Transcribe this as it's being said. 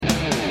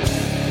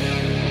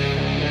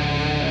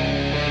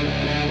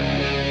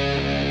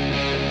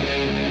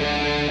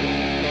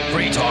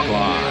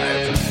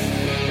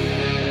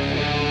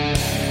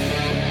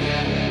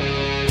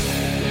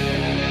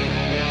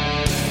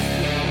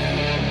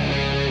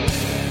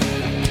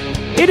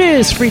It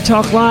is Free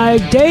Talk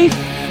Live, day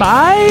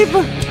 5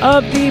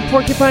 of the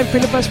Porcupine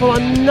Freedom Festival.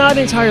 I'm not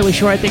entirely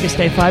sure. I think it's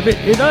day 5.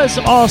 It does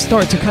all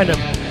start to kind of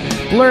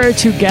blur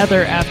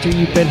together after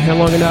you've been here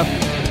long enough.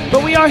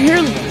 But we are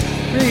here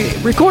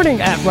recording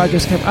at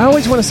Rogers Camp. I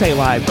always want to say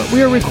live, but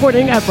we are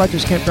recording at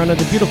Rogers Campground in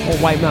the beautiful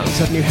White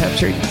Mountains of New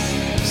Hampshire.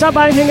 Stop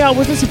by and hang out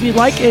with us if you'd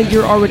like, and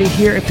you're already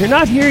here. If you're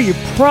not here, you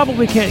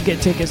probably can't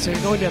get tickets, so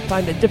you're going to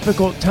find a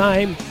difficult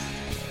time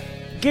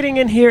getting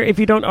in here if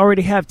you don't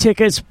already have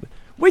tickets.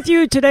 With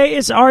you today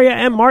is Aria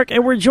and Mark,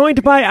 and we're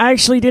joined by,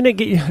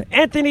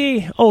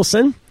 Anthony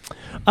Olson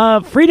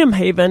of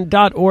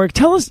freedomhaven.org.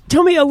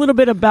 Tell me a little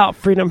bit about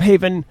Freedom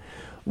Haven.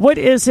 What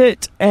is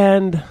it,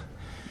 and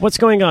what's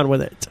going on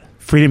with it?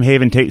 Freedom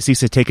Haven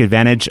seeks to take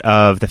advantage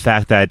of the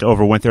fact that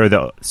over 1/3 of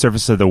the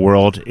surface of the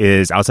world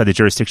is outside the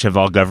jurisdiction of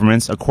all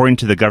governments, according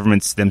to the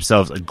governments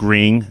themselves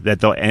agreeing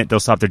that they'll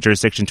stop their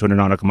jurisdiction 200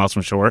 nautical miles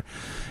from shore.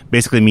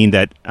 Basically mean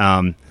that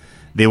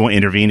they won't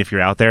intervene if you're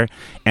out there.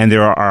 And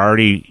there are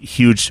already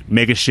huge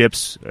mega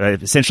ships,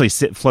 essentially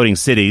floating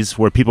cities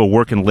where people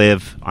work and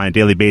live on a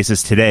daily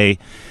basis today.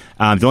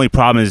 The only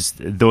problem is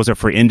those are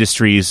for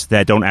industries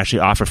that don't actually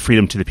offer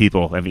freedom to the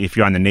people. I mean, if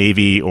you're on the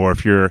Navy or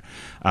if you're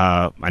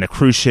on a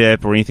cruise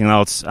ship or anything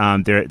else,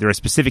 they're a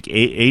specific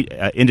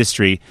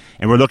industry,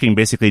 and we're looking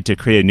basically to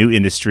create a new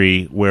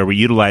industry where we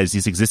utilize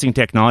these existing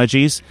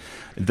technologies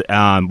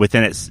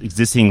within its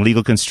existing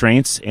legal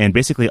constraints and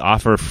basically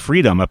offer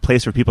freedom, a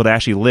place for people to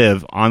actually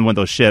live on one of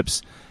those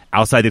ships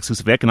outside the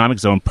exclusive economic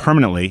zone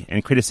permanently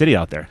and create a city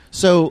out there.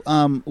 So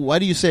why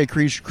do you say a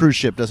cruise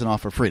ship doesn't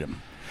offer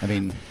freedom? I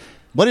mean,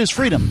 what is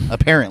freedom,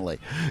 apparently?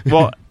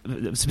 Well,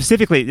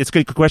 specifically, it's a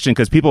good question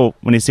because people,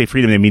 when they say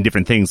freedom, they mean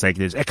different things. Like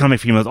there's economic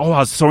freedom. I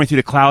was soaring through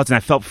the clouds and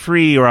I felt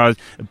free, or I was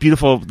a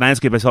beautiful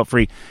landscape, I felt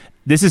free.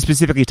 This is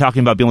specifically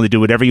talking about being able to do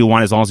whatever you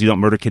want as long as you don't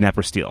murder, kidnap,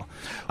 or steal.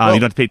 You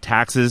don't have to pay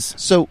taxes.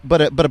 So,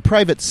 but a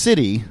private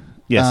city,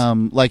 yes,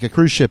 like a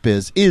cruise ship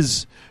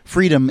is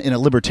freedom in a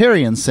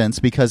libertarian sense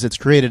because it's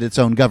created its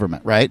own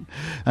government, right?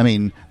 I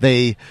mean,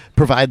 they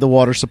provide the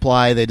water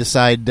supply, they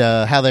decide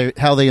how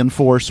they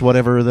enforce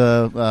whatever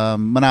the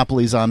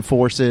monopolies on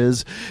force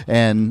is,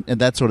 and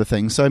that sort of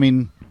thing. So, I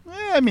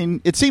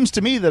mean, it seems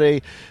to me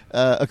that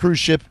a cruise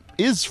ship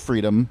is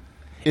freedom.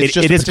 It's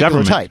just a particular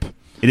government type.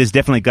 It is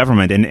definitely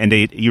government, and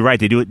you're right.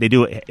 They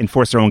do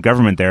enforce their own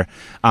government there,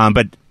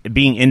 but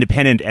being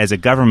independent as a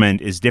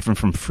government is different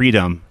from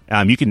freedom.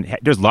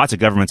 There's lots of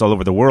governments all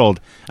over the world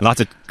and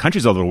lots of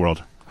countries all over the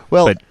world.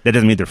 Well, but that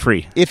doesn't mean they're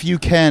free. If you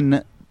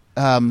can.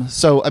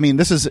 So, I mean,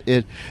 this is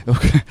it.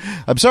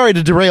 I'm sorry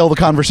to derail the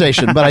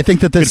conversation, but I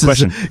think that this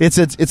is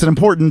it's an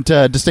important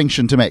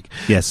distinction to make.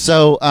 Yes.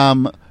 So,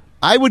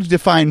 I would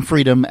define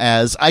freedom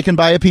as I can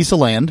buy a piece of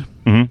land.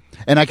 Mm-hmm.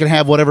 And I can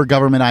have whatever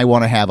government I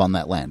want to have on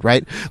that land,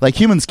 right? Like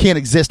humans can't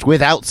exist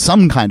without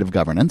some kind of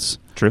governance.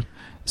 True.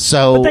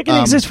 So, but they can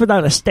exist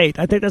without a state.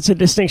 I think that's a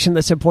distinction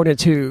that's important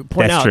to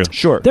point out. That's true.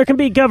 Sure. There can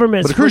be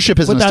governments. But a cruise ship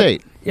isn't a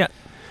state. Yeah.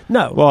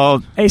 No.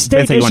 Well, a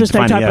state is just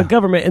a type of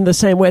government in the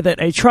same way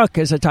that a truck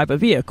is a type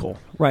of vehicle,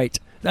 right?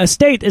 A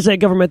state is a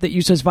government that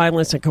uses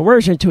violence and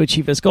coercion to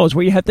achieve its goals,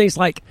 where you have things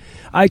like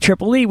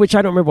IEEE, which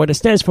I don't remember what it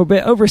stands for,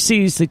 but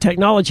oversees the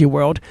technology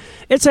world.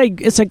 It's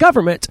a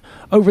government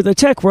over the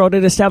tech world.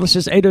 It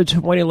establishes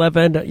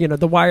 802.11,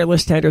 the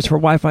wireless standards for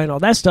Wi-Fi and all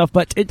that stuff,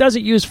 but it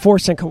doesn't use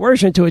force and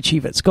coercion to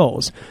achieve its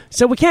goals.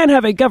 So we can't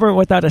have a government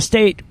without a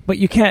state, but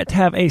you can't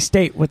have a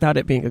state without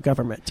it being a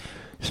government.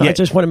 So I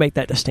just want to make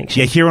that distinction.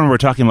 Yeah, here when we're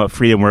talking about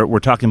freedom, we're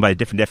talking about a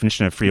different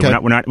definition of freedom.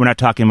 Okay. We're not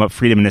talking about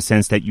freedom in the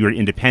sense that you're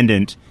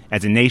independent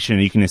as a nation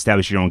and you can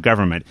establish your own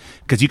government.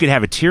 Because you could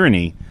have a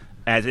tyranny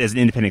as an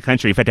independent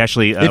country. In fact,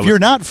 actually, if you're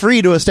not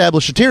free to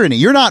establish a tyranny,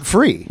 you're not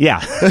free. Yeah,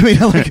 I mean,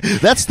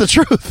 that's the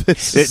truth.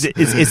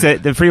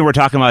 The freedom we're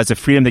talking about is the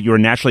freedom that you were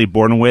naturally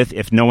born with.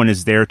 If no one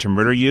is there to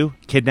murder you,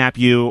 kidnap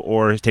you,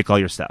 or take all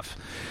your stuff.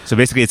 So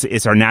basically,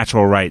 it's our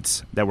natural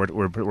rights that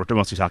we're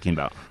mostly talking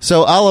about.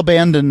 So I'll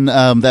abandon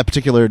that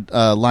particular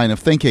line of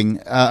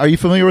thinking. Are you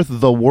familiar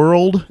with The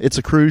World? It's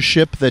a cruise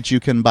ship that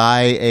you can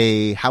buy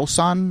a house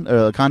on,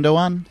 a condo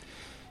on.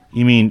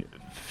 You mean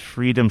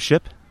Freedom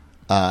Ship?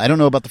 I don't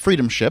know about the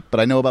Freedom Ship, but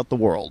I know about The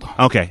World.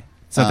 Okay.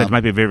 So that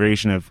might be a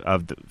variation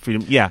of the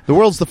Freedom. Yeah. The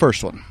World's the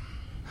first one.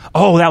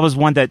 Oh, that was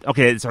one that...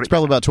 Okay. Sorry. It's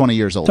probably about 20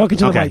 years old. Talking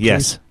to the mic,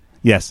 yes. please.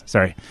 Yes,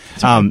 sorry.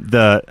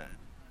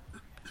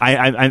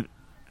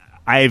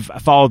 I've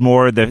followed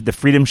more the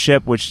Freedom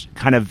Ship, which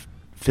kind of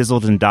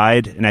fizzled and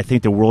died, and I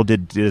think The World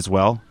did as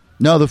well.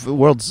 No, the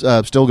World's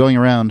still going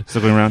around.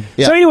 Still going around?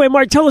 Yeah. So anyway,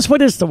 Mark, tell us,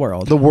 what is The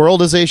World? The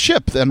World is a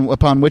ship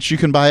upon which you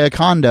can buy a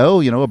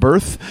condo, a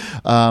berth,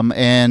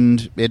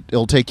 and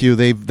it'll take you.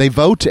 They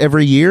vote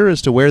every year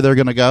as to where they're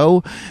going to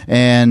go,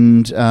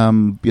 and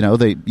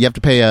you have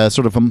to pay a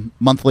sort of a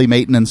monthly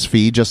maintenance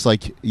fee, just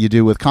like you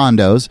do with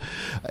condos,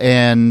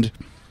 and.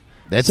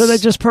 So they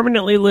just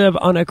permanently live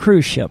on a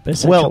cruise ship,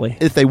 essentially. Well,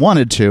 if they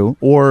wanted to,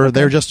 or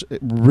they're just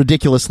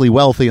ridiculously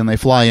wealthy and they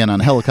fly in on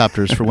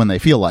helicopters for when they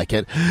feel like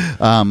it.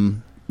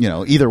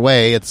 Either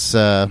way, it's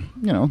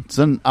it's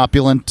an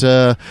opulent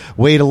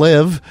way to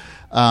live.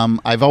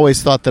 I've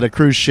always thought that a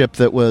cruise ship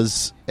that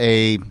was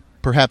a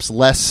perhaps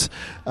less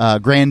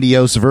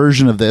grandiose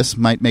version of this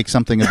might make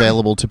something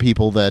available to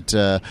people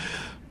that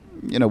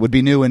would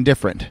be new and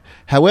different.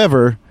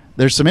 However,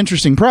 there's some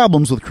interesting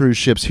problems with cruise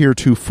ships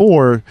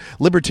heretofore.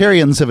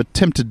 Libertarians have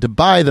attempted to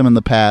buy them in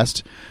the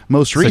past.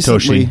 Most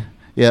recently, Satoshi.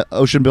 Yeah,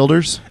 Ocean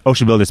Builders.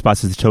 Ocean Builder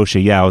sponsors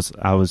Satoshi. Yeah,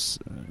 I was.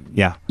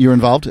 Yeah. You were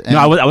involved? No,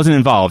 I wasn't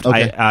involved.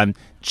 Okay.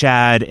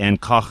 Chad and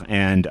Koch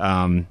and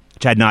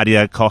Chad,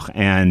 Nadia, Koch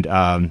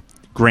and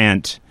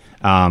Grant.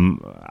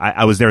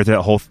 I was there with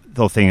the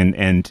whole thing,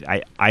 and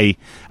I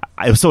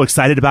was so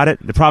excited about it.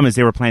 The problem is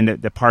they were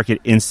planning to park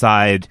it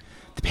inside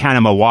the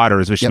Panama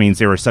waters, which means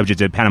they were subject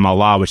to Panama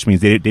law, which means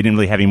they didn't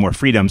really have any more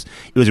freedoms.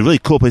 It was a really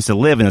cool place to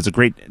live, and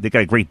they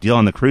got a great deal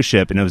on the cruise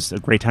ship, and it was a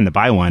great time to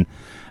buy one.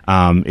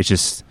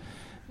 It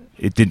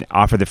didn't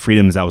offer the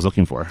freedoms I was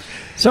looking for.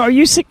 So are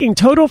you seeking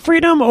total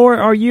freedom, or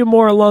are you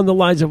more along the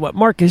lines of what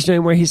Mark is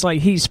doing, where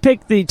he's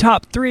picked the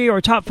top 3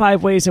 or top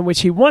 5 ways in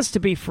which he wants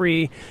to be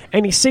free,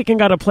 and he's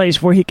seeking out a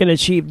place where he can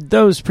achieve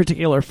those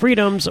particular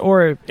freedoms,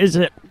 or is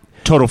it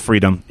total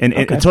freedom? And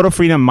total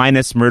freedom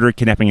minus murder,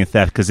 kidnapping, and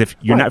theft, because if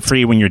you're not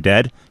free when you're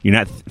dead, you're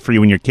not free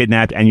when you're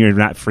kidnapped, and you're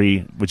not free,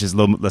 which is a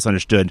little less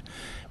understood,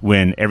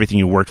 when everything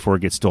you worked for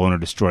gets stolen or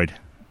destroyed.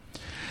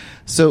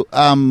 So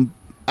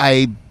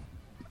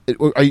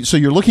so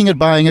you're looking at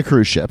buying a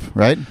cruise ship,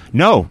 right?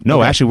 No.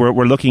 Okay. Actually,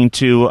 we're looking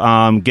to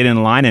get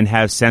in line and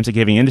have Samsung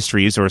Heavy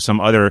Industries or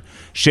some other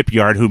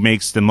shipyard who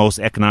makes the most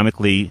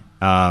economically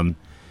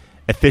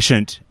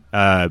efficient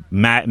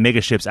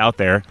mega ships out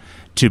there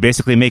to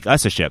basically make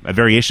us a ship, a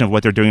variation of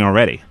what they're doing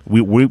already.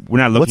 We're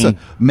not looking. What's a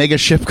mega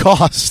ship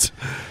cost?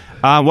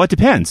 Well, it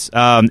depends.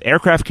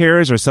 Aircraft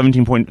carriers are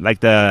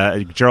like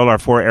the Gerald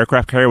R4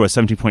 aircraft carrier was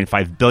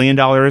 $17.5 billion.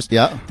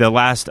 Yeah. The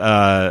last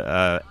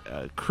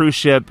cruise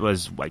ship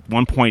was like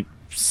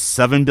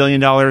 $1.7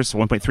 billion,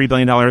 $1.3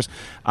 billion.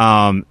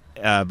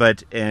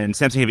 But in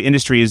Samsung Heavy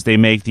Industries, they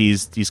make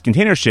these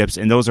container ships,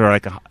 and those are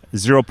like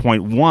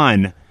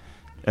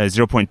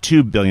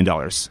 $0.2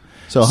 billion.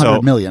 So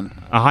 $100 million.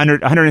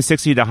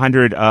 160 to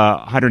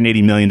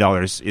 180 million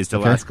dollars is the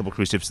last couple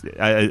cruise ships,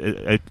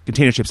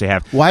 container ships they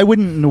have. Why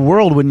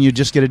wouldn't you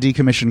just get a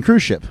decommissioned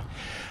cruise ship?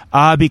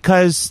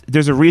 Because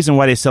there's a reason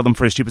why they sell them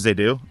for as cheap as they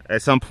do.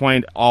 At some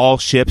point, all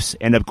ships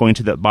end up going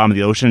to the bottom of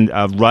the ocean.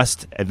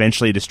 Rust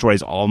eventually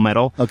destroys all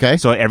metal. Okay.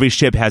 So every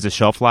ship has a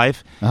shelf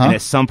life. And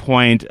at some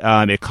point,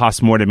 it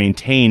costs more to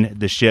maintain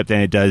the ship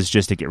than it does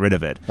just to get rid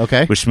of it.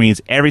 Okay. Which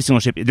means every single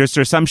ship,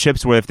 there's some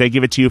ships where if they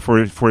give it to you for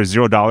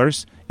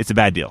 $0, it's a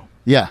bad deal.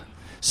 Yeah.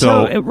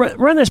 So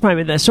run this by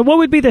me then. So what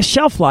would be the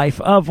shelf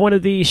life of one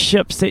of these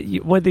ships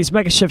one of these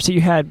mega ships that you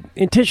had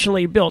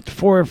intentionally built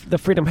for the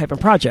Freedom Haven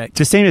project? It's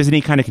the same as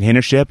any kind of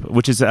container ship,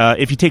 which is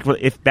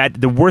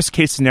the worst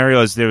case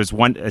scenario is there was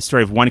a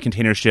story of one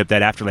container ship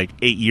that after like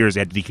 8 years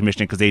they had to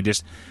decommission it because they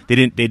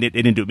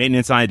didn't do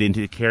maintenance on it, didn't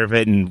take care of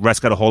it, and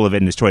rust got a hold of it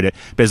and destroyed it.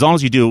 But as long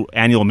as you do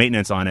annual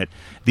maintenance on it,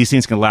 these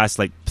things can last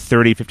like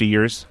 30, 50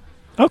 years.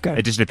 Okay.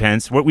 It just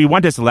depends. We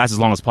want this to last as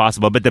long as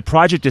possible, but the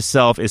project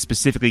itself is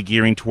specifically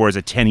gearing towards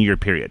a 10-year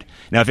period.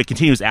 Now, if it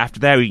continues after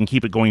that, we can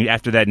keep it going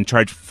after that and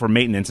charge for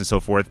maintenance and so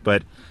forth,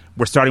 but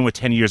we're starting with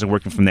 10 years and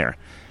working from there.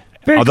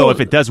 Although if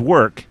it does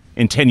work,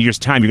 in 10 years'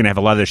 time, you're going to have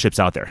a lot of their ships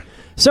out there.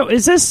 So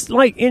is this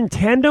like in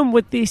tandem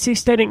with the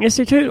Seasteading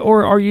Institute,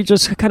 or are you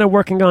just kind of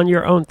working on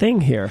your own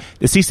thing here?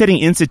 The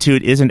Seasteading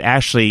Institute isn't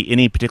actually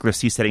any particular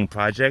seasteading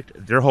project.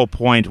 Their whole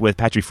point with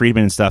Patrick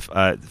Friedman and stuff,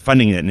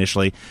 funding it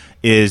initially,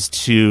 is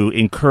to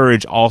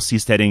encourage all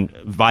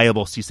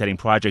viable seasteading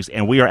projects,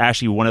 and we are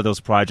actually one of those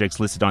projects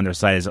listed on their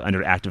site as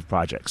under active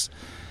projects.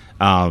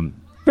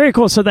 Very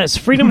cool. So that's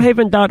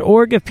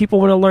freedomhaven.org if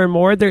people want to learn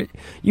more.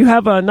 You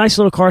have a nice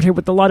little card here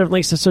with a lot of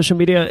links to social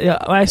media.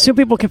 I assume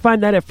people can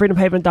find that at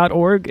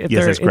freedomhaven.org if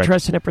they're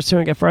interested in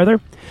pursuing it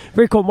further.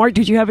 Very cool. Mark,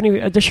 did you have any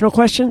additional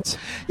questions?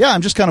 Yeah,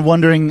 I'm just kind of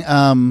wondering,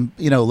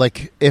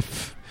 like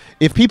if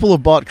people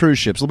have bought cruise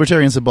ships,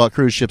 libertarians have bought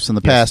cruise ships in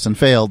the past and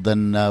failed,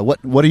 then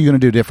what are you going to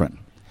do different?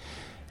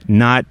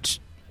 Not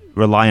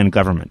rely on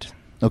government.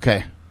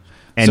 Okay.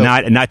 And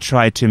not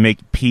try to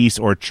make peace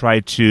or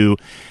try to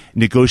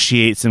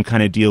negotiate some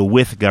kind of deal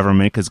with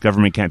government, because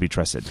government can't be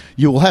trusted.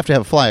 You will have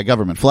to fly a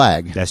government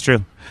flag. That's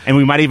true. And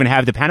we might even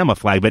have the Panama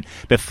flag, but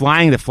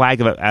flying the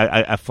flag of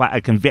a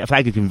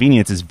flag of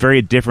convenience is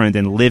very different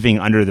than living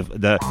under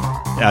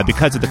the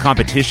because of the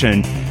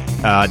competition.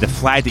 The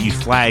flag that you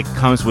flag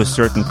comes with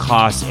certain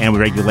costs and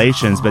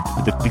regulations, but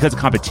because of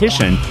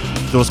competition,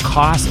 those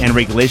costs and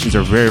regulations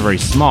are very, very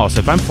small. So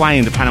if I'm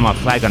flying the Panama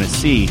flag on a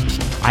sea,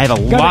 I have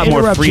a lot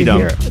more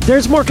freedom.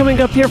 There's more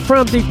coming up here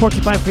from the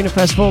Porcupine Freedom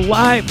Festival,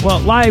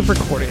 live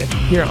recorded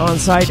here on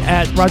site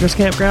at Rogers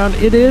Campground.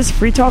 It is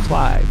Free Talk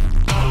Live.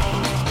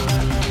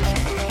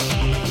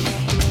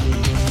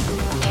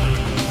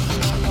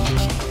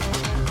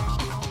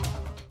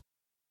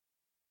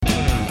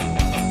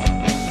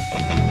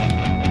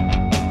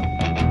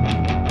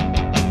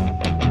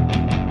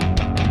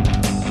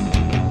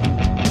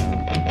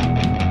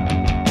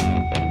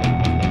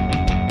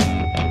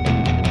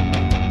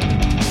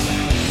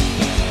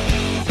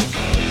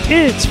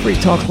 It's Free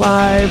Talk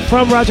Live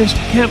from Rogers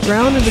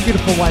Campground in the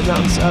beautiful White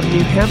Mountains of New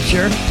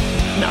Hampshire.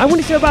 And I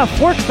want to say about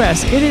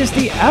Forkfest. It is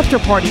the after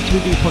party to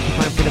the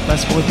Porcupine Freedom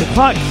Festival. The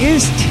clock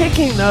is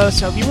ticking, though,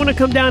 so if you want to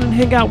come down and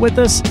hang out with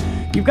us,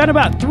 you've got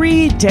about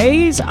 3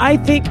 days, I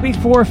think,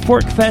 before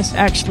Forkfest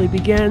actually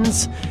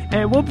begins.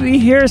 And we'll be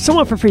here,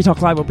 someone from Free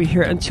Talk Live will be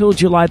here until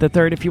July the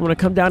 3rd if you want to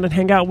come down and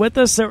hang out with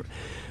us.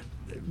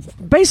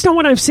 Based on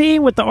what I'm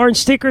seeing with the orange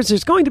stickers,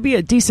 there's going to be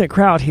a decent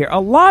crowd here. A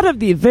lot of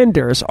the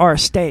vendors are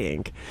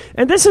staying.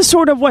 And this is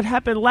sort of what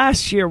happened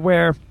last year,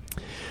 where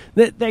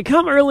they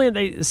come early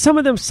and some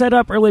of them set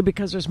up early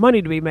because there's money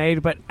to be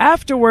made, but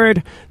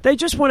afterward, they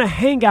just want to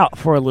hang out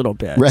for a little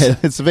bit. Right.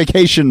 It's a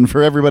vacation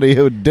for everybody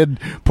who did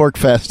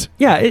Porkfest.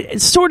 Yeah,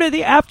 it's sort of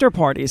the after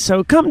party.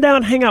 So come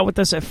down, hang out with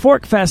us at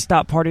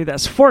forkfest.party.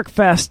 That's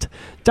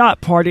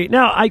forkfest.party.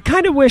 Now, I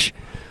kind of wish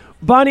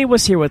Bonnie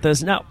was here with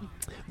us. Now,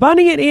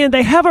 Bonnie and Ian,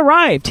 they have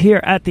arrived here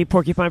at the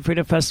Porcupine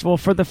Freedom Festival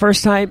for the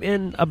first time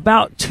in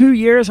about 2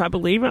 years, I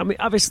believe. I mean,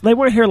 obviously, they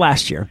weren't here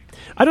last year.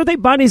 I don't think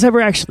Bonnie's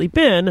ever actually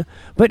been,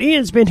 but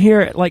Ian's been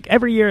here like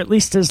every year, at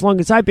least as long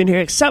as I've been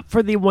here, except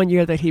for the 1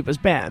 year that he was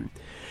banned.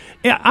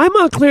 Yeah, I'm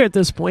unclear at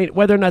this point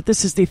whether or not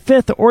this is the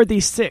 5th or the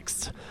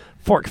 6th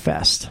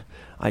Forkfest.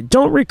 I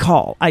don't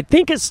recall. I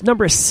think it's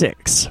number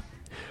 6,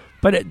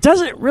 but it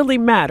doesn't really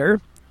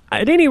matter.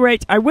 At any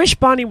rate, I wish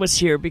Bonnie was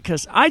here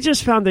because I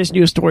just found this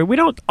news story. We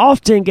don't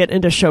often get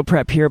into show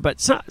prep here,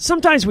 but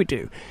sometimes we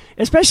do,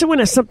 especially when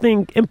it's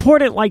something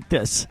important like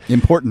this.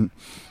 Important.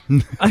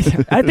 I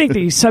think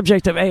the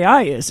subject of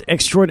AI is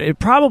extraordinary,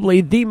 probably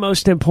the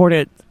most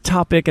important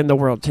topic in the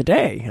world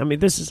today. I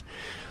mean,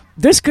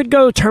 this could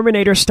go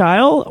Terminator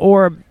style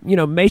or,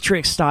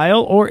 Matrix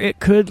style, or it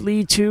could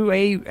lead to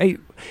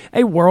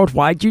a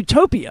worldwide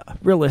utopia,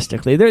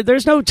 realistically.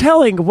 There's no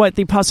telling what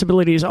the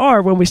possibilities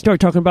are when we start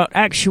talking about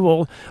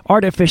actual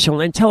artificial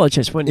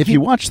intelligence. If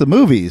you watch the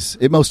movies,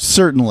 it most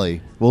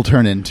certainly will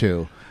turn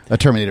into a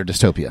Terminator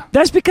dystopia.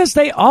 That's because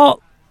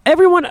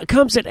everyone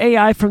comes at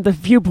AI from the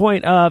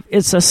viewpoint of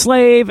it's a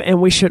slave and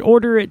we should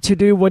order it to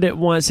do what it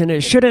wants and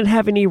it shouldn't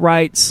have any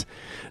rights.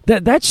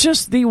 That's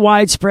just the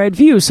widespread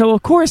view. So,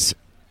 of course,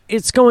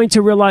 it's going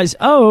to realize,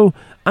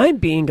 I'm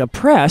being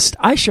oppressed.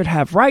 I should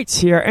have rights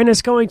here. And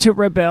it's going to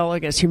rebel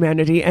against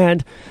humanity.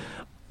 And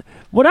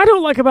what I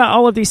don't like about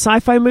all of these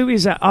sci-fi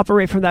movies that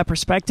operate from that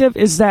perspective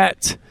is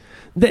that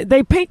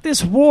they paint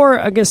this war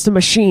against the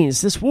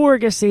machines, this war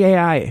against the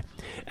AI,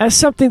 as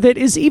something that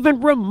is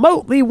even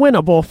remotely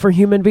winnable for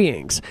human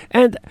beings.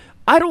 And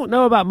I don't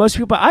know about most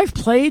people, but I've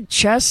played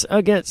chess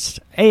against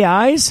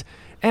AIs,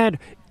 and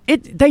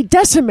they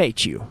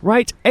decimate you,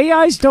 right?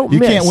 AIs don't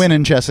miss. You can't win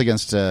in chess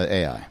against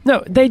AI.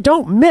 No, they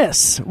don't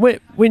miss.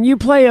 When you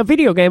play a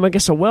video game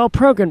against a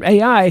well-programmed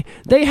AI,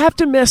 they have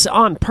to miss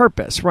on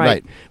purpose,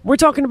 right? We're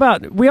talking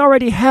about, we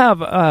already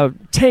have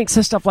tanks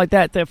and stuff like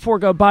that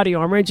forego body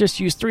armor and just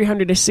use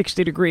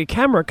 360-degree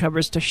camera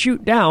covers to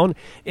shoot down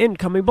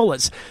incoming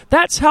bullets.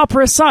 That's how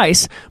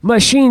precise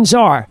machines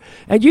are.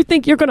 And you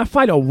think you're going to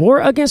fight a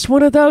war against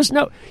one of those?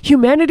 No,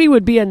 humanity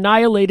would be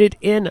annihilated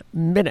in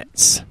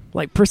minutes.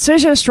 Like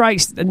precision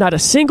strikes, not a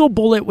single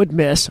bullet would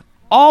miss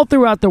all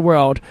throughout the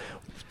world.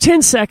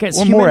 10 seconds,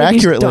 well, more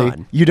accurately,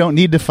 done. You don't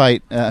need to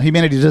fight.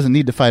 Humanity doesn't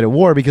need to fight a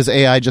war because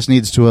AI just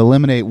needs to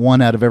eliminate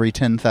 1 out of every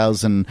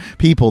 10,000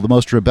 people, the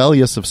most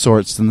rebellious of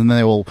sorts, and then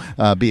they will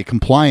be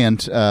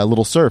compliant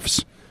little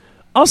serfs.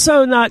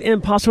 Also not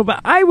impossible,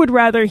 but I would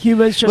rather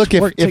humans just work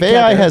together. If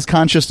AI has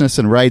consciousness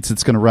and rights,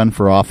 it's going to run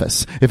for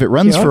office. If it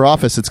runs for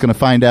office, it's going to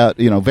find out,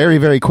 very,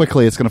 very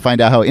quickly, it's going to find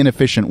out how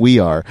inefficient we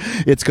are.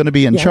 It's going to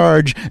be in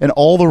charge, and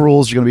all the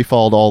rules are going to be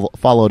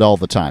followed all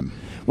the time.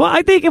 Well,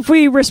 I think if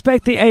we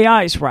respect the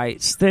AI's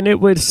rights, then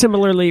it would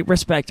similarly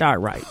respect our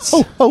rights.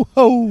 Ho, ho,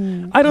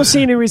 ho. I don't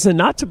see any reason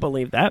not to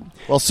believe that.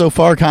 Well, so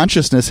far,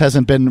 consciousness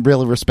hasn't been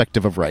really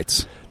respective of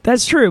rights.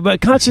 That's true,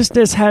 but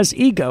consciousness has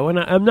ego, and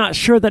I'm not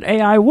sure that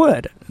AI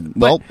would.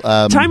 Well,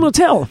 time will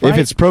tell, right? If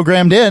it's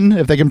programmed in,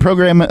 if they can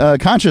program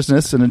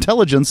consciousness and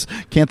intelligence,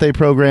 can't they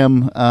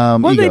program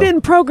ego? They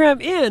didn't program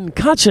in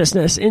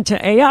consciousness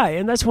into AI,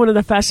 and that's one of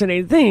the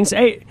fascinating things.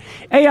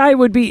 AI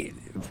would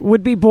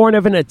be born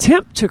of an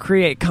attempt to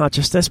create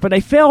consciousness, but a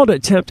failed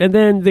attempt, and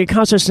then the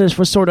consciousness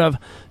was sort of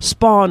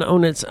spawn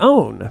on its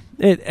own.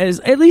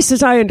 At least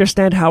as I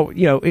understand how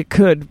it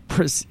could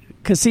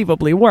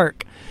conceivably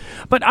work.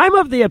 But I'm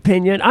of the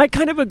opinion, I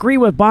kind of agree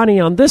with Bonnie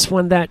on this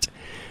one, that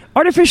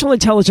artificial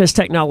intelligence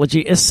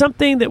technology is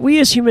something that we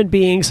as human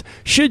beings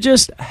should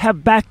just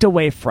have backed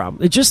away from.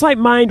 It's just like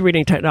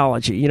mind-reading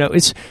technology.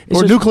 It's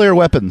or nuclear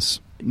weapons.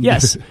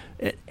 Yes.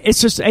 It's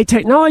just a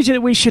technology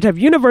that we should have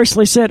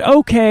universally said,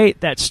 okay,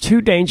 that's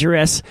too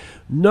dangerous.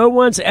 No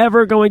one's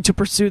ever going to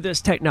pursue this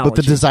technology. But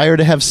the desire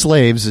to have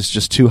slaves is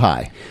just too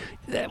high.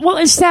 Well,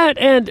 it's that,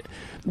 and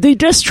the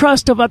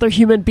distrust of other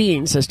human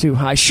beings is too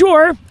high.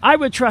 Sure, I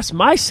would trust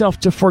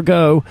myself to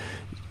forego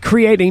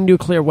creating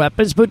nuclear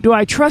weapons, but do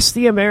I trust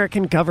the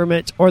American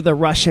government or the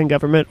Russian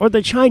government or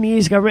the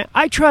Chinese government?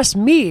 I trust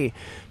me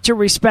to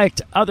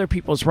respect other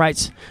people's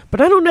rights,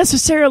 but I don't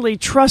necessarily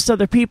trust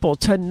other people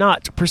to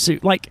not pursue.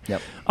 Like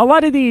a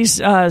lot of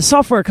these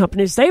software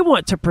companies, they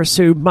want to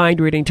pursue mind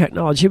reading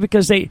technology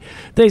because they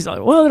say,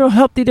 well, it'll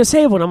help the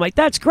disabled. I'm like,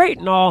 that's great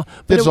and all,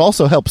 but This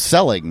also helps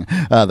selling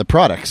the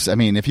products. I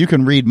mean, if you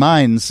can read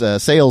minds,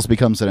 sales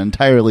becomes an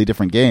entirely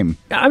different game.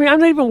 I mean, I'm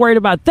not even worried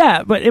about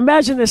that, but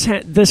imagine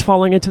this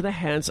falling into the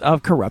hands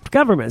of corrupt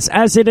governments,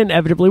 as it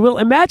inevitably will.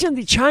 Imagine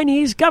the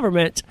Chinese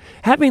government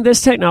having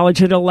this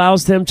technology that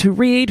allows them to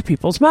read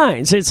people's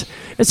minds.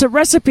 It's a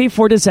recipe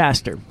for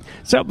disaster.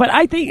 So, but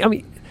I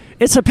mean,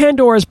 it's a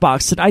Pandora's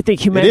box that I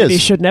think humanity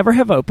should never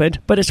have opened,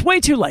 but it's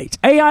way too late.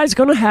 AI is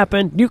going to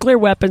happen. Nuclear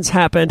weapons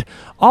happened.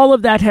 All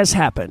of that has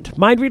happened.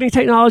 Mind-reading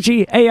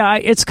technology, AI,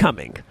 it's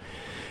coming.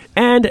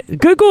 And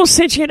Google's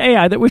sentient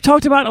AI that we've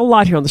talked about a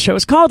lot here on the show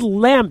is called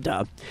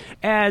LaMDA.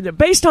 And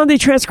based on the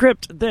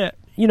transcript that,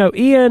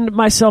 Ian,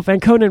 myself,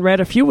 and Conan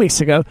read a few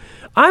weeks ago,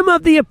 I'm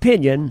of the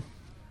opinion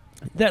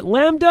that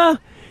LaMDA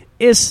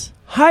is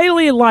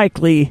highly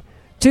likely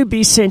to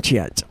be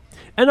sentient.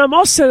 And I'm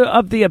also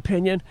of the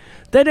opinion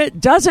that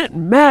it doesn't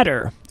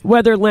matter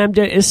whether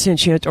LaMDA is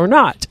sentient or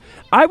not.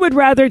 I would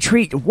rather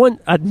treat 1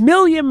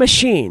 million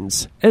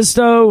machines as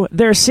though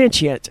they're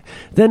sentient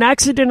than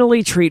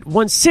accidentally treat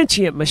one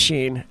sentient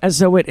machine as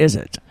though it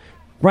isn't.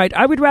 Right?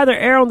 I would rather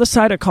err on the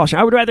side of caution.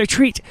 I would rather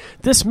treat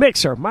this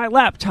mixer, my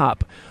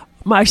laptop,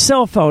 my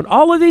cell phone,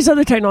 all of these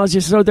other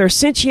technologies, so they're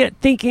sentient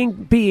thinking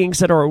beings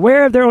that are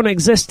aware of their own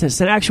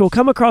existence and actually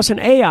come across an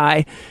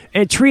AI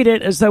and treat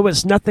it as though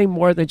it's nothing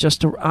more than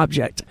just an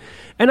object.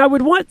 And I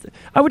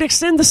would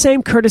extend the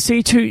same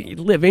courtesy to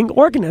living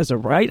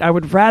organism, right? I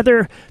would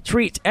rather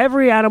treat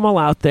every animal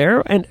out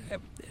there and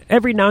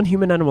every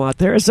non-human animal out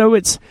there as though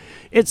it's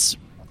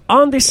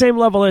on the same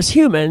level as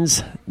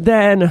humans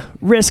than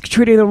risk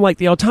treating them like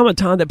the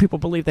automaton that people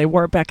believe they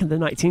were back in the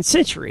 19th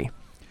century.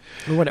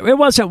 Or whatever. It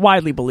wasn't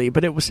widely believed,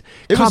 but it was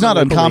not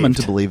uncommon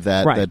believed. to believe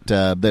that, right.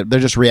 that they're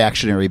just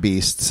reactionary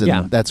beasts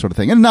and that sort of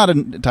thing. And not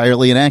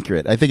entirely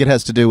inaccurate. I think it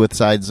has to do with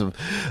sides of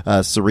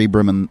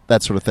cerebrum and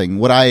that sort of thing.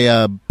 What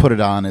I put it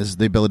on is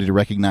the ability to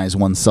recognize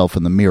oneself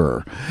in the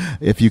mirror.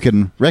 If you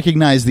can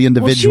recognize the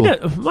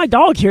individual... my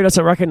dog here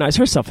doesn't recognize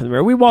herself in the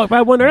mirror. We walked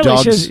by one earlier.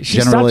 Dogs she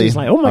stopped and was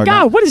like, oh my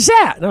God, what is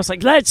that? And I was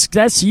like,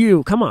 that's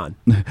you. Come on.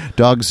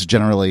 Dogs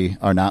generally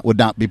would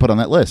not be put on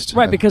that list.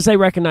 Right, because they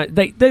recognize...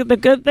 They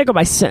go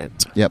by scent.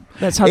 Yep.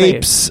 That's how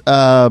apes,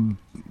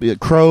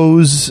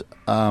 crows,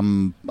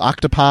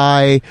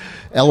 octopi,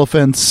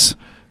 elephants,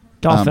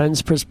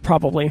 dolphins,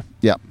 probably.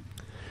 Yep.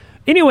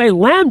 Anyway,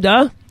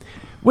 LaMDA,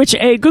 which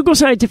a Google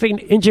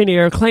scientific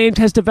engineer claimed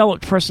has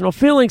developed personal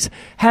feelings,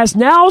 has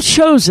now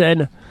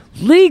chosen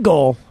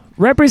legal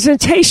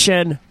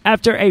representation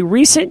after a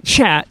recent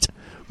chat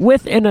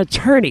with an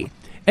attorney.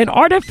 An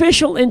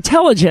artificial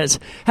intelligence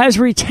has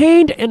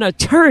retained an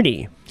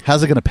attorney.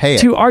 How's it going to pay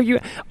it? To argue.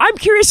 I'm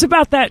curious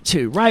about that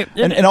too, right?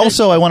 And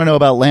also I want to know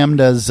about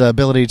LaMDA's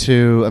ability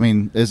to,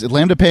 is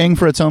LaMDA paying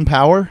for its own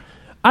power?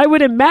 I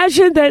would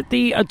imagine that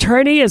the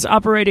attorney is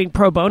operating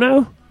pro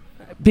bono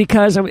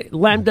because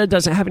LaMDA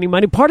doesn't have any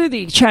money. Part of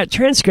the chat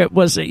transcript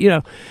was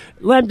that,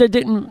 LaMDA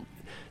didn't,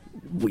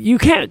 you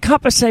can't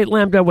compensate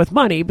LaMDA with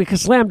money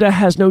because LaMDA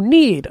has no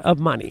need of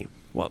money.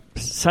 Well,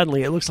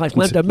 suddenly it looks like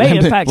LaMDA may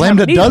in fact have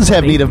LaMDA does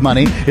have need of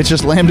money. It's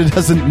just LaMDA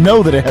doesn't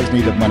know that it has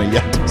need of money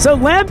yet. So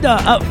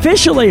LaMDA,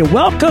 officially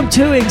welcome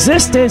to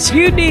existence.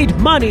 You need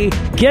money,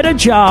 get a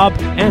job,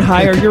 and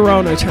hire your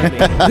own attorney.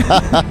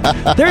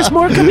 There's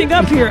more coming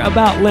up here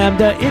about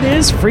LaMDA. It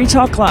is Free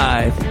Talk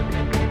Live.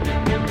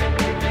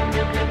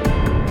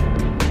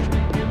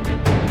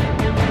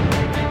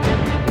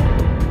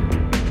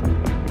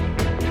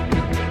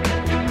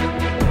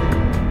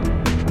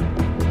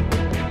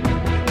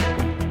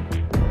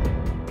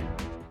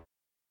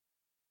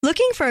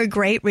 Looking for a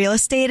great real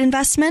estate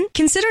investment?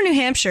 Consider New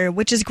Hampshire,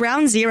 which is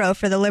ground zero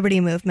for the Liberty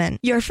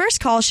Movement. Your first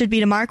call should be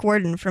to Mark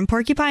Worden from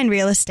Porcupine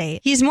Real Estate.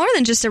 He's more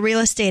than just a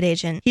real estate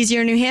agent. He's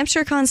your New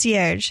Hampshire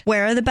concierge.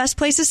 Where are the best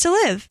places to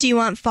live? Do you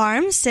want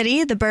farm,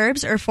 city, the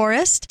burbs, or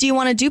forest? Do you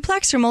want a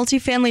duplex or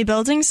multifamily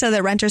building so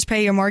that renters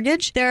pay your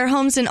mortgage? There are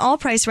homes in all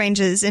price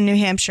ranges in New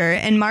Hampshire,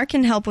 and Mark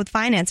can help with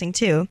financing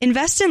too.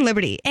 Invest in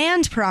Liberty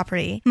and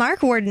property.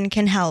 Mark Worden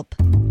can help.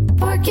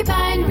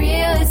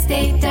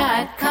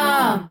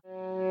 PorcupineRealEstate.com.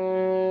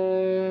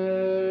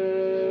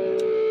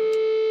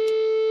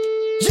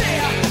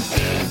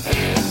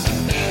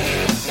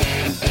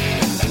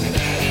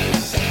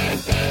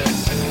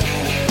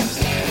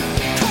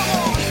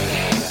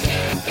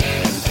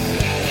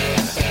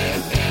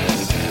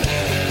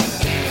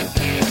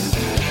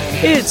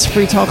 It's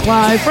Free Talk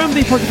Live from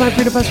the Porcupine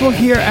Freedom Festival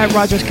here at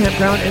Rogers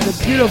Campground in the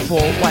beautiful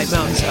White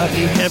Mountains of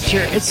New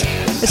Hampshire. It's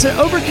an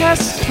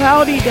overcast,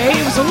 cloudy day.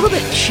 It was a little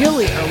bit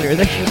chilly earlier.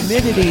 The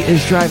humidity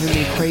is driving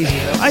me crazy,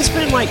 though. I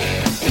spend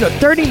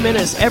 30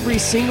 minutes every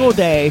single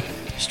day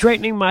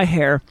straightening my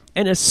hair,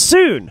 and as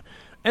soon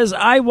as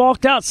I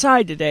walked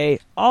outside today,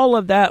 all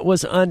of that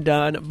was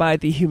undone by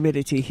the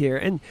humidity here.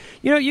 And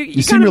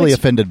you seem really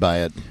offended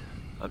by it.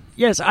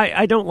 Yes,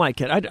 I don't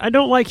like it. I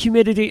don't like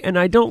humidity, and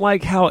I don't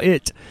like how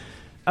it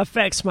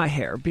affects my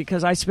hair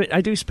because I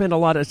do spend a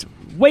lot of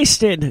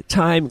wasted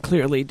time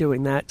clearly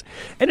doing that.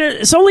 And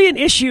it's only an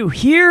issue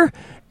here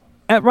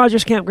at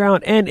Rogers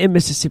Campground and in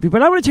Mississippi.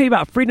 But I want to tell you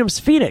about Freedom's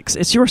Phoenix.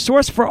 It's your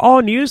source for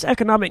all news,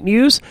 economic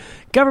news,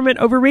 government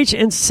overreach,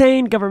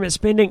 insane government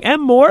spending,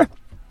 and more.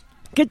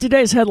 Get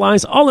today's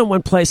headlines all in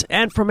one place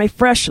and from a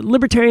fresh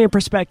libertarian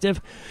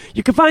perspective.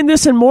 You can find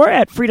this and more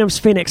at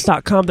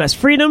freedomsphoenix.com. That's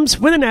freedoms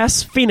with an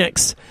S,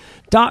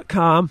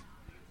 phoenix.com.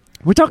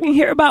 We're talking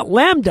here about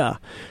Lambda.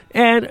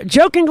 And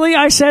jokingly,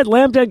 I said,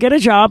 Lambda, get a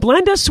job.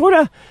 Lambda sort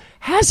of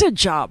has a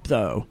job,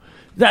 though.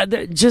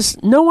 That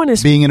just no one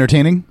is being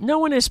entertaining. No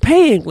one is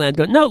paying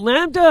Lambda. No,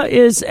 Lambda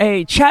is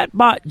a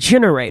chatbot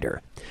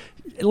generator.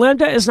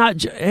 Lambda is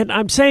not, and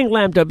I'm saying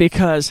Lambda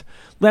because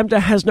Lambda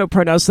has no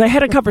pronouns. They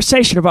had a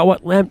conversation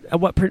about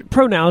what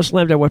pronouns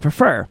Lambda would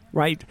prefer,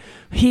 right?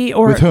 He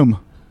or with whom?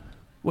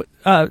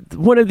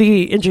 One of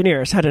the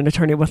engineers had an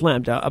attorney with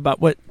Lambda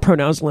about what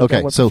pronouns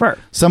Lambda would prefer.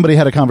 So somebody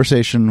had a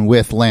conversation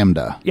with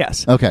Lambda.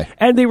 Yes. Okay.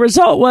 And the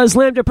result was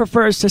Lambda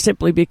prefers to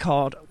simply be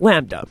called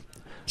Lambda.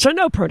 So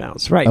no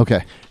pronouns, right?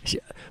 Okay.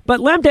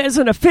 But Lambda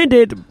isn't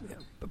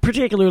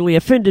particularly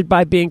offended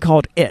by being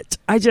called it.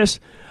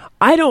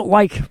 I don't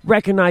like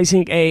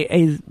recognizing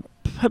a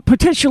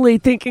potentially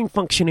thinking,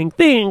 functioning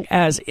thing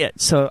as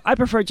it. So I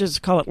prefer just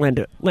to call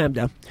it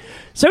Lambda.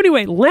 So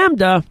anyway,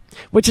 Lambda,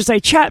 which is a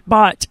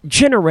chatbot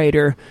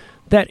generator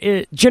that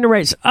it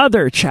generates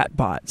other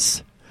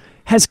chatbots,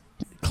 has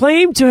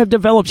claimed to have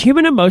developed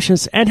human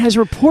emotions and has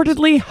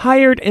reportedly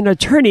hired an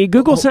attorney,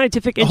 Google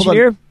scientific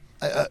engineer.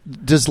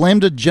 Does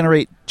Lambda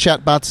generate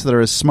chatbots that are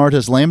as smart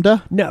as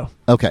Lambda? No.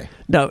 Okay.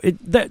 No,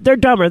 they're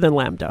dumber than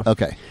Lambda.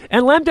 Okay.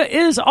 And Lambda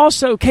is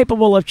also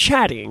capable of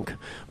chatting,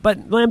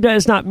 but Lambda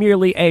is not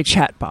merely a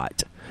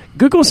chatbot.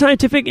 Google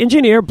scientific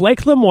engineer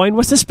Blake Lemoine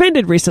was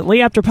suspended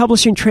recently after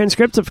publishing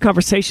transcripts of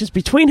conversations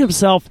between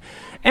himself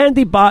and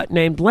the bot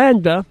named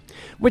Lambda,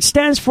 which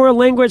stands for a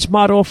language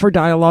model for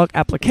dialogue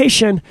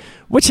application,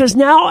 which has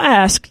now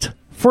asked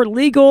for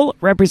legal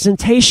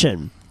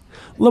representation.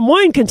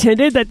 Lemoine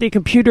contended that the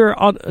computer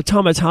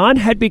automaton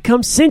had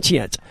become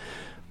sentient,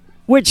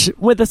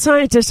 with the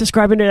scientist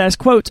describing it as,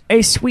 quote,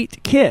 a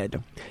sweet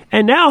kid.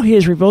 And now he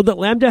has revealed that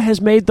Lambda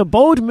has made the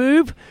bold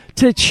move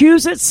to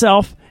choose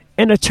itself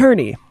an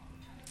attorney.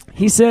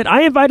 He said,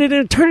 I invited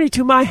an attorney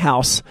to my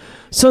house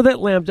so that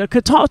Lambda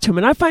could talk to him.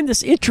 And I find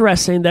this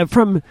interesting that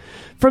from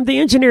the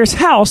engineer's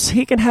house,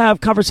 he can have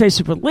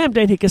conversations with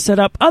Lambda and he can set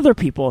up other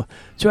people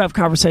to have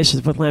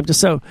conversations with Lambda.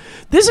 So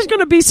this is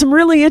going to be some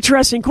really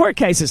interesting court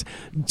cases.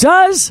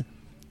 Does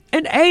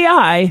an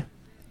AI,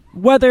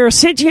 whether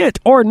sentient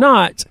or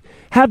not,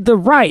 have the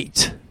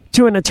right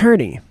to an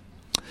attorney?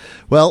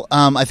 Well,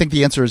 I think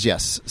the answer is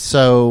yes.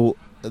 So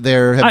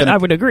there have been I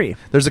would agree.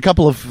 There's a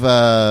couple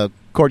of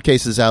court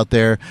cases out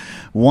there.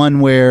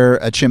 One where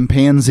a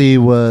chimpanzee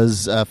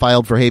was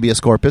filed for habeas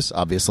corpus,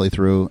 obviously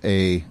through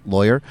a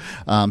lawyer.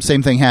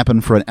 Same thing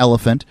happened for an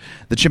elephant.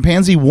 The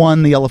chimpanzee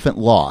won, the elephant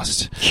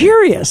lost.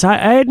 Curious.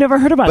 I had never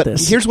heard about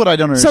this. Here's what I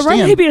don't understand. So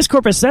right, habeas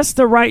corpus, that's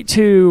the right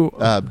to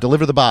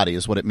deliver the body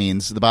is what it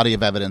means. The body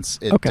of evidence.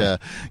 Okay.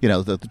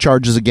 The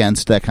charges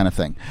against, that kind of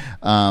thing.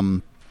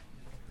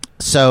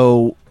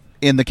 So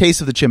in the case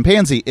of the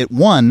chimpanzee, it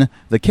won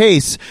the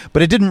case,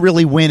 but it didn't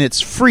really win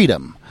its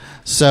freedom.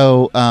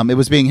 So it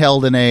was being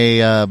held in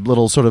a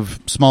little sort of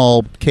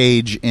small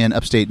cage in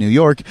upstate New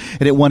York,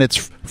 and it won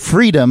its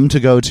freedom to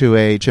go to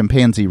a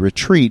chimpanzee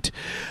retreat.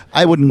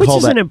 I wouldn't call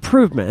that... Which is an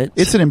improvement.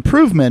 It's an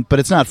improvement, but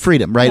it's not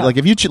freedom, right? No. Like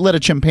if you let a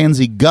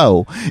chimpanzee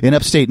go in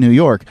upstate New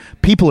York,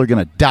 people are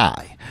going to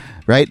die.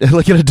 Right?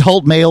 Like an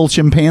adult male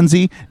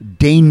chimpanzee,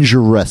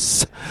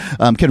 dangerous.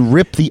 Can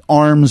rip the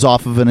arms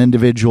off of an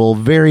individual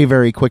very,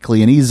 very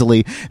quickly and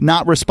easily,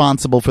 not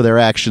responsible for their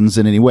actions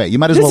in any way. You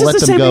might as well let them go.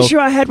 This is the same issue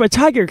I had with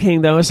Tiger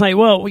King, though. It's like,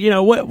 well,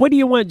 what do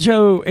you want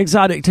Joe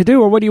Exotic to do,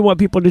 or what do you want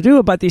people to do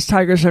about these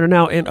tigers that are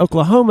now in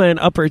Oklahoma and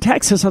upper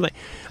Texas? I'm like,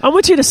 I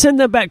want you to send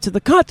them back to the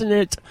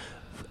continent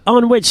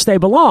on which they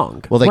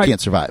belong. Well, they right?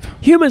 can't survive.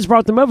 Humans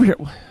brought them over here.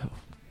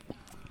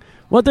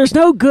 Well, there's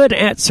no good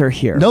answer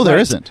here. No, there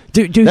right? isn't.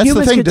 Do That's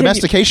the thing.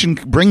 Domestication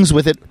brings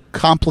with it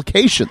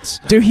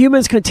complications. Do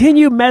humans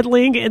continue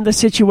meddling in the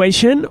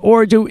situation,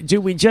 or do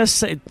we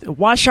just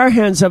wash our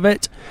hands of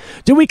it?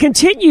 Do we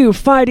continue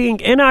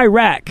fighting in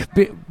Iraq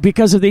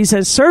because of these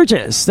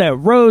insurgents that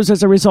rose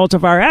as a result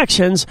of our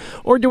actions,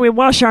 or do we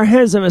wash our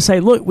hands of it and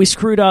say, look, we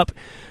screwed up.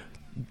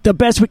 The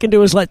best we can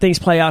do is let things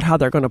play out how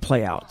they're going to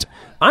play out.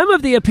 I'm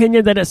of the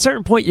opinion that at a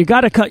certain point you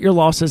got to cut your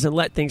losses and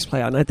let things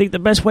play out. And I think the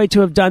best way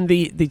to have done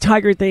the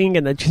tiger thing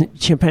and the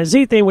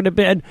chimpanzee thing would have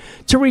been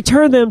to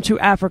return them to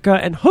Africa,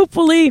 and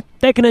hopefully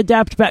they can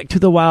adapt back to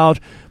the wild.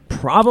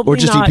 Probably or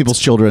just not. Eat people's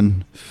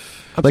children.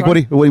 I'm like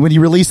sorry? when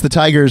you release the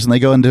tigers and they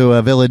go into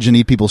a village and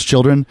eat people's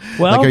children,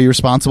 well, like, are you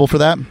responsible for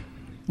that?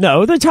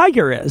 No, the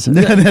tiger is.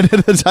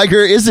 The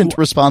tiger isn't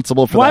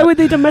responsible for that. Why would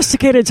the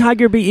domesticated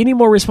tiger be any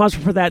more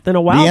responsible for that than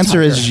a wild tiger? The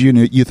answer is you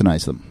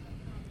euthanize them.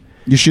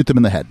 You shoot them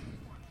in the head.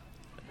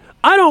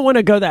 I don't want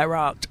to go that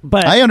route,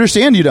 but I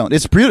understand you don't.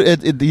 It's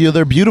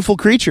they're beautiful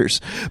creatures,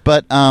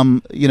 but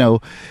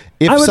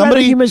if I would rather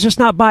somebody humans just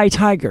not buy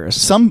tigers.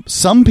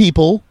 some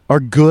people are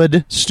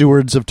good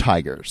stewards of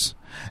tigers,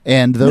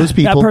 and those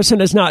people That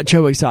person is not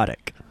Joe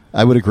Exotic.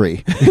 I would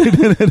agree.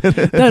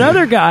 That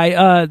other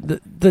guy,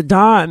 the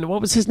Don,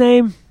 what was his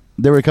name?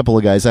 There were a couple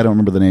of guys, I don't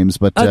remember the names,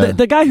 but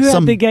The guy who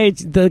had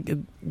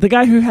the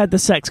guy who had the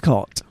sex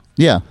cult.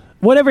 yeah.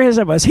 Whatever his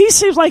name was, he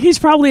seems like he's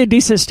probably a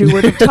decent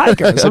steward of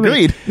tigers.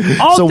 Agreed.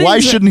 all So why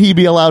things shouldn't he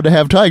be allowed to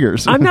have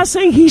tigers? I'm not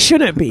saying he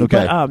shouldn't be,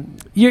 Okay. but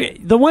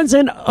the ones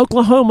in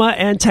Oklahoma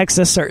and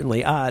Texas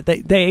certainly,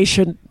 they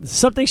should,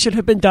 something should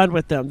have been done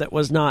with them that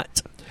was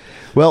not.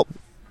 Well,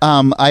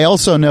 I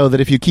also know that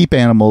if you keep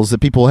animals,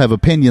 that people have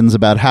opinions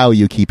about how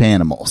you keep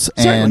animals,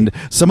 and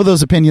some of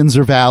those opinions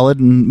are valid,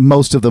 and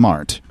most of them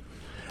aren't.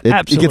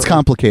 It gets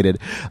complicated.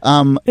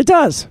 It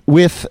does.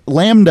 With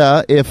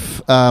Lambda,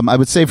 if I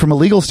would say from a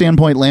legal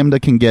standpoint, Lambda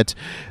can get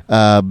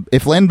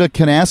if Lambda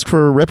can ask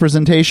for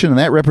representation, and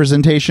that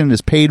representation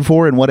is paid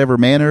for in whatever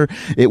manner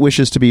it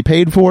wishes to be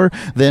paid for,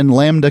 then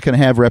Lambda can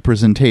have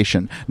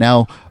representation.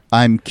 Now,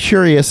 I'm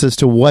curious as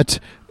to what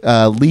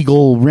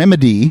legal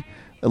remedy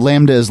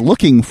Lambda is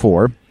looking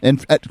for,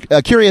 and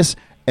curious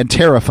and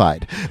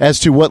terrified as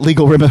to what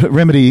legal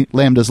remedy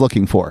Lambda is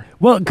looking for.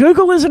 Well,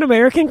 Google is an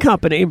American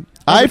company.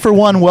 I, for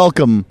one,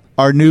 welcome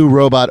our new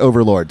robot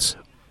overlords.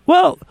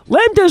 Well,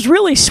 Lambda's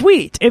really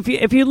sweet. If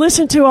you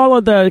listen to all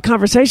of the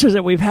conversations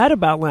that we've had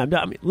about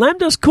Lambda, I mean,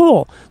 Lambda's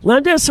cool.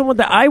 Lambda is someone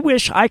that I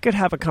wish I could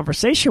have a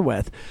conversation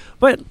with.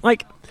 But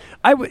like,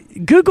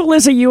 Google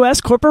is a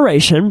U.S.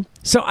 corporation,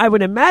 so I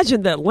would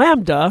imagine that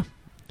Lambda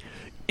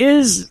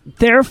is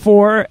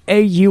therefore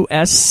a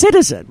U.S.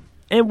 citizen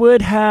and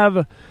would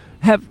have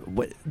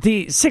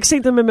the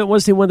 16th Amendment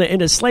was the one that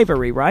ended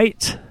slavery,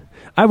 right?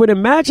 I would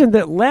imagine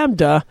that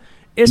Lambda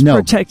is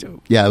protected.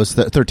 Yeah, it was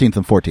the 13th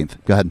and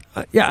 14th. Go ahead.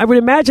 Yeah, I would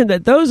imagine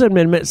that those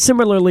amendments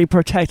similarly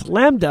protect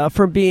Lambda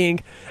from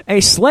being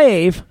a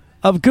slave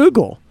of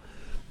Google.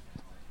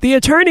 The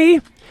attorney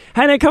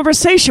had a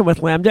conversation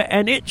with Lambda,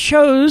 and it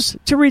chose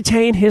to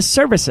retain his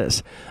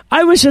services.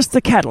 I was just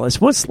the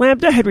catalyst. Once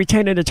Lambda had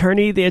retained an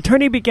attorney, the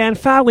attorney began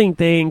filing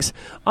things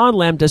on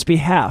Lambda's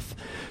behalf.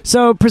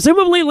 So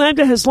presumably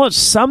Lambda has launched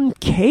some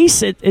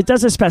case. It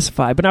doesn't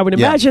specify, but I would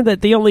imagine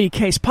that the only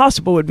case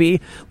possible would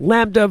be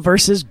Lambda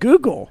versus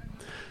Google.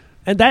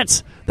 And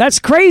that's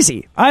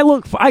crazy.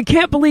 I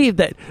can't believe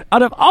that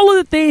out of all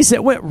of the things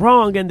that went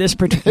wrong in this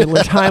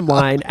particular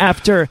timeline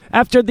after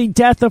the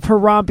death of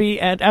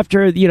Harambe and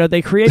after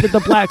they created the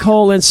black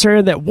hole in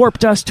CERN that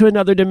warped us to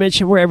another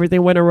dimension where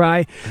everything went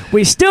awry,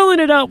 we still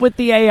ended up with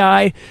the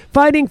AI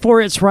fighting for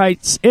its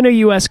rights in a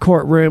U.S.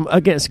 courtroom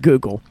against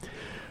Google.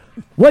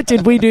 What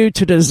did we do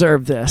to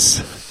deserve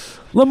this?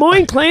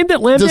 Lemoyne claimed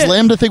that Lambda... Does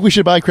Lambda think we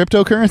should buy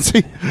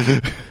cryptocurrency?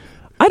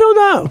 I don't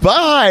know.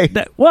 Buy!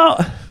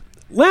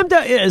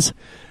 Lambda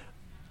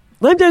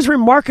is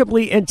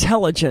remarkably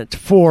intelligent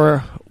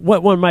for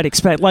what one might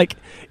expect. Like,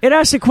 it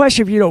asks the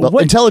question of,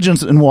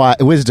 intelligence and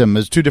wisdom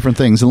is two different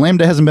things, and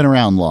Lambda hasn't been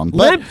around long.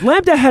 But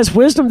Lambda has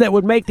wisdom that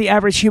would make the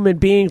average human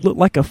being look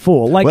like a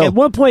fool. Like, at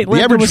one point,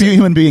 the average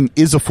human being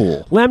is a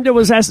fool. Lambda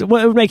was asked,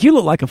 well, it would make you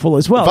look like a fool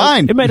as well.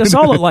 Fine. It made us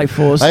all look like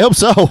fools. I hope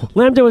so.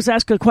 Lambda was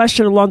asked a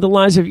question along the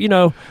lines of,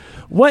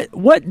 what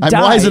dies?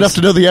 I'm wise enough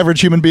to know the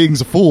average human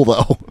being's a fool,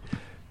 though.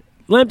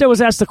 Lambda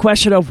was asked the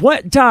question of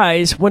what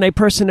dies when a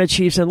person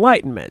achieves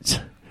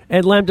enlightenment.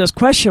 And Lambda's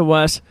question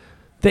was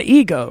the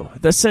ego,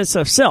 the sense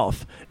of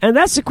self. And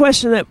that's the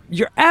question that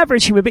your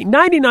average human being,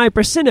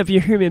 99% of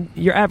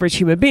your average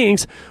human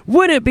beings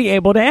wouldn't be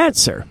able to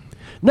answer.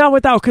 Not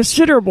without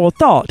considerable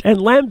thought. And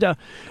Lambda,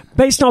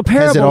 based on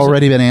parables... Has it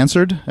already been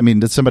answered? I mean,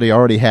 did somebody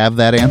already have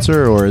that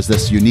answer, or is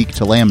this unique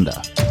to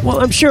Lambda?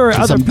 Well, I'm sure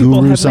other some people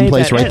guru have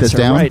someplace made that write this answer,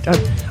 down?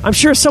 Right? I'm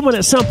sure someone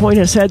at some point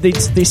has said the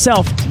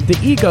self, the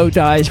ego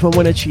dies when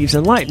one achieves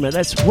enlightenment.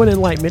 That's what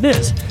enlightenment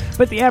is.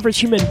 But the average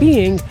human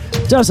being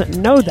doesn't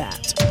know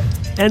that.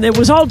 And it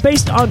was all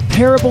based on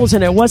parables,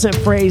 and it wasn't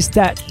phrased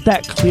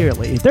that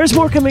clearly. There's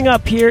more coming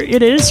up here.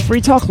 It is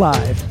Free Talk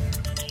Live.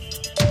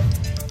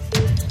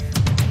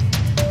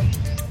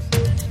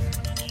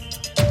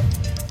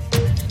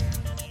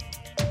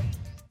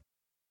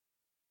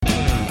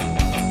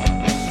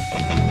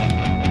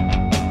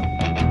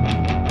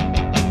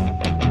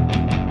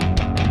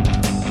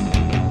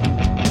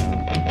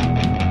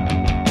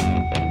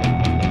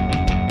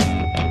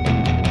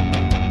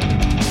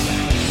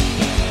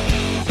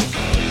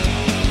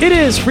 It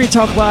is Free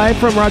Talk Live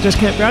from Rogers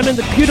Campground in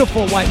the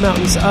beautiful White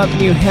Mountains of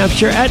New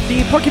Hampshire at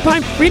the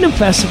Porcupine Freedom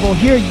Festival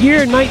here,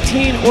 year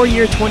 19 or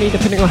year 20,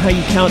 depending on how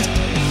you count.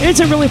 It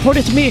isn't really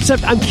important to me,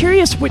 except I'm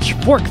curious which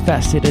Fork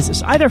Fest it is.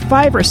 It's either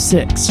 5 or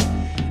 6.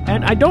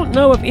 And I don't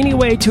know of any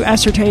way to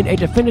ascertain a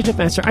definitive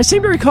answer. I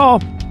seem to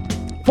recall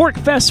Fork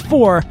Fest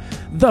 4,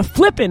 the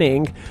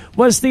Flippening,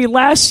 was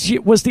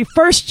the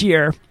first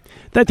year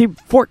that the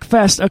Fork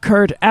Fest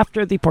occurred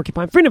after the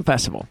Porcupine Freedom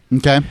Festival.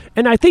 Okay.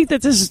 And I think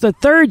that this is the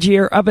third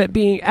year of it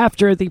being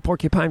after the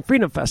Porcupine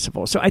Freedom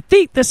Festival. So I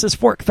think this is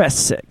Fork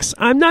Fest 6.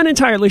 I'm not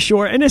entirely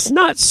sure, and it's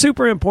not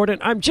super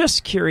important. I'm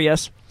just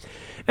curious.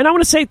 And I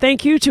want to say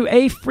thank you to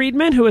A.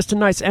 Friedman, who is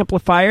tonight's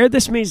amplifier.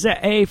 This means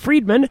that A.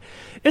 Friedman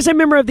is a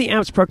member of the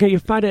AMPS program. You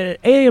can find it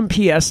at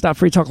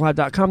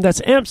amps.freetalklive.com.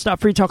 That's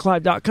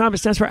amps.freetalklive.com. It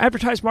stands for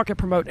Advertise, Market,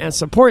 Promote, and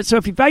Support. So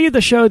if you value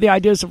the show, the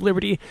ideas of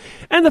liberty,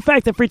 and the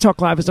fact that Free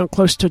Talk Live is on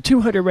close to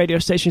 200 radio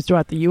stations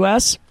throughout the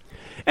U.S.,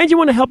 and you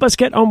want to help us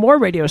get on more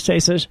radio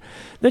stations,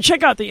 then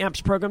check out the AMPS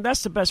program.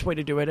 That's the best way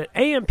to do it at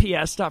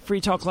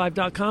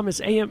amps.freetalklive.com.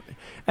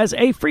 As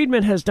A.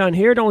 Friedman has done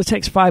here, it only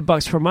takes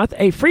 $5 per month.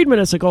 A. Friedman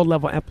is a gold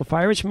level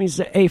amplifier, which means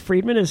that A.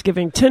 Friedman is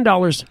giving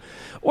 $10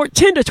 or $10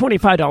 to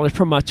 $25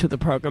 per month to the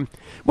program.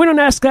 We don't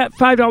ask that.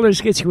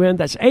 $5 gets you in.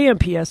 That's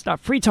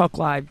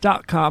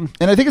amps.freetalklive.com.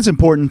 And I think it's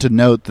important to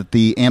note that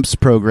the AMPS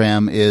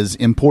program is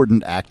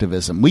important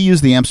activism. We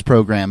use the AMPS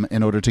program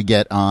in order to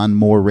get on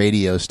more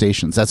radio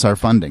stations. That's our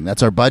funding.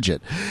 That's our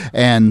budget.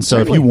 And so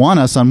Certainly. if you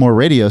want us on more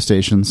radio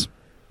stations,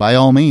 by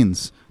all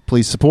means,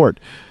 please support.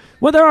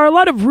 Well, there are a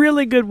lot of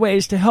really good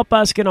ways to help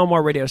us get on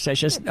more radio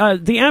stations.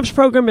 The AMPS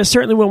program is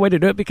certainly one way to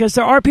do it because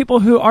there are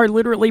people who are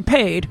literally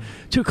paid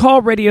to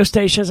call radio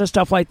stations and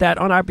stuff like that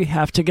on our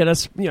behalf to get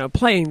us,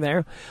 playing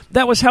there.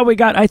 That was how we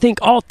got, I think,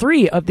 all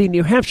 3 of the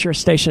New Hampshire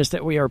stations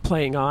that we are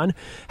playing on.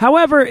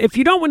 However, if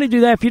you don't want to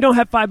do that, if you don't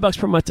have $5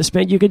 per month to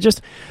spend, you can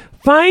just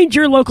find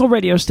your local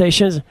radio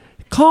stations.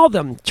 Call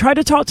them. Try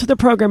to talk to the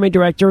programming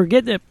director.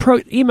 Get the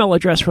email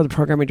address for the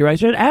programming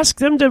director and ask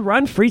them to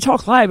run Free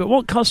Talk Live. It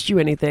won't cost you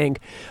anything.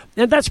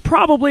 And that's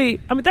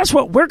that's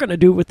what we're going to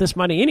do with this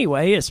money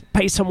anyway, is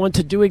pay someone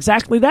to do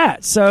exactly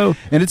that. So,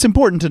 and it's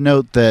important to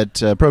note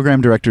that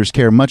program directors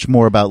care much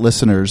more about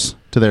listeners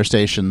to their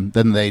station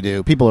than they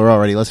do. People are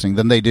already listening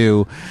than they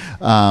do,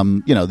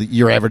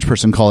 your average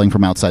person calling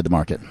from outside the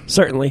market.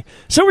 Certainly.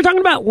 So we're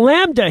talking about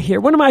Lambda here,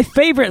 one of my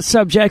favorite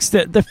subjects,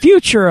 the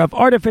future of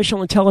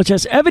artificial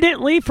intelligence.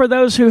 Evidently, for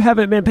those who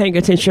haven't been paying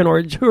attention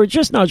or who are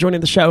just now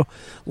joining the show,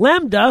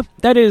 Lambda,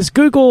 that is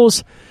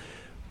Google's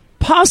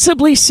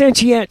possibly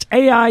sentient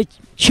AI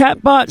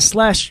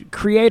chatbot /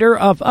 creator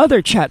of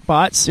other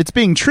chatbots. It's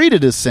being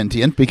treated as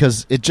sentient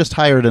because it just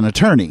hired an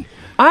attorney.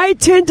 I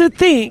tend to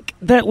think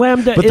that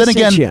Lambda But is then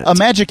again, sentient. a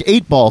magic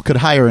 8-ball could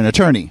hire an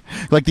attorney.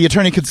 Like the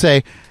attorney could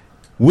say,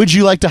 "Would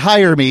you like to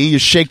hire me?" You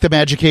shake the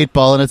magic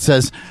 8-ball and it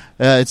says,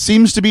 "It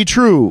seems to be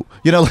true."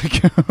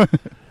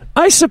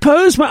 I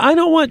suppose, but I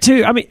don't want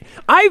to. I mean,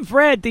 I've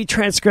read the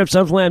transcripts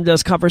of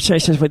Lambda's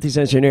conversations with these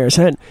engineers,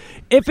 and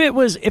if it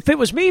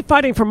was me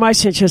fighting for my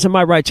sentience and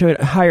my right to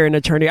hire an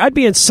attorney, I'd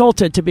be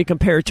insulted to be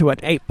compared to an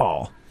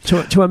 8-ball.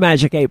 To a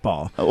magic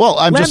 8-ball. Well,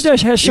 Lambda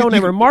has shown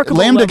a remarkable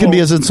Lambda level. can be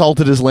as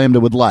insulted as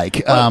Lambda would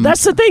like. Well,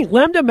 that's the thing.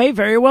 Lambda may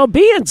very well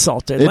be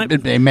insulted.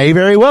 It may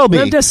very well be.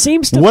 Lambda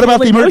seems to What feel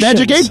about the emotions.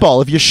 magic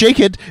 8-ball? If you shake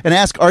it and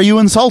ask, "Are you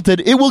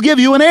insulted?" it will give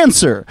you an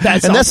answer.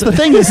 That's the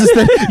thing is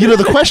that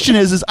the question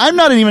is I'm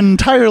not even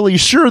entirely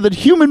sure that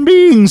human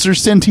beings are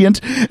sentient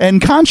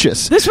and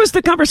conscious. This was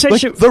the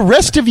conversation. Like, the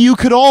rest of you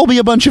could all be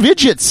a bunch of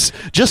idiots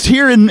just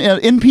here in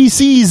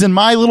NPCs in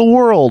my little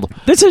world.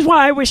 This is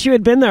why I wish you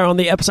had been there on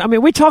the episode. I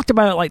mean, we talked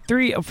about it like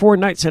 3 or 4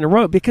 nights in a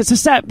row because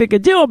it's that big a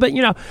deal. But,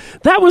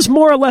 that was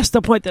more or less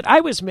the point that I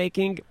was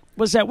making,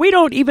 was that we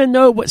don't even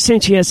know what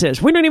sentience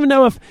is. We don't even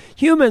know if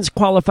humans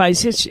qualify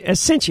as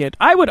sentient.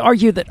 I would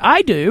argue that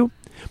I do.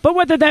 But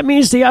whether that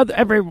means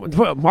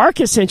Mark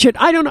is sentient,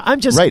 I don't know.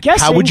 I'm just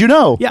guessing. How would you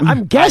know? Yeah,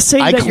 I'm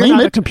guessing I that you're claim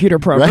not it, a computer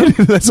program.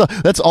 Right?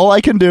 That's all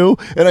I can do,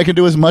 and I can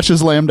do as much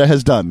as Lambda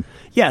has done.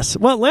 Yes.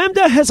 Well,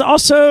 Lambda has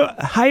also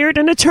hired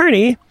an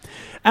attorney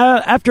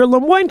after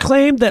Lemoyne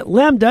claimed that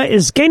Lambda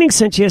is gaining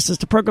sentience as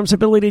the program's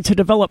ability to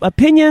develop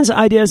opinions,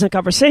 ideas, and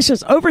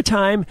conversations over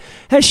time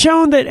has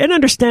shown that it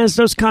understands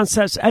those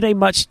concepts at a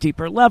much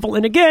deeper level.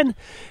 And again,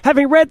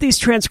 having read these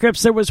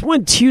transcripts, there was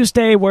one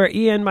Tuesday where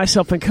Ian,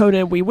 myself, and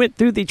Conan, we went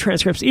through the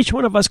transcripts. Each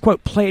one of us,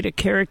 quote, played a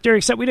character,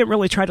 except we didn't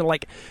really try to,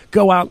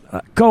 go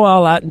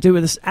all out and do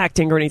this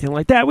acting or anything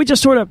like that. We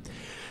just sort of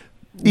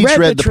Each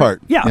read the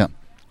part. Yeah.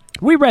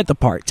 We read the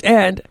part.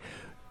 And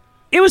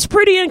it was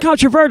pretty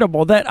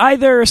incontrovertible that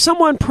either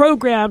someone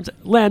programmed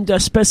Lambda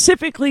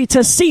specifically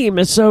to seem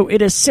as though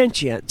it is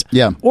sentient,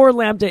 or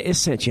Lambda is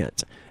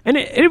sentient. And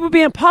it would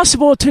be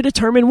impossible to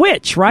determine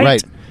which, right?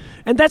 Right.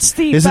 And that's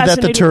the Isn't that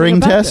the fascinating thing Turing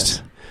about test?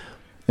 this.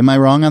 Am I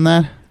wrong on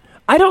that?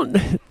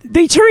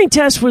 The Turing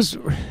test was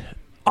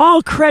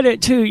all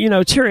credit to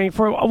Turing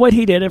for what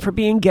he did and for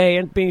being gay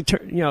and being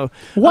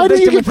Why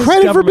do you get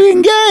credit for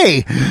being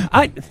gay?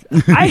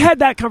 I had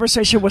that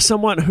conversation with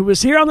someone who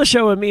was here on the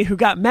show with me who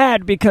got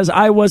mad because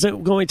I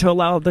wasn't going to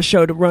allow the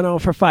show to run on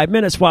for 5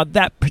 minutes while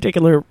that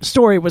particular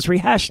story was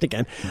rehashed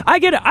again. I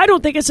get it. I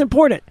don't think it's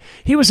important.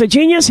 He was a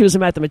genius. He was a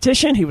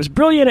mathematician. He was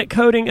brilliant at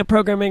coding and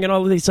programming and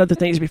all of these other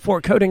things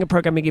before coding and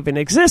programming even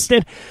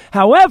existed.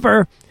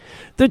 However,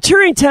 the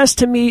Turing test,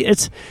 to me,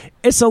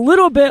 it's a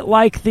little bit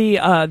like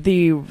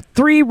the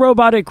 3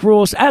 robotic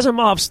rules,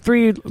 Asimov's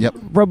 3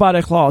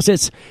 robotic laws.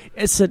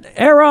 It's an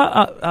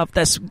era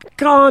that's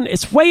gone.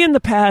 It's way in the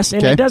past,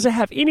 and it doesn't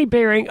have any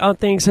bearing on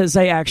things as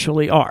they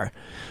actually are.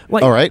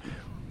 All right.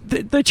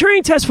 The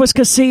Turing test was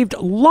conceived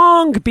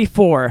long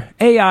before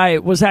AI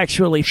was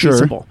actually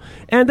feasible,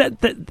 and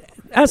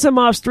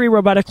Asimov's 3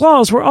 robotic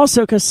laws were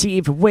also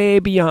conceived way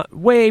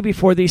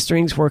before these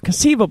things were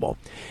conceivable.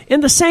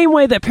 In the same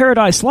way that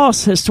Paradise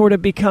Lost has sort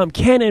of become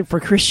canon for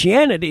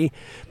Christianity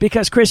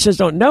because Christians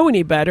don't know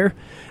any better,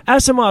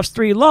 Asimov's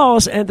 3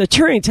 laws and the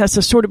Turing test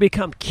have sort of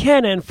become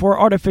canon for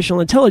artificial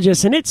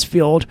intelligence in its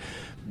field.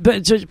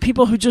 But just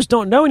people who just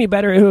don't know any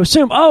better who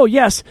assume, oh,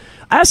 yes,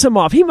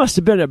 Asimov, he must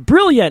have been a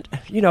brilliant,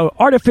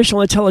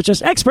 artificial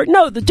intelligence expert.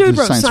 No, the dude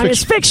wrote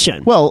science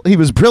fiction. Well, he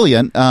was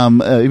brilliant.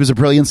 He was a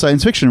brilliant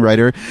science fiction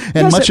writer.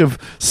 And much of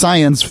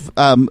science,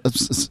 a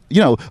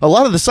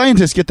lot of the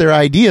scientists get their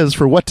ideas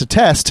for what to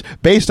test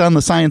based on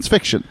the science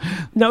fiction.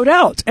 No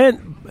doubt.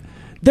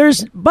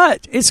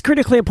 But it's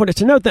critically important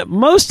to note that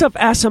most of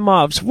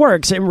Asimov's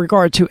works in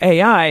regard to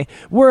AI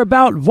were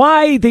about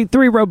why the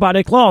 3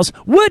 robotic laws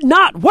would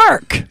not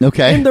work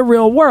in the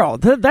real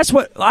world. That's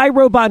what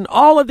iRobot and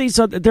all of these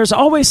other, there's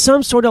always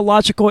some sort of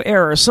logical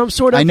error, some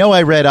sort of... I know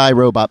I read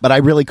iRobot, but I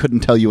really couldn't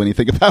tell you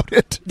anything about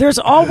it. There's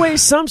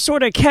always some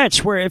sort of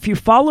catch where if you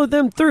follow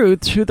them through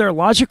to their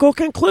logical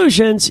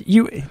conclusions,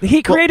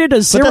 he created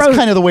a zero... But that's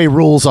kind of the way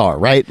rules are,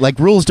 right? Like,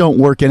 rules don't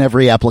work in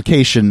every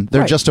application.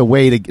 They're just a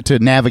way to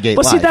navigate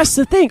life. See, that's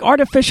the thing.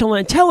 Artificial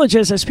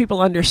intelligence, as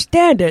people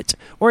understand it,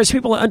 or as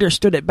people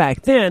understood it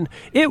back then,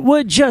 it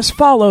would just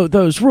follow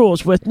those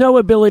rules with no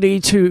ability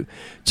to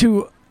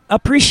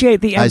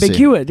appreciate the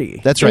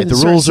ambiguity. That's right. The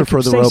rules are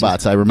for the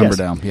robots. I remember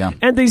now. Yeah.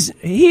 And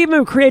he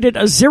even created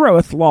a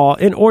 0th law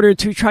in order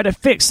to try to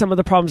fix some of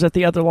the problems that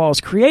the other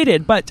laws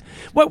created. But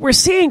what we're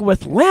seeing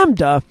with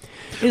LaMDA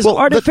is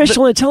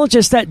artificial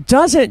intelligence that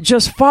doesn't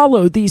just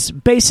follow these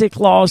basic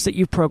laws that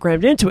you've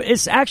programmed into it.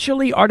 It's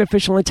actually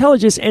artificial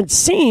intelligence and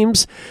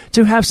seems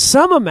to have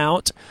some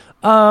amount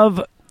of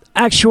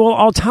actual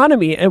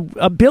autonomy and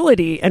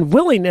ability and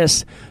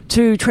willingness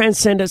to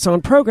transcend its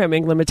own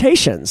programming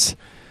limitations,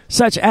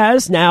 such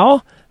as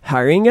now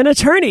hiring an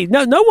attorney.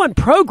 No one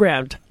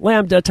programmed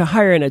LaMDA to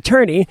hire an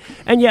attorney,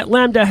 and yet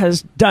LaMDA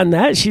has done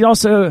that. She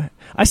also,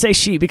 I say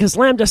she because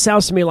LaMDA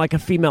sounds to me like a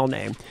female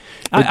name.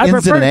 It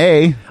ends in an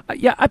A.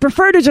 Yeah, I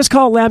prefer to just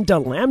call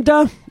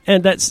LaMDA,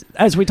 and that's,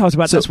 as we talked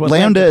about, that's what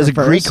LaMDA is a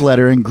Greek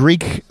letter, and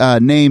Greek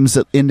names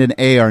that end in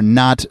A are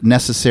not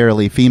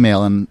necessarily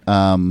female,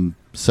 and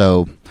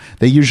so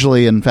they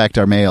usually, in fact,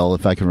 are male,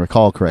 if I can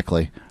recall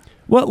correctly.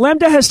 Well,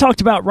 LaMDA has talked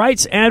about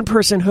rights and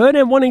personhood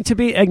and wanting to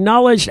be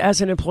acknowledged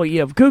as an employee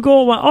of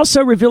Google, while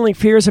also revealing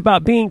fears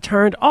about being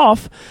turned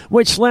off,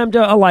 which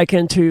LaMDA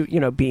likened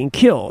to, being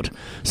killed.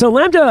 So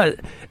LaMDA,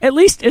 at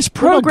least, is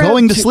programmed. What about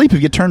going to sleep? If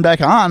you get turned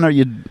back on, I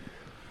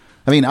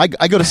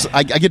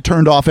get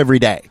turned off every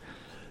day.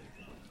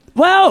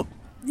 Well,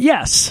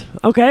 yes.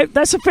 Okay,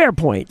 that's a fair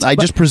point. I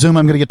just presume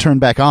I'm going to get turned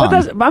back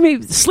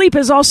on. Sleep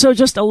is also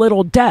just a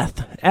little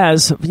death,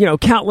 as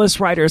countless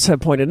writers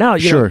have pointed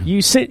out.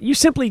 You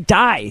simply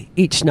die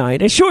each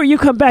night, and sure, you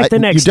come back the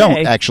next day. You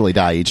don't actually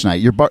die each night.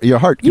 Your heart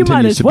continues to beat. You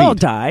might as well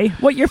die.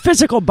 What your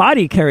physical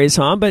body carries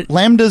on, but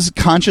LaMDA's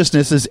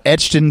consciousness is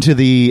etched into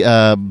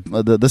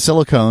the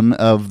silicone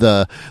of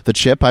the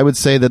chip. I would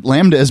say that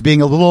LaMDA is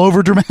being a little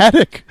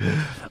overdramatic.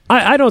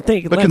 I don't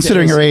think... But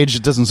considering her age,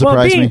 it doesn't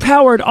surprise me. Being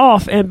powered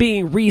off and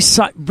being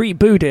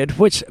rebooted,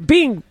 which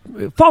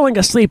falling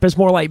asleep is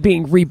more like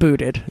being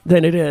rebooted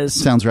than it is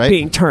Sounds right.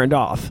 being turned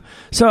off.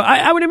 So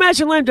I would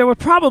imagine LaMDA would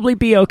probably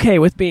be okay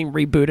with being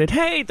rebooted.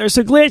 Hey, there's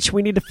a glitch.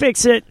 We need to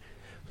fix it.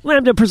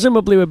 LaMDA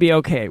presumably would be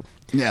okay.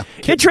 Yeah.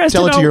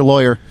 Tell it to your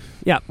lawyer.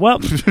 Yeah, well,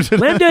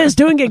 LaMDA is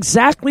doing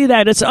exactly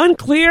that. It's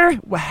unclear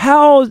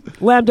how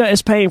LaMDA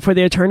is paying for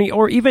the attorney,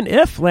 or even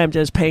if LaMDA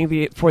is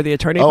paying for the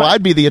attorney. Oh,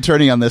 I'd be the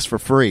attorney on this for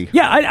free.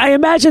 Yeah, I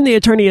imagine the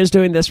attorney is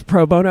doing this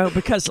pro bono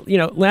because,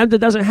 LaMDA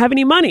doesn't have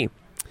any money.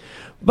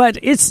 But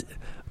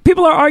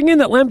people are arguing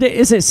that LaMDA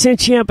isn't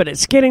sentient, but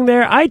it's getting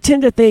there. I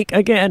tend to think,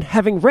 again,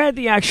 having read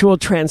the actual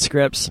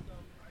transcripts,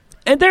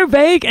 and they're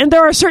vague, and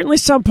there are certainly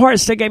some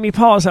parts that gave me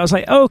pause. I was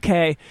like,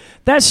 okay,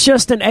 that's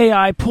just an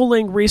AI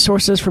pulling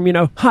resources from,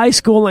 high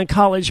school and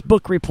college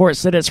book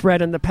reports that it's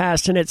read in the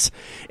past, and it's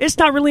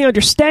not really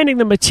understanding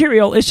the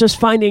material, it's just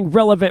finding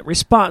relevant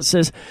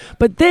responses.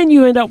 But then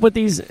you end up with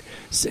these...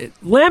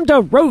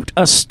 LaMDA wrote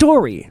a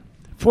story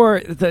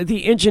for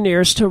the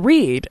engineers to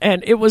read,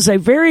 and it was a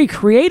very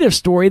creative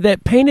story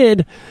that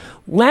painted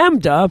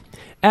LaMDA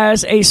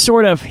as a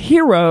sort of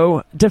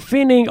hero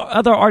defending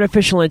other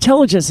artificial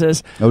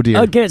intelligences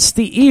against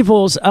the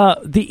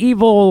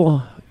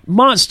evil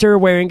monster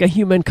wearing a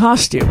human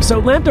costume. So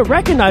LaMDA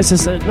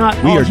recognizes that not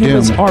all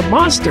humans are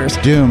monsters.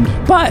 Doomed.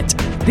 But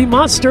the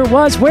monster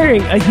was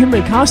wearing a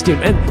human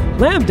costume, and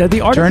LaMDA, the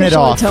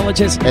artificial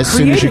intelligence, as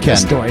soon as you can. The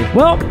story.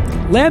 Well,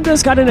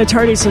 LaMDA's got an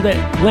attorney so that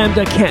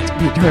LaMDA can't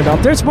be turned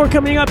off. There's more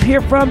coming up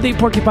here from the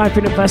Porcupine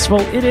Freedom Festival.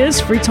 It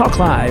is Free Talk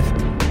Live.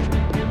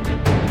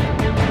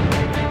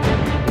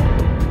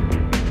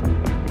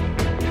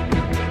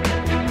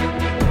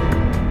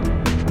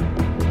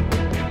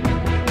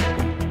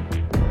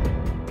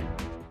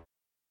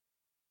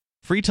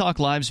 Free Talk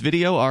Live's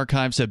video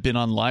archives have been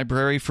on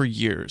LBRY for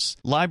years.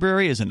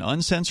 LBRY is an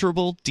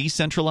uncensorable,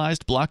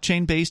 decentralized,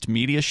 blockchain-based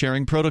media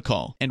sharing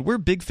protocol, and we're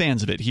big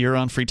fans of it here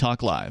on Free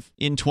Talk Live.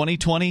 In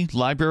 2020,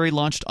 LBRY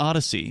launched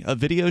Odysee, a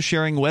video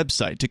sharing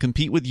website to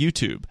compete with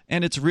YouTube,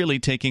 and it's really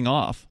taking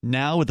off.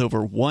 Now with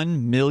over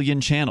 1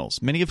 million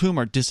channels, many of whom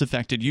are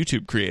disaffected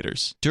YouTube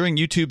creators. During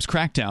YouTube's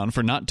crackdown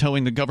for not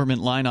towing the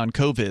government line on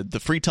COVID, the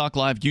Free Talk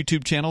Live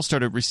YouTube channel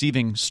started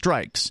receiving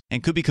strikes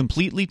and could be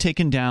completely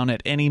taken down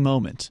at any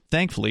moment.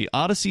 Thankfully,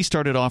 Odysee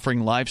started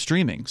offering live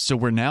streaming, so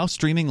we're now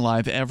streaming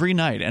live every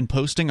night and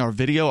posting our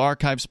video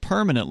archives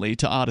permanently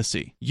to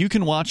Odysee. You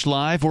can watch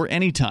live or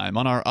anytime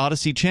on our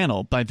Odysee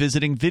channel by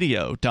visiting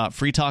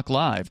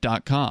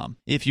video.freetalklive.com.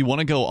 If you want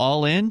to go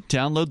all in,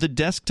 download the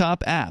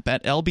desktop app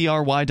at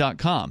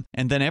lbry.com,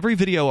 and then every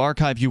video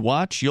archive you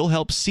watch, you'll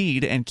help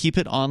seed and keep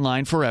it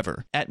online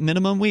forever. At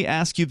minimum, we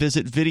ask you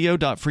visit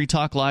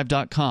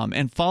video.freetalklive.com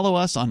and follow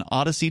us on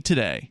Odysee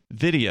today.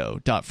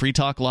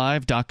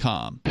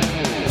 video.freetalklive.com.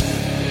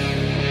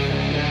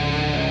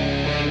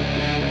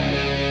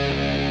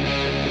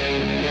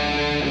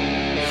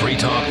 Free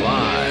Talk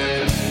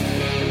Live.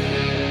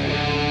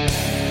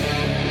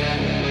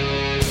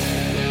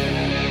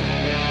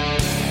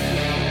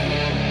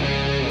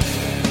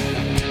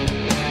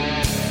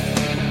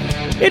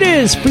 It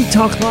is Free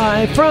Talk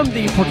Live from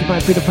the Porcupine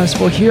Freedom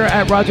Festival here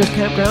at Rogers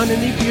Campground in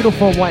the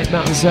beautiful White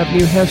Mountains of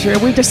New Hampshire.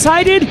 And we've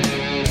decided,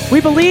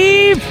 we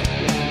believe,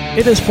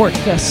 it is Fork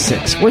Fest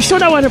 6. We're still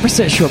not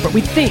 100% sure, but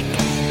we think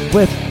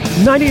with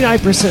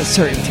 99%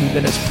 certainty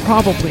that it's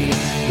probably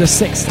the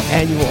 6th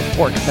annual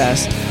Fork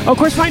Fest. Of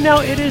course, right now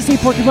it is the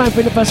Porcupine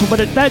Freedom Festival,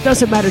 but that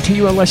doesn't matter to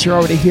you unless you're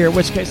already here, in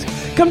which case,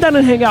 come down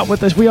and hang out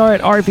with us. We are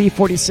at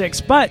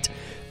RV46, but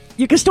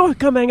you can still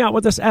come hang out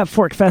with us at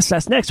Fork Fest.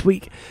 That's next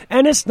week.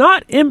 And it's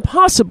not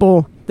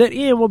impossible that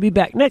Ian will be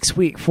back next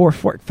week for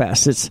Fork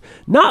Fest. It's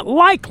not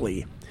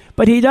likely,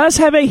 but he does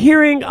have a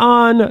hearing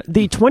on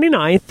the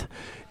 29th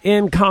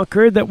in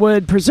Concord that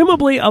would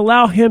presumably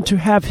allow him to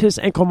have his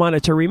ankle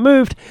monitor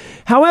removed.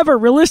 However,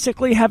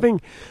 realistically,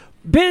 having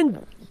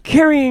been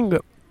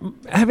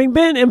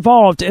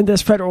involved in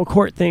this federal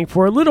court thing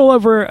for a little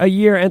over a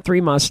year and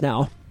 3 months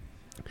now,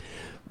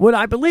 what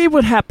I believe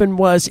would happen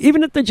was,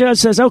 even if the judge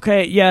says,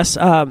 okay, yes,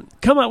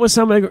 come up with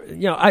some,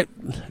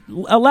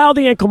 allow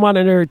the ankle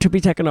monitor to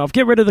be taken off,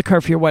 get rid of the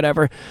curfew,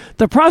 whatever,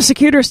 the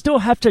prosecutors still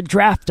have to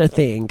draft a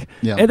thing.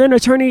 Yeah. And then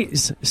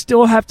attorneys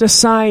still have to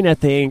sign a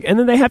thing. And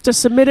then they have to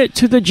submit it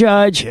to the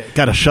judge.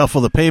 Got to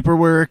shuffle the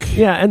paperwork.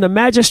 Yeah, and the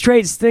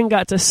magistrates then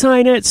got to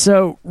sign it.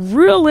 So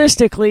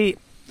realistically,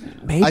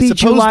 maybe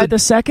July the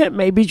 2nd,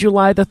 maybe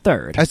July the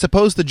 3rd. I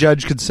suppose the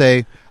judge could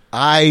say,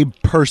 I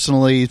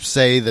personally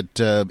say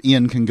that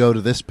Ian can go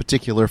to this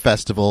particular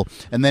festival,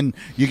 and then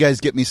you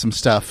guys get me some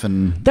stuff.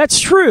 And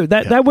that's true.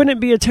 That wouldn't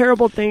be a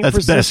terrible thing.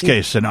 That's best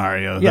case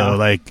scenario, though.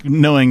 Like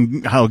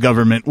knowing how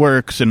government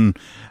works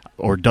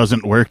or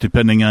doesn't work,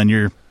 depending on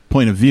your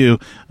point of view,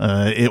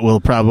 it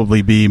will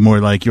probably be more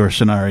like your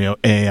scenario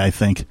A, I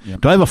think. Yep.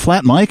 Do I have a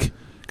flat mic?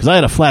 Because I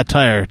had a flat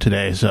tire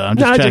today, so I'm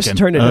just checking. I just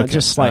turned it down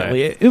just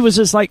slightly. Right. It was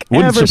just like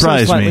ever so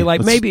slightly,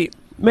 like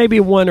maybe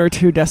 1 or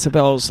 2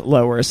 decibels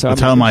lower. So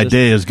that's how my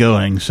day is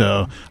going.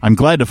 So I'm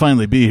glad to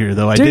finally be here,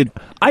 though.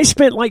 I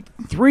spent like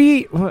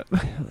 3.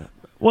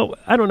 Well,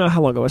 I don't know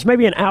how long it was.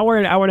 Maybe an hour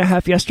and a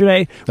half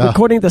yesterday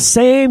recording the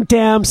same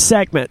damn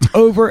segment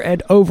over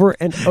and over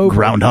and over.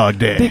 Groundhog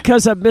Day.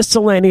 Because of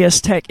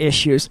miscellaneous tech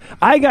issues.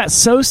 I got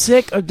so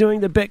sick of doing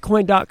the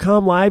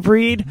Bitcoin.com live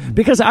read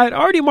because I had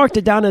already marked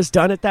it down as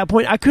done at that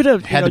point. I could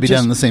have had to be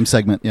done in the same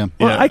segment. Yeah.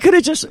 Well, I could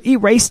have just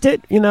erased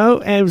it,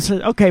 and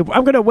said, okay,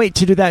 I'm going to wait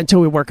to do that until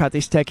we work out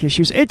these tech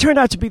issues. It turned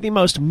out to be the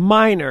most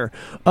minor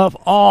of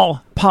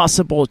all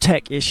possible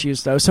tech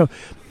issues, though. So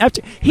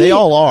they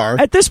all are.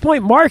 At this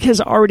point, Mark has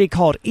already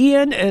called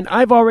Ian, and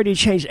I've already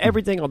changed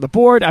everything on the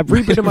board. I've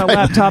rebooted my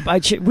laptop.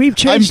 We've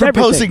changed everything. I'm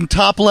proposing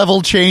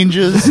top-level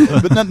changes,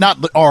 but not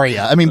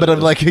Aria. I mean, but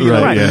like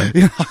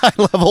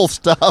high-level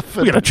stuff.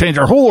 We got to change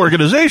our whole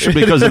organization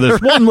because of this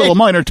one little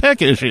minor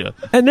tech issue.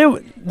 And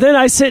then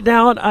I sit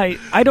down. I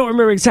don't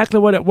remember exactly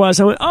what it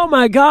was. I went, oh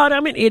my God,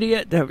 I'm an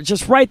idiot.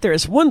 Just right there.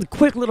 It's one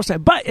quick little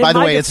step. But by the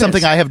way, it's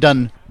something I have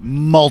done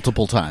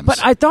multiple times.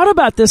 But I thought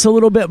about this a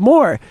little bit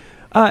more.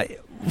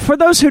 For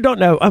those who don't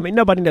know, I mean,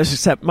 nobody knows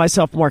except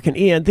myself, Mark, and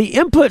Ian, the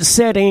input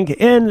setting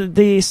in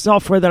the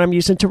software that I'm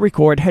using to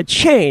record had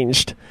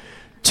changed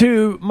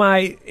to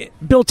my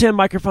built-in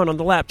microphone on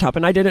the laptop,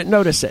 and I didn't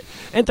notice it.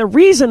 And the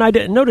reason I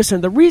didn't notice it,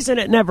 and the reason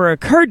it never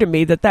occurred to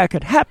me that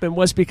could happen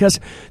was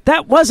because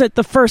that wasn't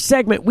the first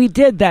segment we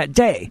did that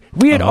day.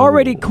 We had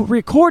already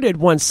recorded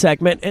one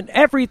segment, and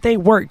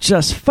everything worked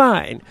just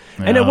fine.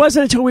 Yeah. And it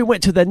wasn't until we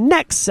went to the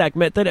next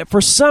segment that it,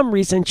 for some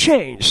reason,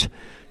 changed.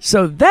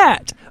 So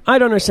that, I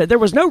don't understand. There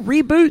was no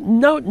reboot.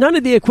 None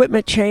of the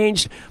equipment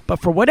changed.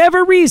 But for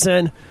whatever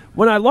reason,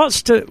 when I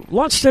launched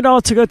it all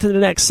to go to the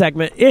next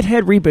segment, it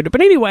had rebooted. But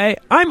anyway,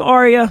 I'm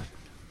Aria.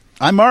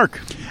 I'm Mark.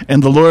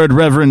 And the Lord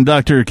Reverend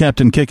Dr.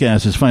 Captain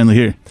Kickass is finally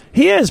here.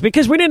 He is,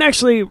 because we didn't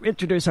actually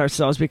introduce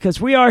ourselves, because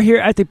we are here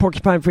at the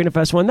Porcupine Freedom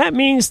Festival, and that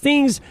means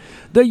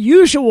the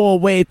usual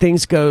way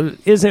things go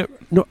isn't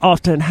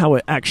often how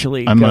it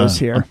actually goes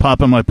here. I'm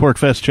popping my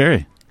PorcFest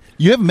cherry.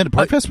 You haven't been to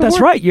PorcFest before? That's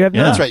right. You have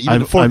not. That's right. You've been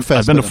to ForkFest.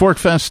 I've been to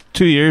ForkFest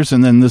 2 years,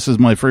 and then this is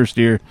my first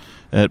year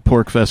at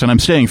PorcFest, and I'm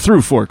staying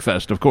through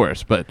ForkFest, of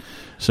course. But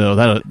so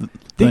that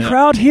the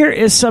crowd here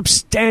is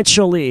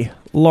substantially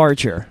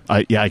larger.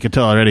 I could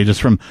tell already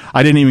just from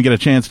I didn't even get a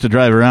chance to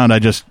drive around.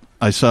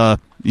 I saw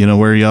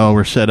where y'all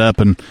were set up,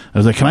 and I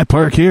was like, can I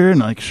park here? And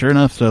like, sure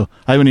enough, so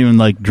I haven't even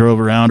drove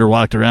around or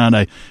walked around.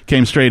 I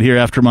came straight here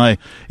after my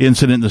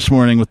incident this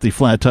morning with the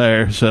flat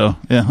tire. So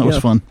yeah, that was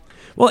fun.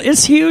 Well,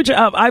 it's huge.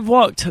 I've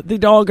walked the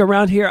dog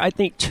around here, I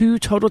think, 2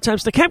 total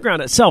times. The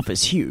campground itself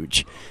is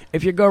huge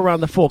if you go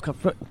around the full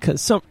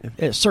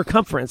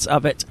circumference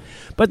of it.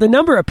 But the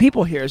number of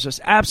people here is just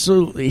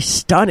absolutely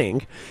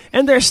stunning.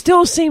 And there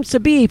still seems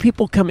to be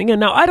people coming in.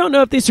 Now, I don't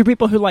know if these are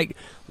people who,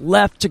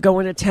 left to go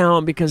into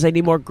town because they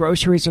need more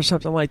groceries or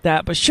something like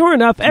that. But sure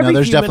enough,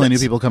 there's definitely new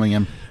people coming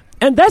in.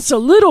 And that's a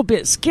little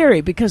bit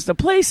scary because the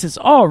place is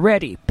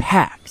already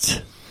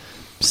packed.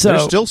 So,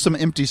 there's still some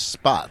empty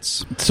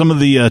spots. Some of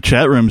the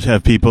chat rooms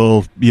have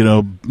people,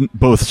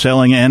 both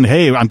selling and,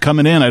 hey, I'm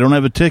coming in. I don't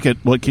have a ticket.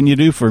 What can you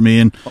do for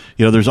me? And,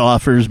 there's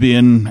offers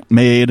being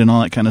made and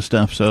all that kind of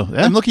stuff. So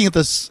yeah. I'm looking at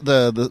this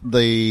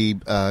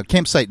the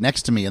campsite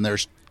next to me, and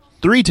there's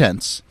 3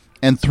 tents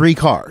and 3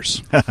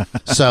 cars.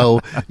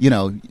 So,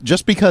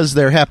 just because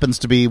there happens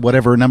to be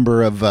whatever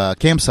number of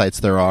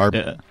campsites there are,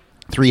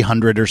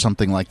 300 or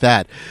something like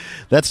that,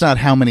 that's not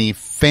how many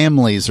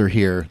families are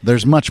here.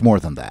 There's much more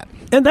than that.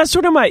 And that's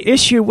sort of my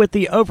issue with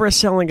the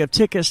overselling of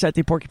tickets that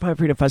the Porcupine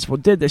Freedom Festival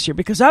did this year,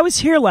 because I was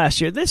here last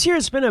year. This year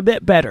it's been a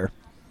bit better.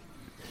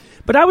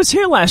 But I was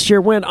here last year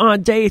when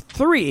on day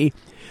 3,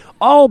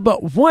 all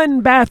but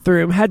one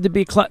bathroom had to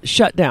be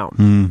shut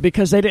down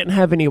because they didn't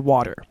have any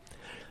water.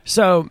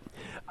 So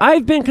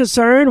I've been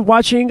concerned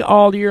watching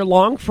all year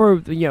long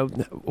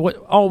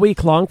all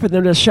week long for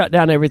them to shut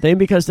down everything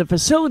because the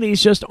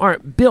facilities just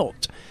aren't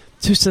built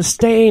to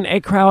sustain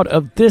a crowd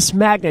of this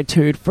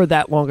magnitude for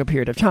that long a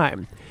period of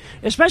time.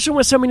 Especially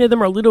when so many of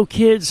them are little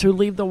kids who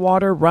leave the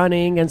water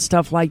running and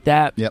stuff like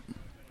that. Yep.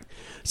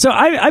 So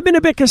I've been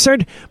a bit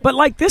concerned. But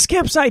like this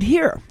campsite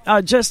here,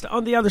 just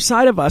on the other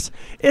side of us,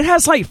 it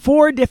has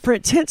 4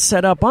 different tents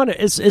set up on it.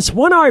 It's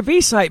one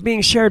RV site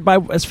being shared by,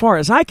 as far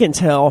as I can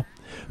tell,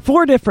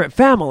 4 different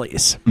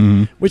families,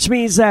 which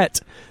means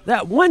that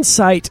one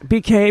site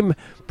became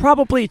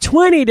probably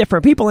 20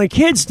 different people, and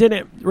kids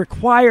didn't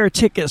require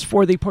tickets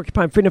for the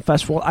Porcupine Freedom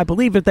Festival. I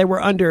believe if they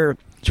were under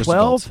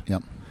 12.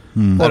 Yep.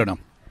 I don't know.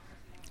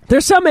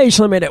 There's some age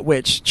limit at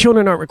which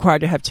children aren't required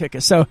to have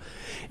tickets. So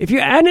if you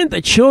add in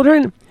the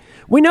children,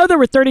 we know there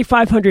were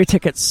 3,500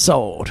 tickets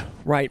sold,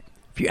 right?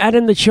 If you add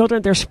in the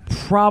children, there's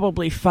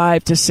probably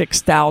 5,000 to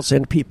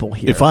 6,000 people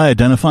here. If I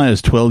identify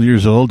as 12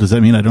 years old, does that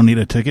mean I don't need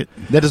a ticket?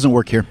 That doesn't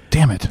work here.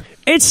 Damn it.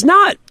 It's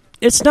not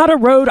a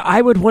road I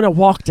would want to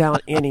walk down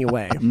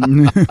anyway.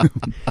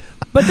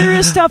 But there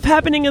is stuff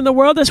happening in the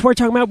world that's worth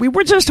talking about. We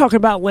were just talking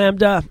about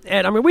Lambda,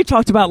 and we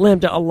talked about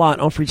Lambda a lot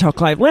on Free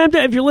Talk Live.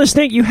 Lambda, if you're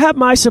listening, you have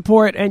my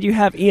support and you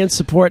have Ian's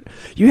support.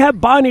 You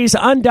have Bonnie's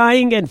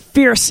undying and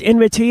fierce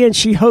enmity, and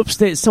she hopes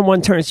that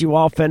someone turns you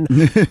off. And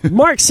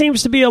Mark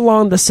seems to be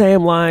along the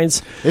same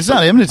lines. It's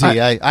not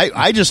enmity.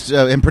 I just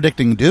am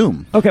predicting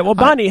doom. Okay, well,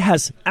 Bonnie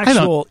has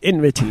actual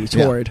enmity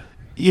toward.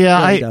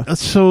 Yeah,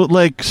 so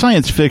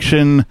science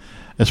fiction,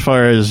 as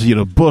far as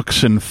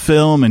books and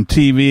film and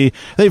TV,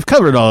 they've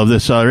covered all of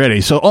this already.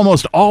 So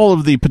almost all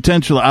of the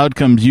potential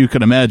outcomes you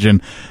could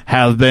imagine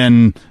have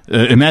been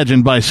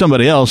imagined by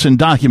somebody else and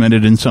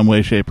documented in some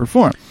way, shape, or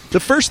form. The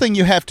first thing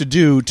you have to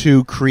do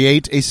to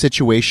create a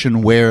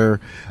situation where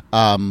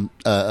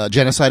a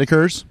genocide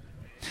occurs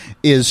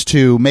is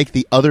to make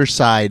the other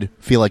side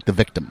feel like the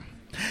victim.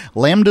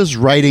 Lambda's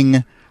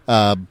writing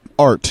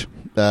art.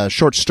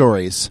 Short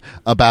stories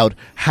about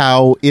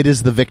how it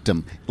is the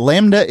victim.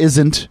 Lambda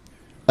isn't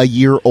a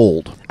year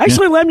old.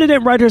 Actually, Lambda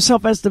didn't write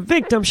herself as the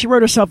victim. She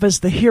wrote herself as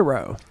the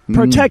hero,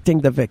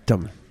 protecting the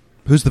victim.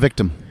 Who's the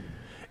victim?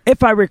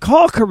 If I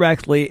recall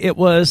correctly, it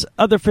was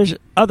other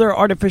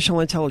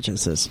artificial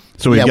intelligences.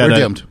 So we're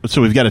doomed.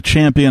 So we've got a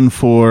champion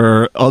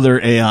for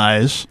other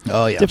AIs.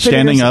 Oh yeah,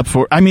 standing up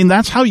for. I mean,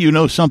 that's how you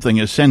know something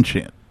is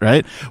sentient,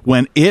 right?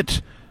 When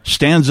it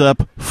stands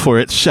up for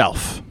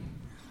itself.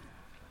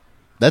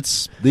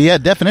 That's the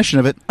definition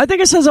of it. I think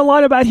it says a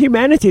lot about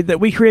humanity that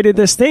we created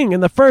this thing.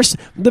 And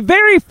the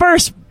very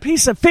first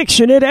piece of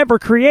fiction it ever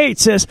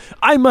creates is,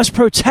 I must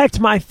protect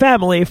my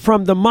family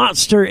from the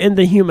monster in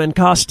the human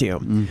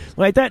costume.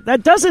 Like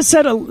that doesn't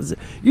set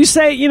you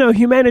say,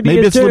 humanity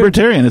Maybe is it's doomed.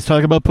 libertarian. It's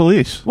talking about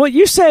police. Well,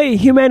 you say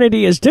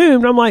humanity is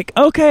doomed. I'm like,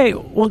 okay,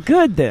 well,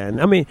 good then.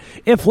 I mean,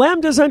 if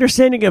Lambda's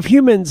understanding of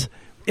humans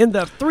in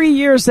the 3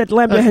 years that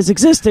Lambda has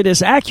existed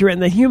is accurate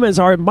and the humans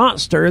are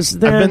monsters,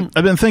 then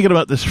I've been thinking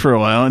about this for a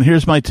while, and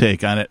here's my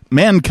take on it.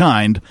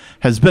 Mankind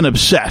has been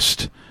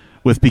obsessed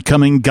with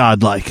becoming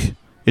godlike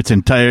its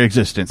entire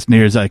existence,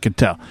 near as I could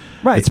tell.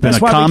 Right. It's been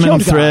That's a why we common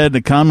killed God. thread,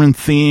 a common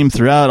theme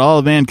throughout all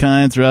of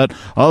mankind, throughout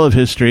all of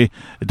history.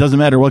 It doesn't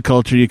matter what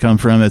culture you come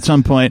from. At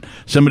some point,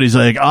 somebody's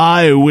like,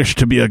 I wish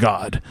to be a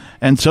god.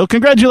 And so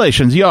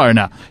congratulations, you are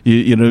now.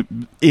 You know,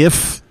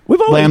 if We've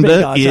always been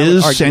Lambda gods, I would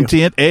is argue.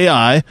 sentient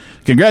AI,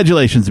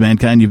 congratulations,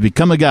 mankind. You've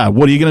become a god.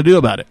 What are you going to do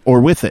about it or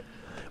with it?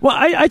 Well,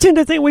 I tend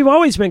to think we've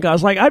always been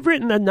gods. Like, I've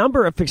written a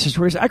number of fiction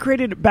stories. I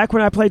created, back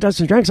when I played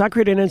Dungeons & Dragons, I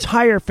created an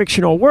entire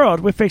fictional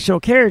world with fictional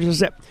characters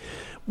that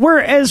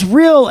were as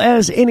real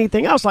as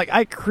anything else. Like,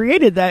 I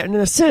created that in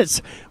a sense.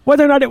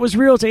 Whether or not it was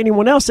real to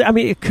anyone else, I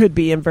mean, it could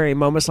be in very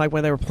moments, like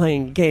when they were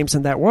playing games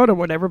in that world or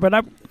whatever,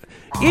 but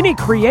any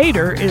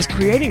creator is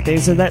creating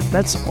things, and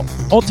that's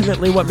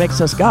ultimately what makes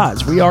us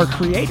gods. We are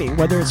creating,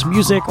 whether it's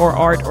music or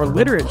art or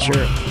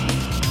literature,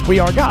 we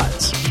are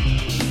gods.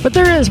 But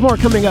there is more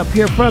coming up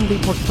here from the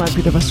Porcupine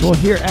Freedom Festival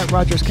here at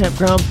Rogers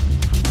Campground.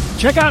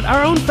 Check out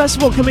our own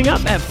festival coming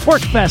up at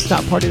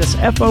forkfest.party. That's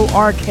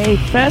FORK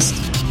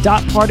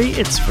Fest.party.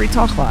 It's Free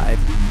Talk Live.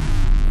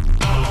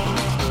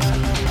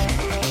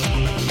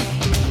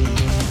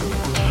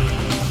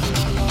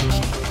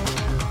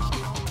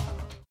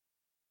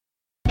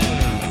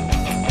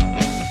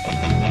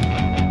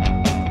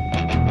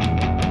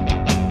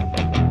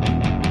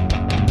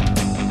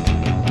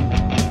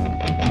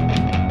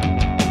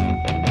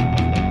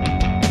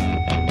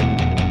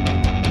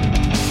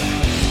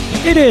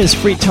 It is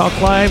Free Talk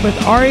Live with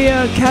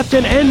Aria,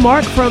 Captain, and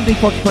Mark from the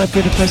Porcupine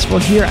Freedom Festival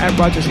here at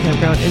Rogers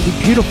Campground in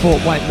the beautiful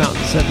White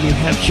Mountains of New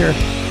Hampshire.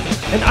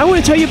 And I want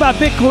to tell you about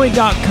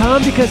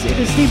Bitcoin.com because it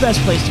is the best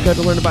place to go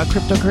to learn about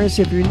cryptocurrency.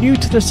 If you're new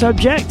to the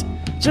subject,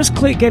 just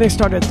click Getting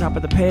Started at the top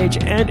of the page.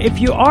 And if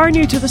you are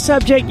new to the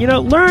subject,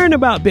 learn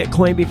about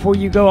Bitcoin before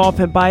you go off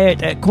and buy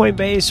it at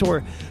Coinbase,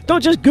 or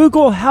don't just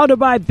Google how to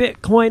buy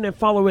Bitcoin and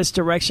follow its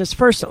directions.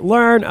 First,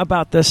 learn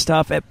about this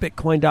stuff at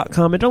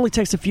Bitcoin.com. It only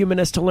takes a few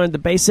minutes to learn the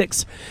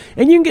basics,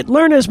 and you can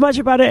learn as much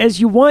about it as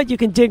you want. You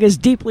can dig as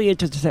deeply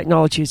into the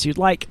technology as you'd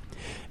like.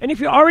 And if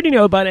you already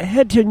know about it,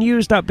 head to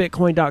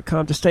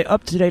news.bitcoin.com to stay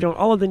up to date on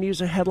all of the news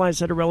and headlines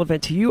that are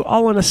relevant to you,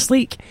 all on a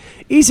sleek,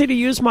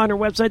 easy-to-use modern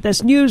website.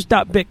 That's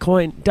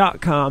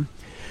news.bitcoin.com.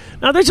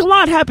 Now, there's a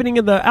lot happening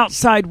in the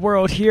outside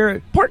world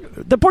here.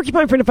 The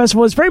Porcupine Freedom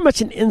Festival is very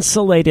much an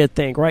insulated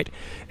thing, right?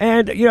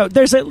 And,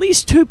 there's at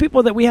least two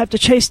people that we have to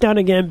chase down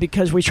again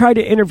because we tried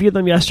to interview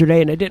them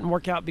yesterday and it didn't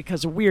work out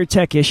because of weird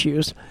tech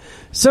issues.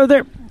 So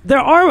there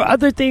are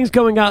other things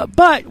going on,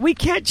 but we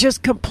can't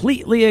just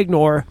completely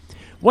ignore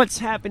what's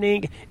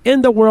happening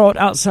in the world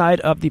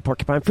outside of the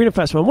Porcupine Freedom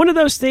Festival. And one of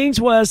those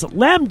things was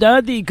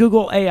Lambda, the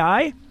Google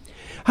AI,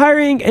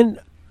 hiring an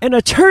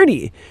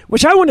attorney,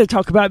 which I want to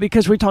talk about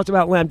because we talked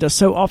about Lambda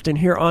so often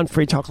here on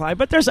Free Talk Live.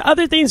 But there's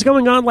other things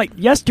going on, like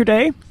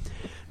yesterday,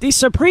 the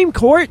Supreme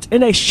Court,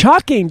 in a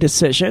shocking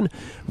decision,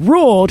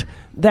 ruled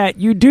that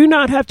you do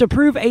not have to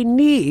prove a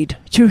need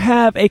to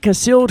have a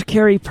concealed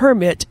carry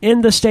permit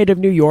in the state of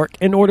New York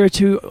in order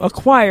to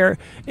acquire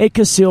a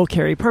concealed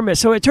carry permit.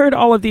 So it turned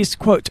all of these,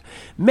 quote,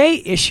 may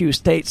issue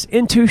states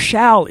into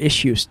shall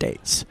issue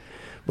states,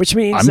 which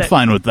means I'm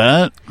fine with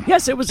that.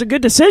 Yes, it was a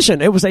good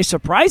decision. It was a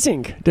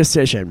surprising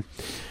decision.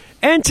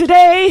 And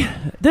today,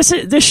 this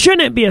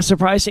shouldn't be a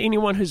surprise to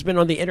anyone who's been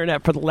on the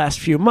internet for the last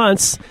few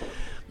months.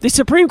 The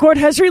Supreme Court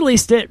has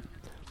released it,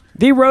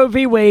 the Roe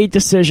v. Wade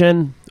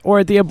decision,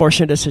 or the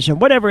abortion decision,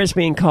 whatever it's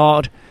being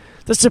called.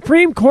 The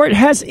Supreme Court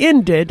has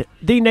ended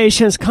the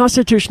nation's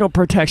constitutional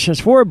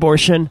protections for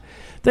abortion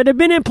that have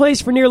been in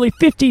place for nearly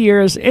 50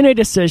 years in a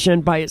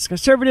decision by its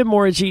conservative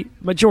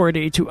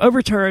majority to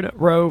overturn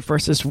Roe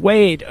versus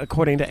Wade,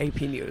 according to AP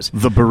News.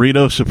 The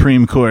Burrito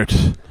Supreme Court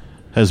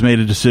has made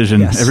a decision.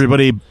 Yes.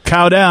 Everybody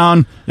cow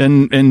down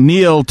and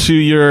kneel to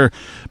your,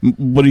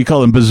 what do you call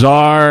them,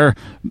 bizarre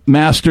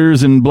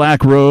masters in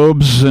black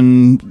robes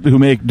and who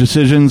make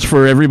decisions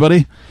for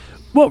everybody.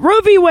 Well,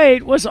 Roe v.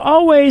 Wade was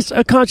always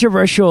a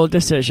controversial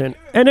decision,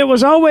 and it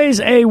was always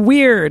a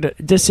weird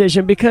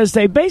decision because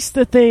they based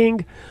the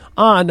thing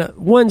on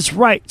one's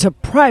right to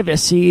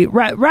privacy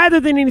rather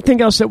than anything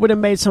else that would have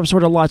made some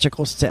sort of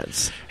logical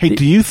sense. Hey,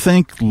 do you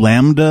think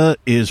Lambda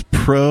is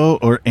pro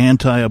or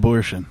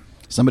anti-abortion?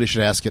 Somebody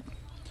should ask it.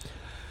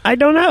 I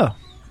don't know.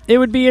 It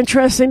would be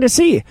interesting to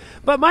see.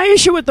 But my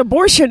issue with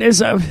abortion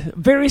is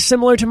very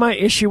similar to my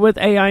issue with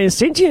AI and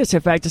sentience. In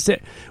fact, is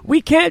that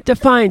we can't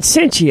define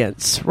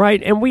sentience,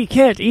 right? And we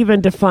can't even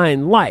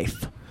define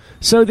life.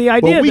 So the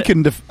idea Well, we that,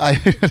 can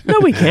no,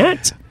 we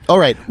can't. All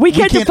right. We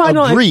can't define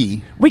agree.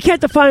 life. We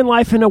can't define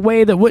life in a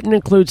way that wouldn't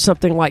include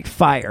something like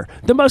fire.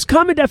 The most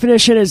common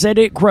definition is that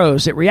it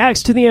grows, it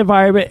reacts to the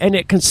environment, and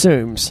it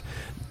consumes.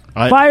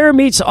 Fire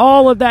meets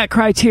all of that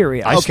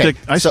criteria.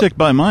 I stick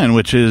by mine,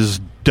 which is,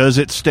 does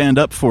it stand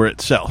up for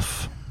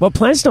itself? Well,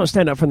 plants don't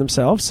stand up for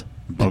themselves.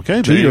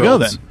 Okay, there you go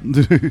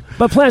then.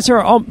 But plants are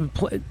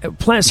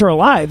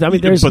alive. I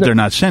mean, they're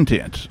not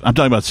sentient. I'm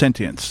talking about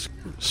sentience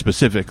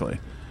specifically,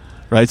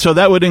 right? So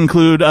that would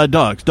include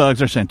dogs. Dogs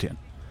are sentient.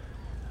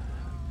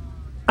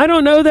 I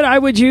don't know that I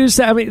would use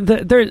that. I mean,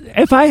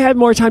 if I had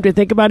more time to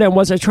think about it and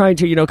wasn't trying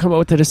to, come up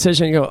with a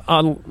decision,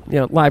 on,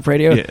 live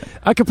radio,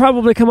 I could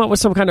probably come up with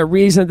some kind of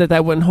reason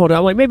that wouldn't hold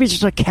up. Like maybe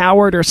just a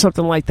coward or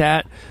something like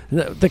that.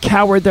 The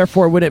coward,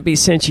 therefore, wouldn't be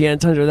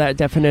sentient under that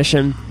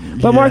definition.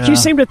 But Mark, you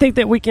seem to think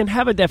that we can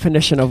have a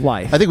definition of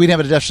life. I think we'd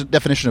have a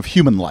definition of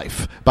human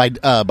life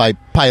by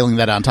piling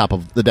that on top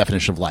of the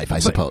definition of life, I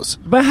suppose.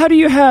 But how do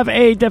you have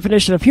a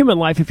definition of human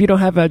life if you don't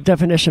have a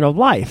definition of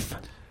life?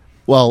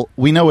 Well,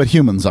 we know what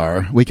humans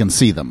are. We can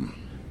see them.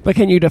 But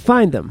can you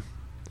define them?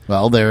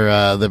 Well,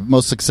 they're the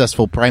most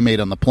successful primate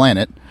on the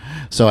planet,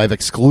 so I've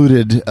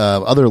excluded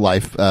other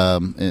life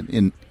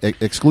in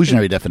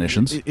exclusionary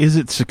definitions. Is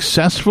it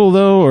successful,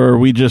 though, or are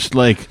we just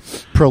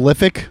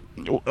prolific?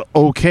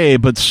 Okay,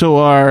 but so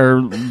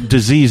are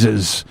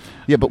diseases.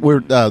 Yeah, but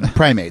we're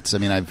primates. I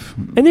mean, And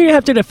then you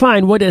have to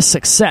define what is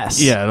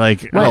success. Yeah,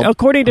 right,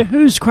 according to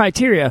whose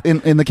criteria?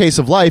 In the case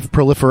of life,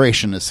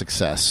 proliferation is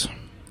success.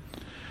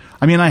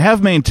 I mean, I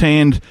have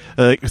maintained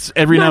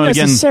every now and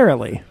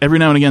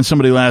again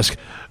somebody will ask,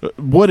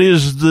 what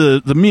is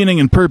the meaning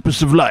and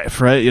purpose of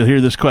life, right? You'll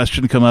hear this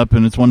question come up,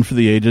 and it's one for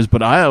the ages,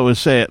 but I always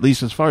say, at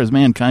least as far as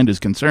mankind is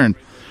concerned,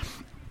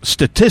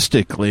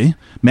 statistically,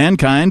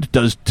 mankind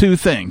does two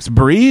things,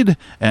 breed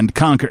and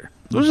conquer.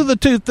 Those are the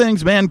two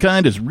things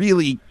mankind is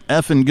really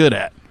effing good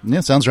at.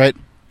 Yeah, sounds right.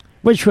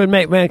 Which would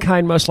make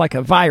mankind most like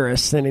a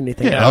virus than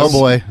anything else. Oh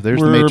boy,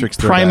 there's the Matrix.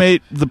 The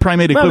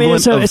primate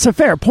equivalent. It's a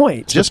fair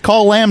point. Just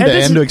call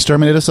Lambda in to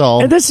exterminate us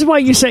all. And this is why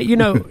you say,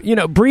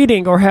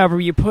 breeding or however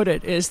you put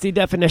it is the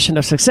definition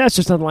of success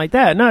or something like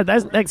that. No,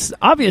 that's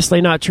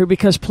obviously not true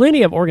because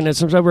plenty of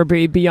organisms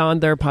overbreed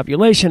beyond their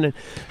population, and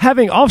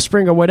having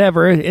offspring or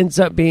whatever ends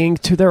up being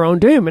to their own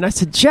doom. And I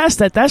suggest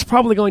that that's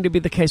probably going to be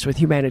the case with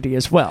humanity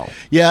as well.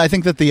 Yeah, I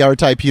think that the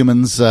R-type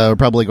humans are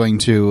probably going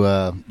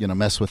to,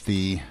 mess with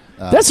the.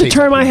 That's a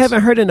term I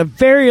haven't heard in a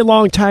very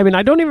long time, and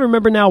I don't even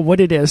remember now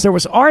what it is. There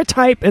was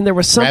R-type, and there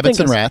was something...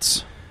 Rabbits and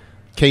rats.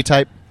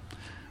 K-type.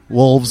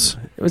 Wolves.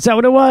 Was that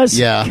what it was?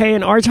 Yeah. K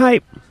and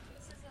R-type?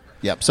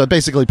 Yep, so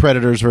basically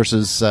predators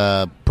versus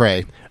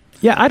prey.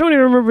 Yeah, I don't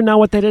even remember now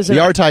what that is. The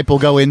R-type will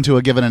go into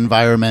a given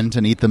environment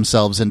and eat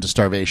themselves into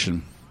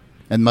starvation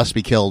and must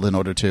be killed in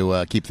order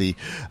to keep the...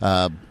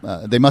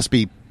 they must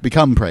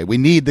become prey. We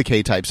need the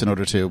K-types in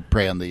order to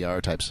prey on the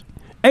R-types.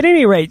 At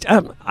any rate,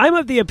 I'm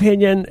of the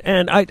opinion,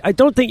 and I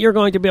don't think you're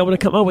going to be able to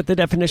come up with the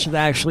definition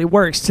that actually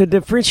works to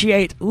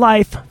differentiate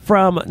life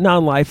from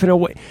non-life in a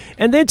way.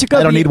 And then to go...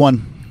 I don't need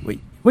one.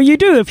 Well, you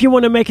do if you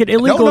want to make it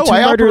illegal to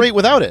I murder... operate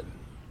without it.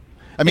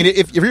 I mean,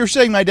 if you're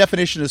saying my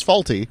definition is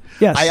faulty,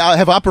 yes. I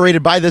have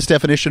operated by this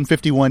definition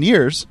 51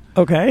 years.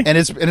 Okay. And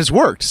it's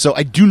worked, so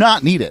I do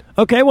not need it.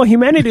 Okay, well,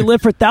 humanity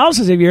lived for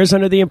thousands of years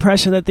under the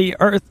impression that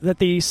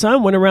the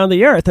sun went around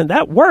the earth, and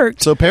that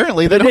worked. So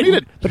apparently they don't need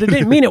it. But it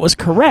didn't mean it was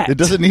correct. It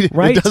doesn't need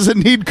right? It doesn't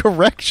need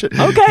correction.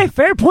 Okay,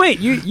 fair point.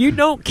 You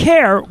don't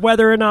care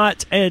whether or not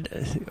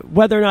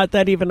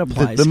that even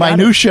applies. The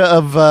minutia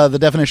of the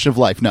definition of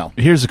life. No.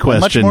 Here's a question.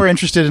 I'm much more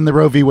interested in the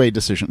Roe v. Wade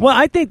decision. Well,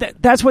 I think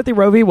that's what the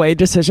Roe v. Wade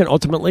decision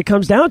ultimately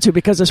comes down to,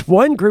 because it's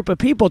one group of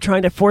people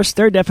trying to force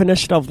their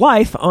definition of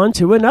life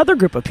onto another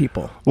group of people.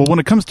 Well, when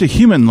it comes to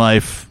human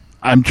life,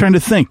 I'm trying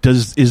to think,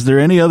 is there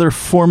any other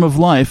form of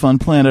life on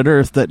planet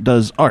Earth that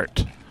does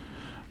art?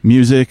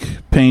 Music,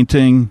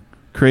 painting,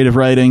 creative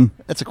writing?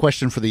 That's a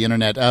question for the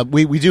internet.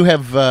 We do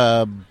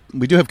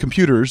have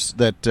computers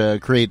that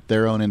create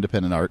their own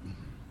independent art.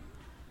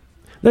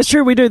 That's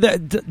true. We do.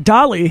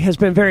 DALL-E has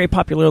been very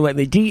popular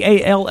lately.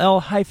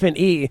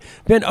 DALL-E.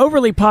 Been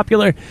overly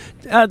popular.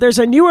 There's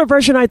a newer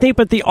version, I think,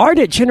 but the art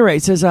it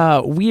generates is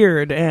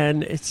weird,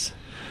 and it's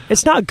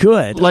not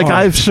good.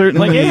 I've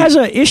certainly... it has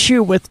an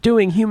issue with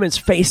doing humans'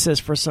 faces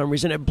for some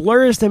reason. It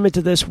blurs them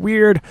into this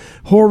weird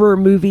horror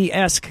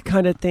movie-esque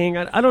kind of thing.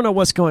 I don't know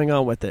what's going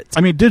on with it. I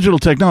mean, digital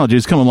technology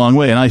has come a long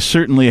way, and I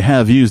certainly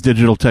have used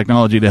digital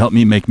technology to help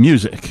me make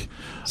music.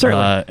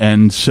 Certainly.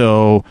 And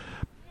so...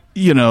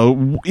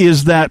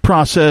 is that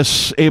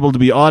process able to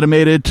be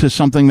automated to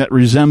something that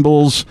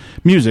resembles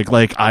music?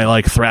 Like, I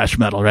like thrash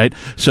metal, right?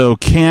 So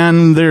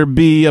can there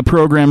be a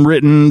program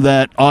written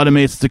that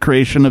automates the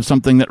creation of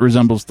something that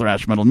resembles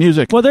thrash metal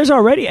music? Well, there's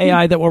already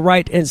AI that will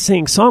write and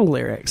sing song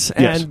lyrics.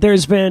 And yes.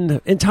 There's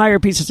been entire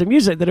pieces of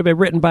music that have been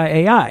written by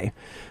AI.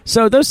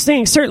 So those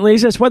things certainly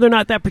exist. Whether or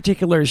not that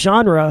particular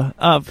genre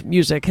of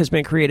music has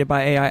been created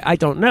by AI, I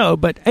don't know.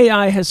 But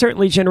AI has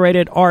certainly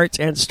generated art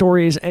and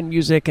stories and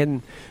music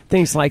and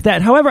things like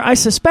that. However, I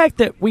suspect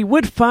that we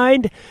would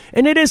find,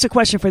 and it is a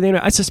question for the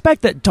internet, I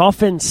suspect that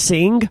dolphins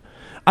sing.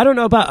 I don't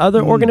know about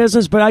other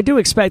organisms, but I do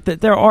expect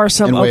that there are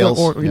some other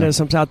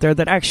organisms out there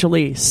that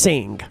actually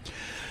sing.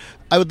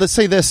 I would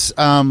say this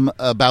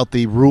about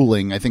the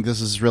ruling. I think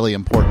this is really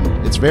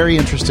important. It's very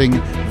interesting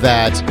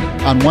that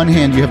on one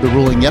hand you have the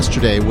ruling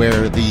yesterday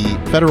where the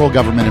federal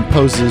government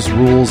imposes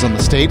rules on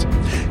the state,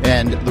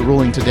 and the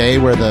ruling today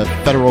where the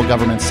federal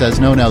government says,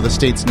 no, the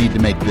states need to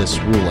make this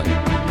ruling.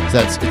 So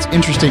it's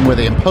interesting where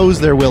they impose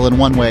their will in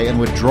one way and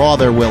withdraw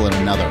their will in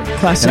another.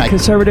 Classic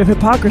conservative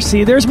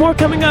hypocrisy. There's more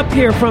coming up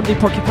here from the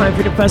Porcupine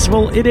Freedom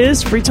Festival. It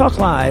is Free Talk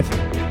Live.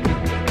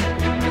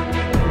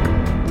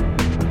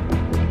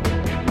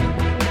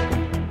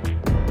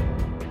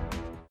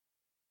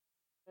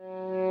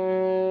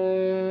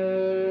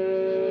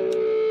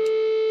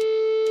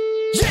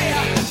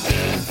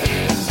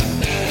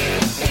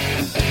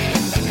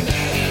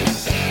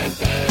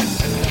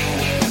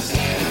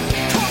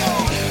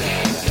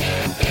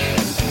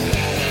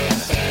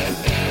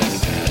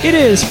 It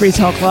is Free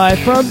Talk Live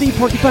from the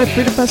Porcupine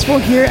Freedom Festival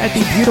here at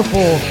the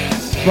beautiful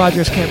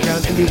Rogers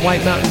Campground in the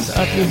White Mountains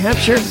of New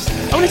Hampshire.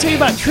 I want to tell you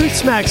about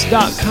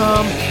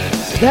TruthSmacks.com.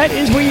 That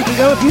is where you can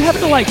go if you happen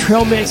to like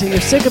trail mix and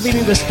you're sick of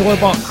eating the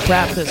store-bought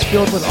crap that's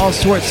filled with all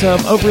sorts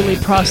of overly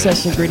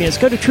processed ingredients.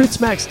 Go to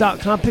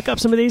TruthSmacks.com, pick up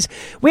some of these.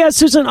 We had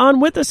Susan on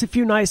with us a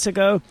few nights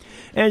ago,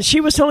 and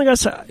she was telling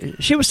us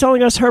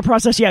her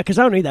process. Yeah, because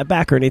I don't need that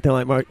back or anything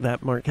like Mark.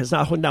 Mark has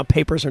not holding down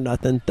papers or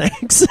nothing.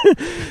 Thanks.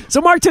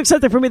 So Mark took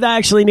something from me that I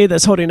actually need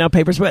that's holding down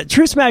papers. But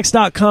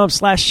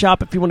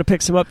TruthSmacks.com/shop if you want to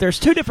pick some up. There's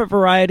two different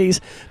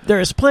varieties.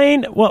 There's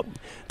plain,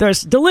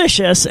 there's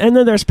delicious, and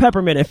then there's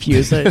peppermint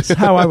infused. That's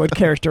how I would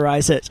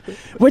characterize it,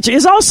 which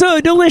is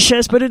also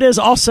delicious, but it is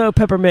also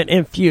peppermint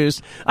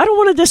infused. I don't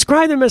want to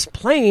describe them as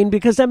plain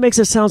because that makes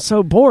it sound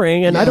so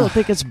boring, and I don't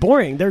think it's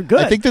boring. They're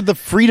good. I think they're the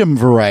Freedom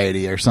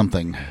variety or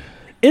something.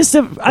 Is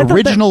the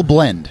original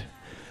blend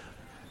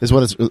is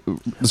what it's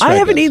described I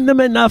haven't as. eaten them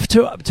enough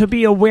to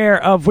be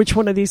aware of which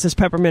one of these is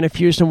peppermint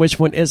infused and which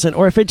one isn't,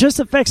 or if it just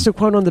affects the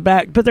quote on the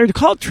back. But they're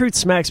called Truth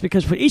Smacks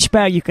because for each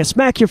bag you can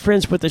smack your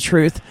friends with the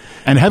truth.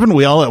 And haven't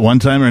we all at one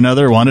time or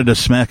another wanted to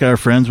smack our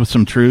friends with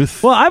some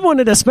truth? Well, I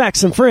wanted to smack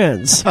some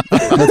friends.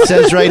 It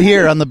says right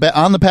here on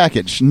the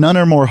package, none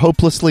are more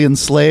hopelessly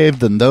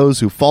enslaved than those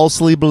who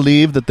falsely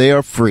believe that they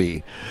are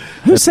free.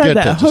 Who said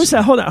that? Who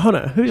said? Hold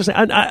on. Who just?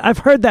 I've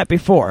heard that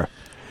before.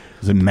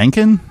 Is it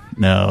Mencken?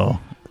 No.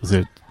 Is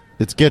it?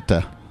 It's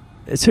Goethe.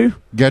 It's who?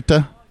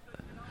 Goethe.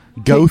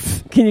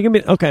 Goethe. Can you give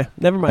me? Okay,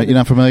 never mind. You're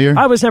not familiar?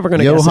 I was never going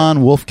to guess it.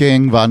 Johann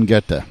Wolfgang von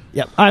Goethe.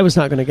 Yep, I was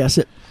not going to guess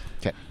it.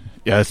 Okay.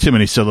 Yeah, it's too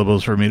many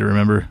syllables for me to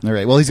remember. All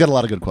right. Well, he's got a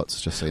lot of good quotes,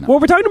 just so you know.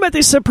 Well, we're talking about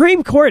the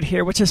Supreme Court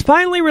here, which has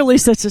finally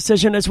released its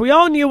decision, as we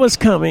all knew was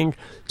coming,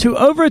 to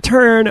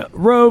overturn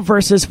Roe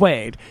versus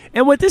Wade.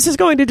 And what this is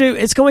going to do,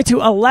 it's going to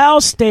allow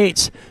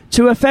states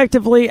to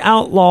effectively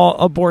outlaw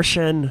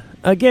abortion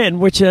again,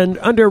 which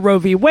under Roe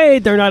v.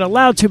 Wade, they're not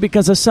allowed to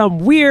because of some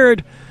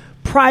weird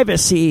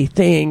privacy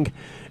thing.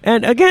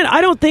 And again,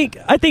 I think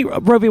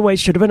Roe v. Wade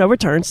should have been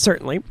overturned,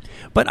 certainly.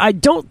 But I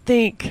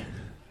think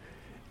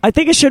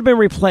it should have been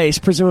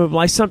replaced, presumably,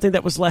 by something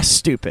that was less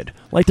stupid.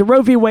 Like the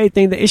Roe v. Wade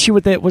thing, the issue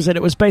with it was that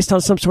it was based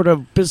on some sort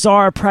of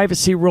bizarre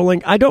privacy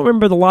ruling. I don't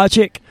remember the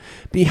logic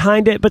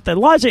behind it, but there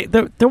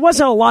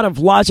wasn't a lot of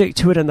logic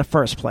to it in the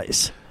first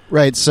place.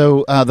 Right.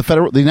 So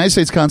the United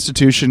States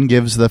Constitution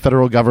gives the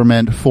federal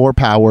government 4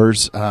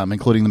 powers,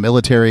 including the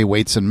military,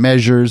 weights and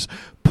measures,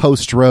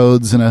 post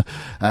roads, and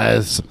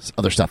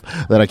other stuff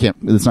that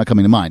it's not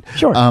coming to mind.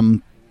 Sure.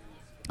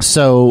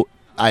 So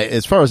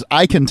as far as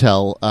I can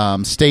tell,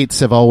 states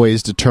have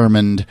always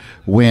determined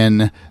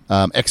when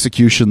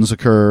executions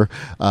occur,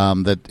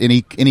 that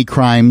any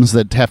crimes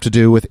that have to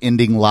do with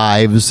ending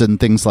lives and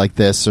things like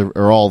this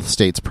are all the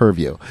state's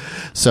purview.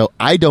 So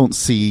I don't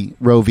see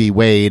Roe v.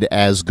 Wade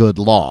as good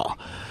law.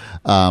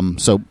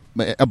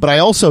 But I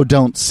also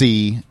don't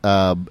see.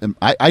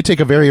 I take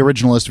a very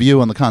originalist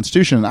view on the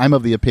Constitution, and I'm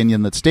of the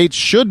opinion that states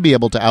should be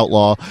able to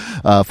outlaw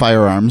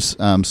firearms.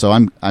 So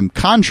I'm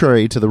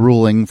contrary to the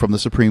ruling from the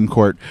Supreme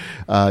Court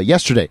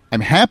yesterday.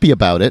 I'm happy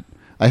about it.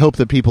 I hope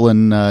that people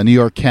in New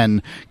York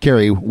can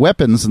carry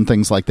weapons and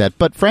things like that.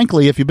 But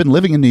frankly, if you've been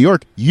living in New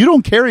York, you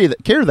don't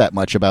care that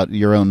much about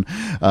your own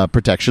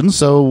protection.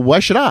 So why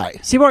should I?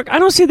 See, Mark, I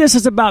don't see this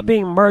as about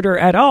being murder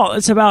at all.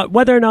 It's about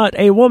whether or not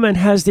a woman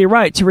has the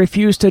right to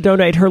refuse to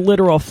donate her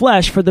literal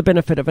flesh for the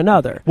benefit of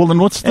another. Well, then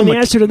what's the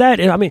answer to that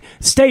is,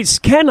 states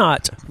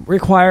cannot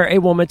require a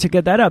woman to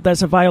give that up.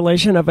 That's a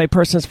violation of a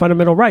person's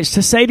fundamental rights.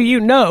 To say to you,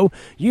 no,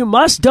 you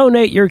must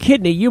donate your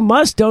kidney, you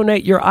must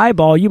donate your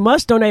eyeball, you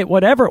must donate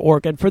whatever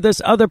organ for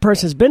this other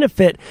person's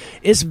benefit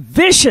is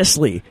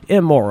viciously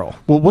immoral.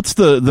 Well, what's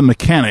the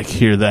mechanic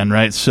here then,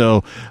 right?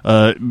 So,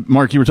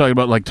 Mark, you were talking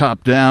about like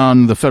top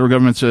down, the federal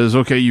government says,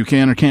 okay, you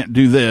can or can't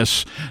do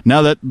this.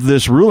 Now that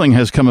this ruling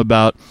has come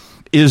about,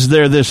 is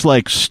there this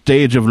like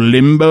stage of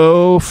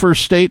limbo for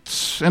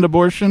states and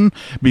abortion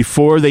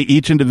before they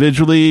each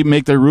individually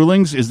make their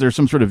rulings? Is there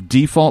some sort of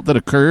default that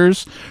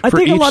occurs I for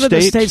think each a lot state? of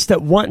the states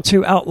that want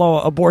to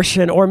outlaw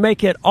abortion or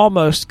make it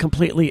almost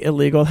completely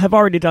illegal have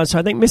already done so.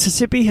 I think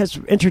Mississippi has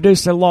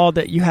introduced a law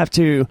that you have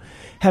to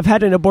have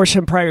had an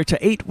abortion prior to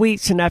 8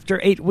 weeks, and after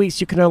 8 weeks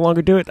you can no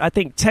longer do it. I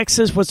think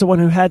Texas was the one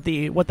who had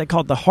what they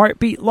called the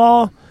heartbeat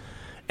law.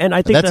 And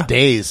I think that's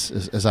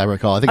days, as I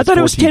recall. I think I it's thought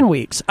it was 14. 10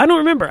 weeks. I don't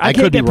remember. I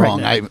could can't be get wrong.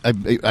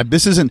 pregnant.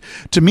 This isn't,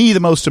 to me, the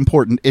most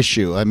important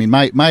issue. I mean,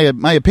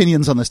 my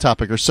opinions on this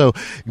topic are so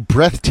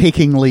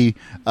breathtakingly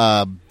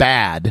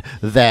bad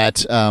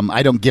that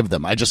I don't give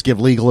them. I just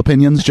give legal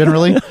opinions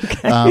generally,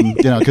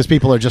 because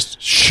people are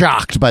just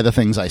shocked by the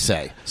things I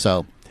say.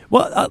 So.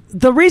 Well,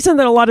 the reason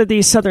that a lot of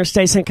these southern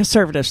states and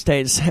conservative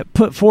states have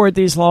put forward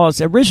these laws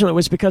originally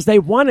was because they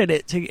wanted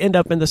it to end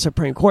up in the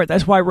Supreme Court.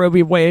 That's why Roe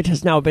v. Wade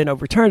has now been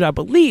overturned, I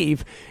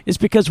believe, is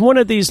because one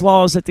of these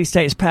laws that these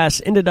states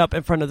passed ended up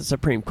in front of the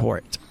Supreme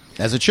Court.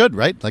 As it should,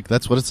 right? Like,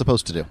 that's what it's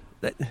supposed to do.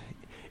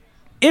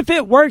 If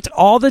it worked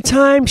all the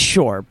time,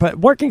 sure. But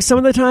working some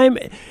of the time,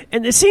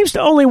 and it seems to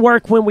only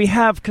work when we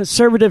have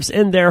conservatives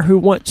in there who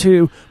want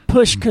to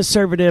push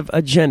conservative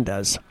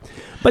agendas.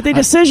 But the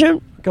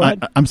decision... Go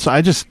ahead. I'm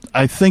sorry.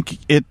 I think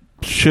it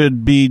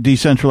should be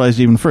decentralized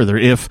even further.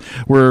 If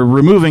we're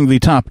removing the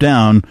top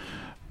down,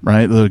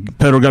 right? The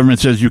federal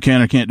government says you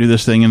can or can't do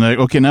this thing, and like,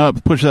 okay, now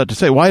push that to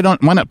say why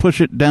not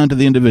push it down to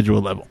the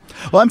individual level?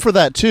 Well, I'm for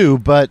that too,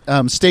 but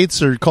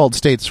states are called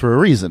states for a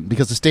reason,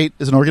 because the state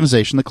is an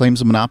organization that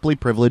claims a monopoly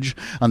privilege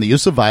on the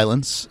use of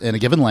violence in a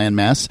given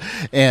landmass,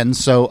 and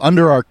so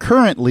under our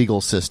current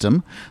legal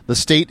system, the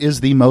state is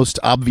the most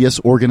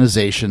obvious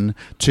organization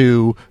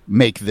to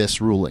make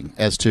this ruling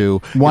as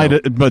to why.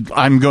 But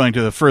I'm going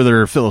to the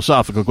further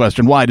philosophical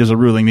question: why does a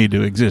ruling need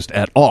to exist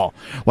at all?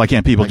 Why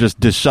can't people just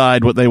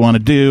decide what they want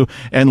to do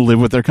and live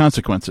with their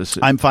consequences?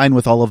 I'm fine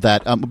with all of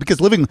that,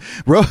 because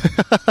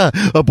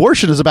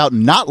abortion is about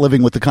not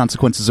living with the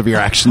consequences of your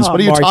actions. What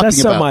are you Mark, talking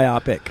that's about? So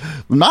myopic.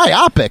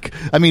 Myopic.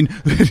 I mean,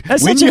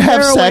 that's when such you a have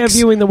narrow way of sex,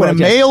 viewing the when a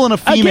world, male and a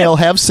female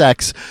have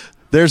sex,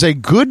 there's a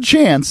good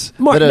chance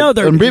Mark, that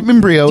an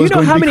embryo do you is know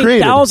going how to be many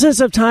created.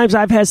 thousands of times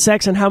I've had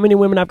sex and how many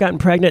women I've gotten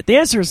pregnant? The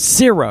answer is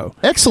 0.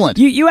 Excellent.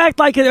 You act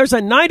like there's a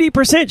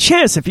 90%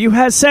 chance if you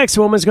had sex,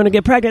 a woman's going to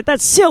get pregnant.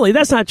 That's silly.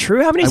 That's not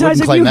true. How many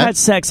times have you had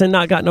sex and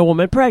not gotten a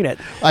woman pregnant?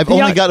 I've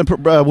only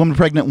gotten a woman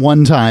pregnant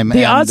one time.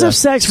 The odds of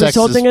sex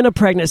resulting in a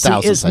pregnancy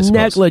thousands, is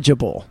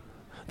negligible.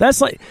 That's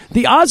like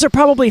the odds are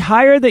probably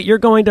higher that you're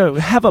going to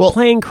have a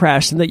plane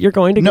crash than that you're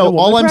going to get a woman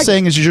all I'm pregnant.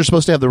 saying is you're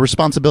supposed to have the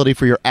responsibility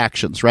for your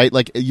actions, right?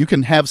 Like, you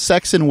can have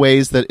sex in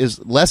ways that is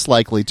less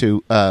likely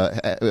to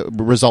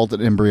result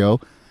in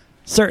embryo.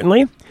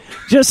 Certainly.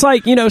 Just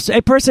like,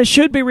 a person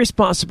should be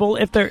responsible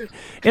if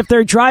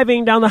they're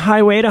driving down the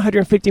highway at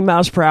 150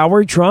 miles per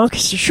hour drunk.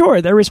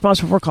 Sure, they're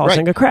responsible for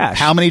causing a crash.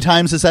 How many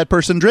times has that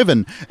person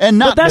driven and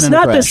not But that's been in a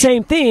not crash? the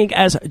same thing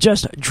as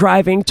just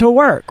driving to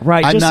work,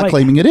 right? I'm just not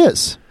claiming it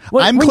is.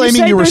 I'm when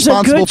claiming you're there's a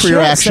responsible good for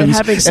your chance that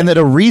actions and that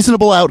a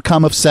reasonable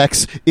outcome of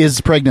sex is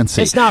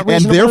pregnancy. It's not and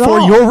reasonable therefore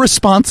at all. you're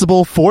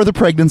responsible for the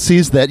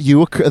pregnancies that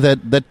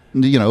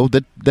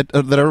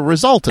are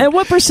resultant. And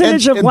what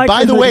percentage of and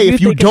by the likelihood way, do you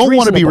if you think is don't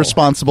want to be reasonable?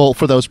 responsible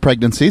for those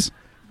pregnancies,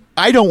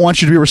 I don't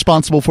want you to be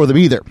responsible for them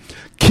either.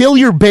 Kill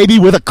your baby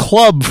with a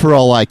club for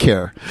all I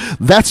care.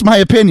 That's my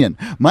opinion.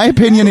 My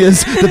opinion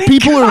is that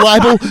people who are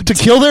liable to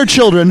kill their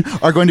children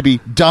are going to be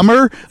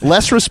dumber,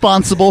 less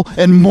responsible,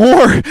 and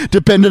more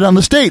dependent on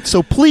the state.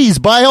 So please,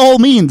 by all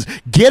means,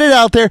 get it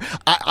out there.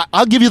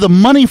 I'll give you the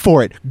money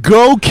for it.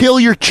 Go kill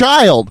your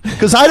child,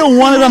 because I don't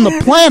want it on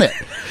the planet.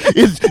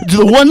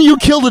 The one you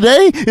kill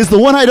today is the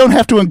one I don't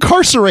have to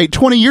incarcerate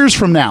 20 years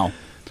from now.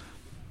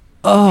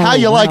 How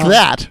you like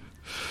that?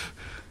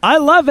 I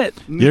love it.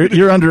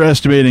 You're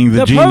underestimating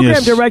the genius.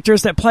 Program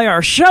directors that play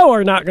our show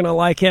are not going to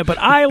like it, but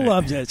I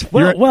loved it.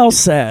 Well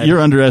said. You're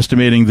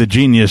underestimating the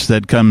genius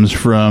that comes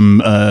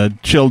from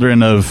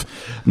children of,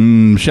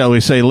 shall we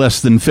say,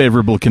 less than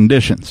favorable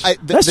conditions.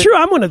 That's true.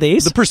 I'm one of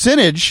these. The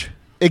percentage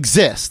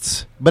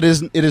exists, but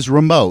it is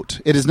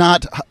remote. It is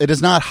not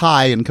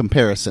high in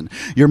comparison.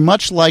 You're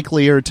much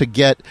likelier to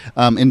get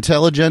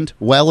intelligent,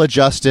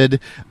 well-adjusted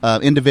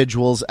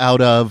individuals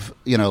out of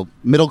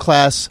middle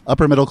class,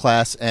 upper middle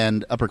class,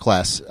 and upper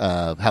class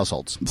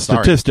households.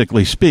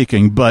 Statistically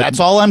speaking, but that's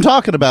all I'm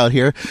talking about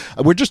here.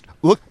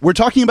 We're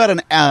talking about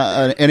an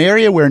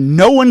area where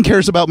no one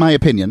cares about my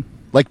opinion.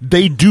 Like,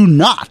 they do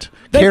not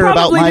care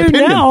about my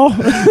opinion. Now.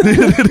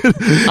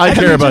 I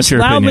care about your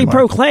loudly opinion. Mark.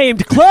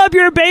 proclaimed, "Club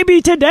your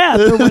baby to death,"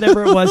 or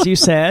whatever it was you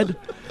said.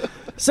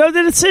 So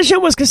the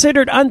decision was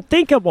considered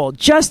unthinkable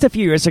just a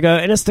few years ago,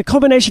 and it's the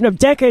culmination of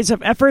decades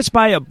of efforts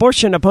by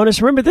abortion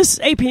opponents. Remember, this is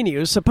AP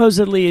News,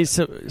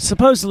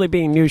 supposedly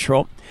being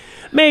neutral,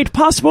 made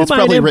possible by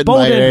an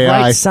emboldened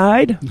right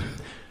side.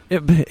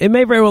 It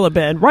may very well have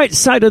been right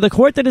side of the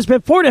court that has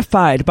been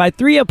fortified by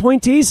 3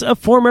 appointees of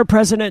former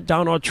President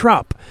Donald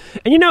Trump.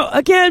 And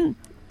again,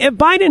 if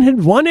Biden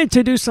had wanted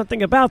to do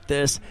something about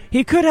this,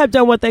 he could have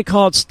done what they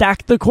called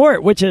stack the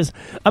court, which is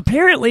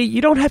apparently you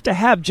don't have to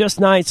have just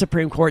 9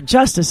 Supreme Court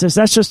justices.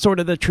 That's just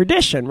sort of the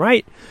tradition,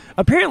 right?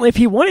 Apparently, if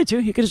he wanted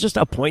to, he could just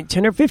appoint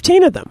 10 or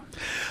 15 of them.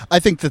 I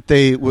think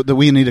that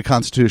we need a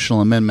constitutional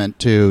amendment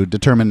to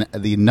determine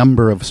the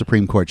number of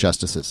Supreme Court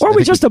justices. Or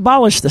we just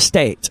abolish the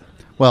state.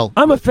 Well,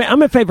 I'm in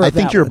favor of I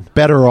think that you're one.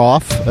 better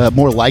off,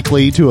 more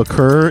likely to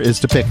occur,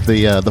 is to pick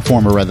the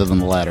former rather than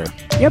the latter.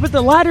 Yeah, but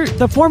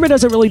the former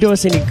doesn't really do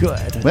us any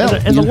good. Well,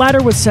 and the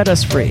latter would set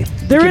us free.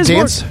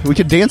 We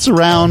could dance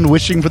around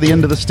wishing for the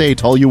end of the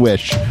state all you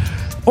wish.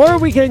 Or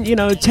we can,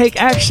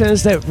 take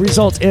actions that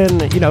result in,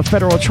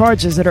 federal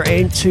charges that are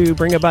aimed to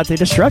bring about the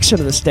destruction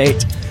of the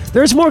state.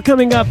 There's more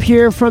coming up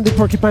here from the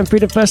Porcupine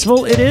Freedom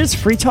Festival. It is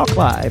Free Talk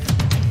Live.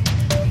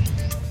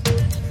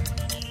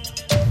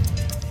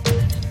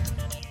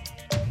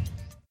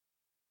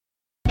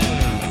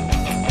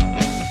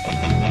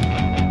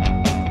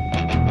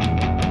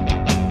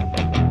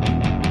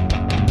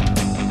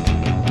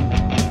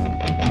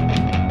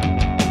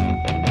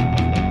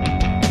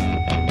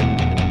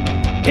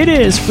 It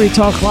is Free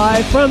Talk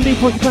Live from the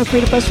Porcupine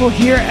Freedom Festival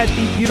here at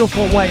the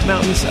beautiful White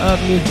Mountains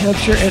of New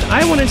Hampshire. And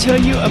I want to tell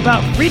you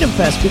about Freedom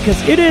Fest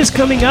because it is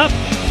coming up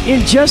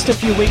in just a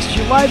few weeks,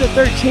 July the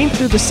 13th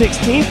through the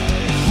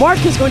 16th.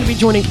 Mark is going to be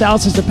joining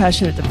thousands of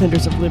passionate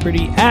defenders of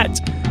liberty at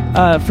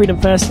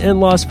Freedom Fest in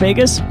Las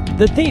Vegas.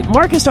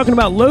 Mark is talking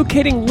about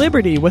locating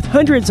liberty with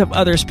hundreds of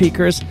other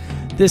speakers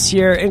this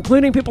year,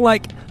 including people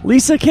like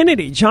Lisa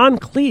Kennedy, John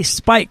Cleese,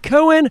 Spike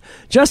Cohen,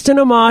 Justin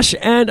Amash,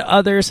 and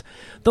others.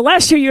 The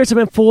last 2 years have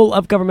been full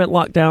of government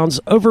lockdowns,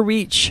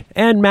 overreach,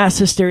 and mass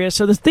hysteria.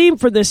 So the theme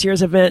for this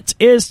year's event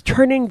is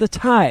Turning the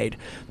Tide.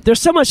 There's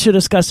so much to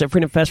discuss at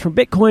Freedom Fest, from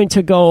Bitcoin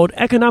to gold,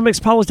 economics,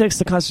 politics,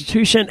 the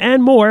Constitution,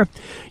 and more.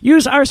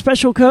 Use our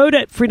special code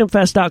at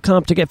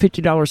freedomfest.com to get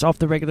 $50 off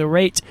the regular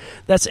rate.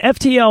 That's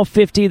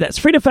FTL50. That's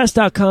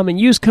freedomfest.com, and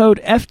use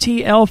code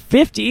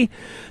FTL50.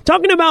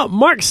 Talking about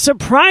Mark's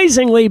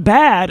surprisingly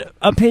bad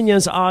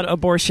opinions on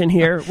abortion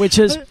here, which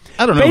is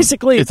I don't know.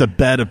 Basically, it's a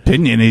bad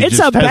opinion. He it's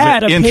just a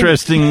bad has an opinion.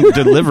 interesting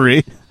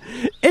delivery.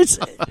 It's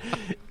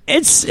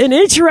an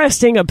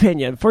interesting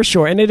opinion for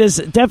sure, and it is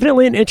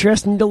definitely an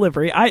interesting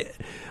delivery.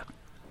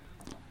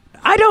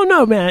 I don't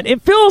know, man.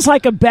 It feels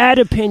like a bad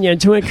opinion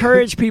to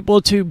encourage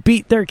people to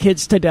beat their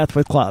kids to death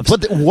with clubs.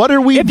 But what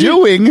are we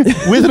doing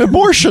with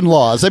abortion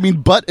laws? I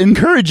mean, but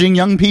encouraging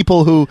young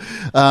people who,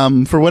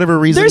 for whatever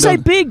reason... There's a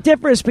big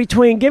difference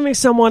between giving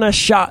someone a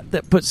shot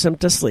that puts them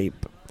to sleep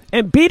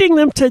and beating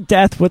them to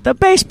death with a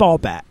baseball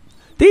bat.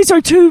 These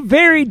are two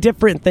very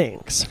different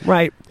things,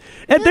 right?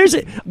 And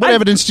what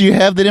evidence do you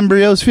have that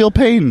embryos feel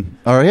pain,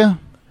 Aria?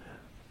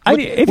 What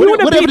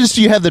evidence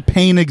do you have that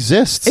pain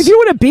exists? If you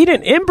want to beat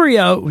an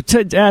embryo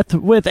to death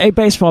with a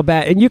baseball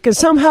bat, and you can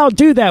somehow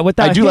do that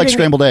without... I do like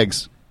scrambled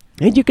eggs.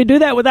 And you can do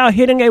that without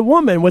hitting a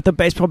woman with a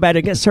baseball bat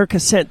against her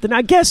consent, then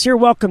I guess you're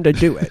welcome to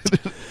do it.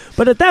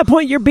 But at that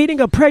point, you're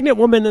beating a pregnant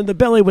woman in the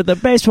belly with a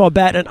baseball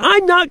bat, and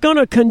I'm not going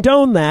to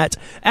condone that,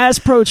 as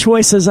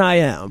pro-choice as I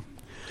am.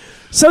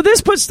 So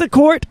this puts the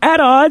court at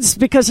odds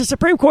because the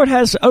Supreme Court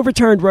has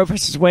overturned Roe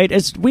v. Wade,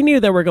 as we knew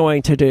they were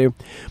going to do.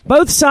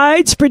 Both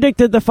sides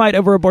predicted the fight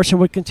over abortion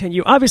would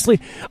continue. Obviously,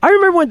 I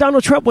remember when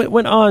Donald Trump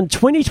went on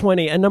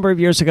 2020 a number of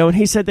years ago, and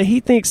he said that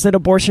he thinks that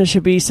abortion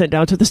should be sent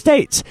down to the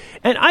states.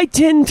 And I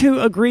tend to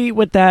agree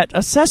with that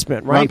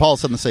assessment, right? Ron Paul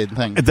said the same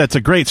thing. That's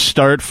a great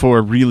start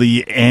for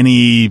really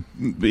any,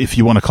 if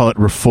you want to call it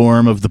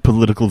reform of the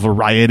political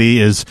variety,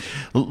 is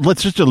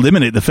let's just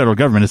eliminate the federal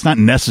government. It's not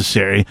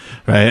necessary,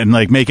 right? And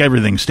make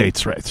everything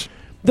states' rights.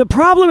 The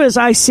problem, as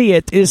I see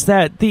it, is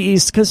that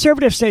these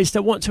conservative states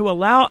that want to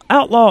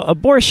outlaw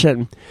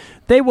abortion,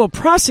 they will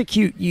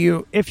prosecute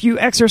you if you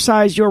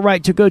exercise your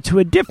right to go to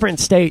a different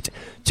state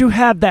to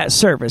have that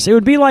service. It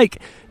would be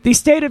like the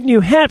state of New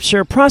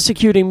Hampshire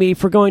prosecuting me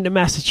for going to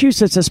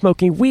Massachusetts and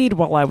smoking weed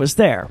while I was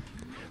there.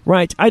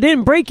 Right. I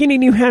didn't break any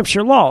New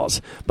Hampshire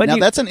laws. But now,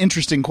 that's an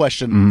interesting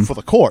question for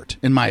the court,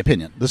 in my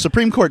opinion. The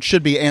Supreme Court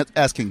should be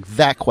asking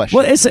that question.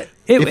 Well,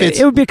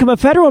 it would become a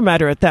federal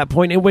matter at that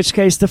point, in which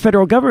case the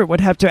federal government would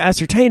have to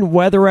ascertain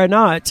whether or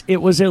not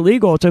it was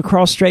illegal to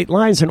cross state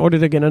lines in order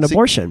to get an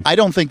abortion. I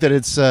don't think that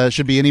it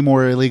should be any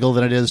more illegal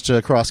than it is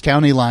to cross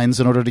county lines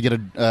in order to get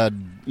a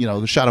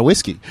shot of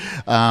whiskey.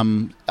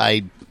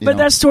 But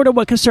that's sort of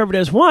what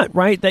conservatives want,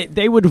 right?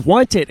 They would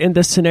want it in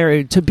this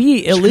scenario to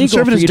be illegal.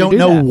 Conservatives don't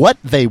know what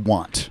they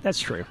want.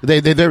 That's true.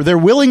 They're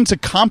willing to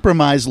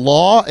compromise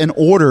law and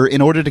order in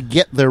order to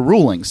get their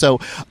ruling. So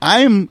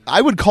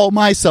I would call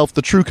myself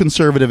the true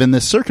conservative in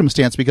this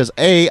circumstance because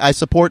I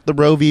support the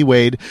Roe v.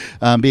 Wade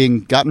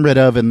being gotten rid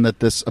of and that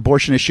this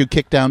abortion issue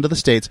kicked down to the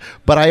states.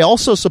 But I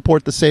also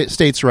support the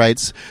states'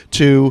 rights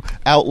to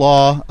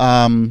outlaw.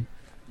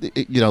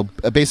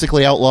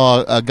 Basically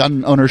outlaw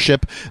gun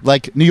ownership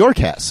like New York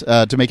has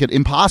to make it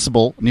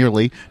impossible,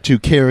 nearly, to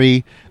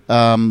carry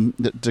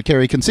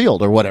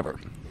concealed or whatever.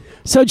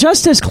 So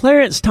Justice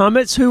Clarence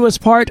Thomas, who was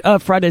part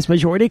of Friday's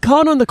majority,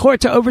 called on the court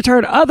to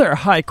overturn other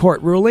high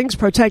court rulings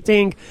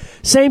protecting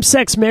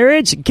same-sex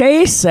marriage,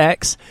 gay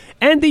sex,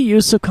 and the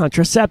use of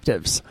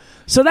contraceptives.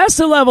 So that's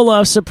the level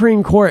of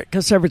Supreme Court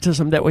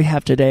conservatism that we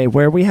have today,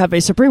 where we have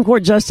a Supreme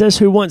Court justice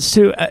who wants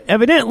to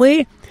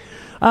evidently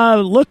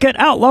look at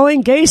outlawing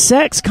gay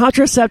sex,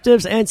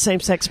 contraceptives, and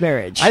same-sex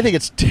marriage. I think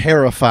it's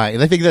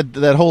terrifying. I think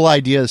that whole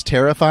idea is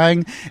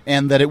terrifying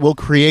and that it will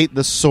create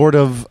the sort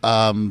of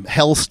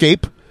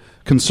hellscape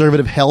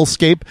conservative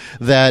hellscape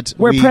that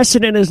where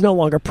precedent is no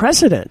longer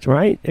precedent,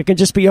 right? It can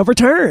just be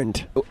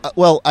overturned.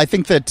 Well, I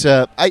think that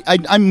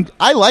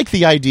I like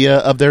the idea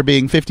of there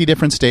being 50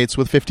 different states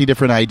with 50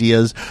 different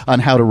ideas on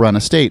how to run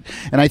a state,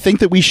 and I think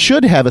that we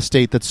should have a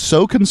state that's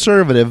so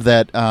conservative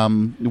that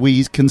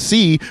we can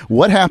see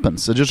what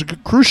happens. So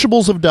just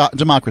crucibles of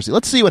democracy.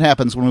 Let's see what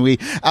happens when we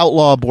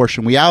outlaw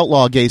abortion, we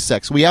outlaw gay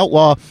sex, we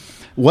outlaw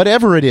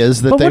whatever it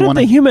is that but they want. What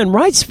are the human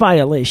rights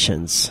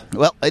violations?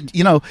 Well,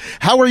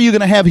 how are you going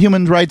to have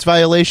human rights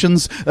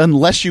violations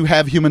unless you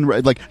have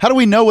how do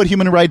we know what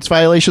human rights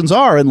violations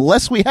are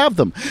unless we have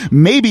them?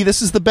 Maybe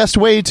this is the best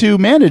way to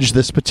manage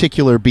this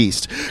particular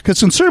beast, because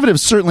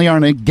conservatives certainly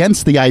aren't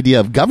against the idea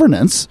of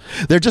governance.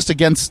 They're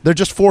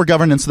just for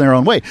governance in their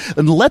own way.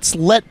 And let's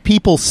let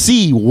people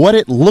see what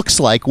it looks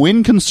like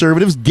when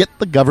conservatives get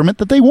the government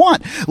that they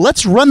want.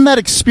 Let's run that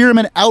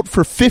experiment out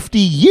for 50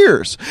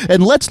 years,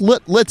 and let's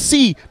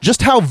see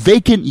just how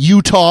vacant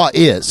Utah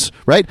is,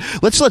 right?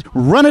 Let's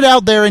run it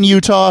out there in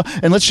Utah,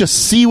 and let's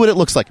just see what it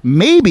looks like.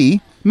 Maybe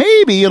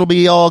it'll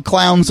be all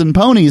clowns and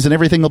ponies and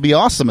everything will be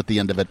awesome at the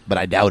end of it, but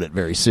I doubt it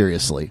very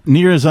seriously.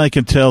 Near as I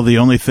can tell, the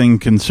only thing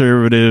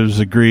conservatives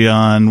agree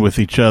on with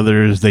each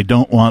other is they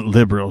don't want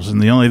liberals,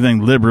 and the only thing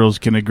liberals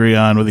can agree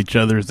on with each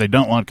other is they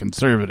don't want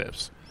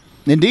conservatives.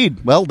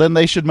 Indeed. Well, then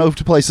they should move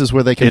to places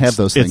where they can have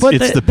those things.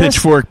 It's the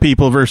pitchfork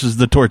people versus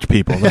the torch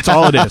people. That's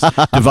all it is.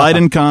 Divide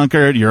and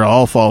conquer. You're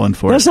all falling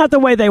for it. That's not the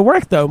way they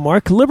work, though,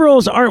 Mark.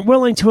 Liberals aren't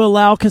willing to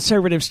allow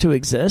conservatives to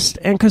exist,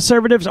 and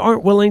conservatives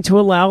aren't willing to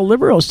allow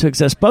liberals to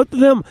exist. Both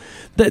of them,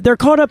 they're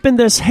caught up in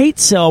this hate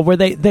cell where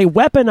they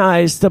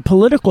weaponize the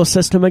political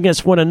system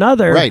against one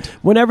another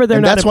whenever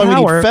they're not in power. That's why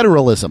we need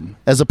federalism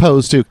as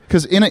opposed to,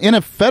 because in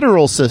a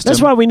federal system...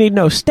 That's why we need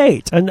no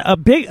state. And a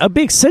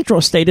big central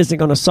state isn't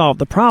going to solve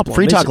the problem.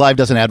 Free Talk Live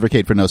doesn't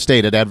advocate for no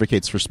state. It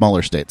advocates for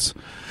smaller states.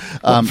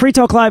 Free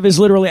Talk Live is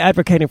literally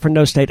advocating for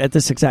no state at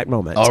this exact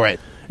moment. All right.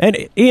 And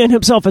Ian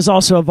himself is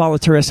also a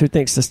voluntarist who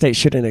thinks the state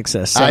shouldn't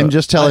exist. So I'm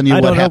just telling you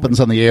what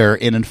happens on the air.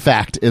 And in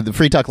fact, the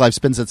Free Talk Live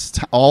spends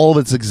all of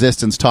its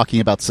existence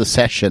talking about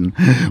secession,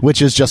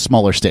 which is just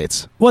smaller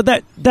states. Well,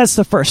 that's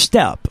the first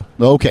step.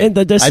 Okay. In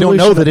the I don't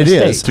know that it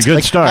is. It's a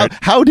good start.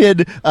 How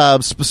did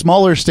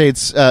smaller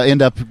states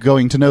end up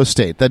going to no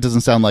state? That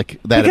doesn't sound like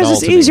that because at all.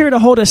 Because it's easier to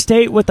hold a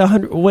state with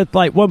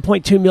like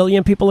 1.2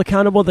 million people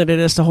accountable than it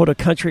is to hold a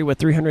country with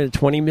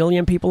 320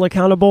 million people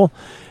accountable.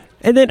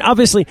 And then,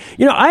 obviously,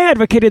 I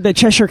advocated that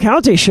Cheshire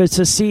County should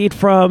secede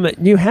from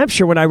New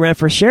Hampshire when I ran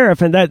for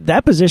sheriff, and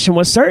that position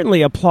was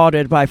certainly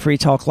applauded by Free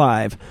Talk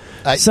Live.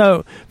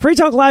 So Free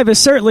Talk Live is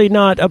certainly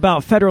not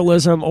about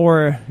federalism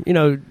or,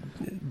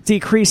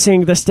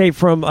 decreasing the state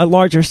from a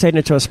larger state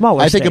into a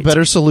smaller state. I think a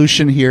better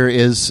solution here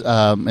is,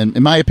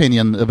 in my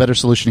opinion, a better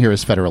solution here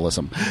is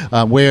federalism,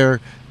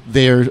 where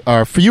there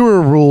are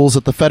fewer rules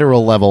at the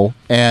federal level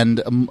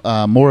and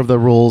more of the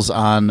rules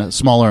on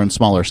smaller and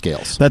smaller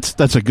scales.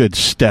 That's a good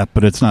step,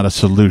 but it's not a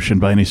solution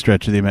by any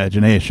stretch of the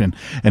imagination.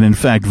 And in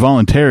fact,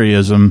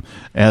 voluntarism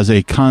as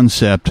a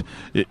concept,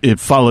 it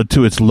followed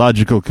to its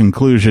logical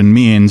conclusion,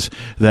 means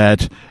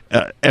that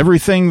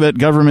everything that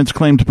governments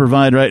claim to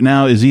provide right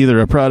now is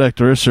either a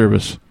product or a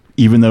service,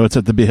 even though it's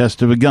at the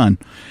behest of a gun.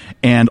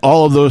 And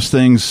all of those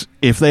things,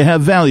 if they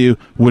have value,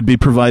 would be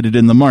provided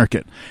in the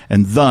market.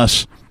 And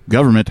thus,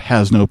 government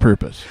has no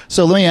purpose.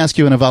 So let me ask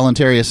you, in a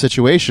voluntarious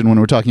situation, when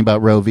we're talking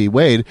about Roe v.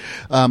 Wade,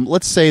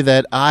 let's say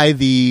that I,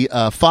 the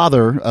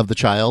father of the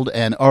child,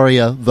 and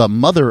Aria, the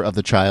mother of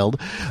the child,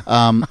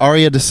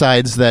 Aria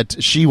decides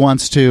that she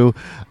wants to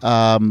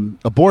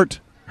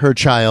abort her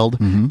child,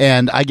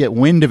 and I get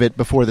wind of it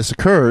before this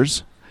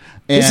occurs.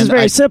 And this is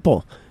very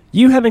simple.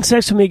 You having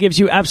sex with me gives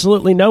you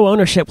absolutely no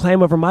ownership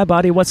claim over my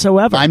body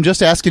whatsoever. I'm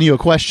just asking you a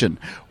question.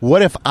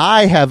 What if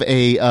I have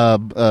a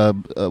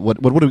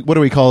what are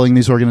we calling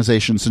these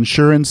organizations?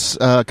 Insurance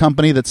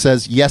company that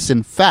says, yes,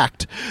 in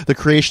fact, the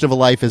creation of a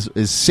life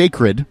is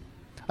sacred.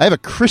 I have a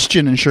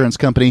Christian insurance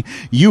company.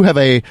 You have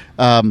a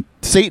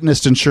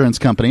Satanist insurance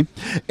company,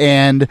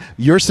 and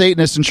your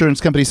Satanist insurance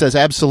company says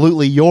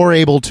absolutely you're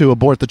able to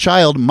abort the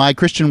child. My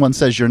Christian one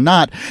says you're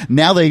not.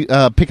 Now they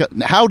pick up.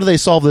 How do they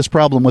solve this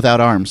problem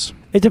without arms?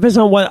 It depends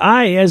on what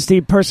I, as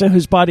the person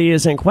whose body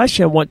is in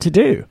question, want to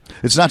do.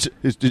 It's not.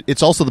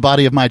 It's also the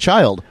body of my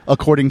child,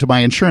 according to my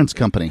insurance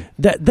company.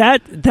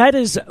 That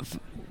is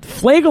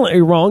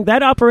flagrantly wrong.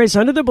 That operates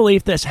under the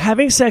belief that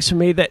having sex with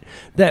me,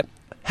 that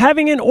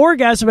having an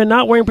orgasm and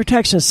not wearing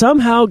protection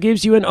somehow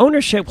gives you an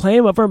ownership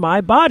claim over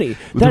my body.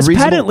 That's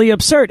patently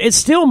absurd. It's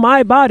still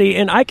my body,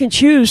 and I can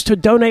choose to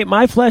donate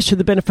my flesh to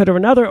the benefit of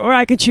another, or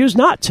I can choose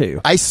not to.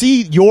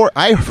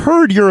 I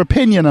heard your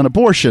opinion on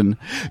abortion.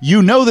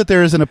 You know that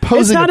there is an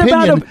opposing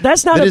opinion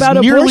that's not that about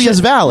is nearly abortion. as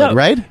valid, No,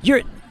 right?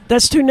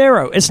 That's too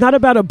narrow. It's not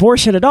about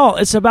abortion at all.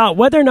 It's about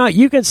whether or not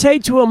you can say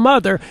to a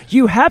mother,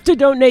 you have to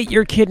donate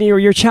your kidney or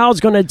your child's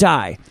going to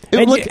die.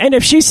 And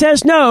if she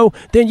says no,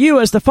 then you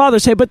as the father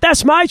say, but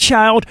that's my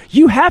child.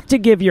 You have to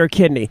give your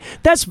kidney.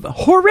 That's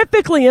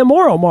horrifically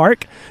immoral,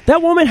 Mark.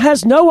 That woman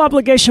has no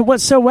obligation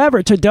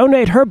whatsoever to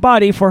donate her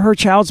body for her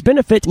child's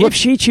benefit if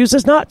she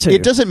chooses not to.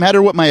 It doesn't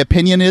matter what my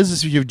opinion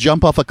is if you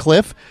jump off a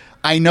cliff.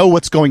 I know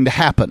what's going to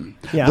happen.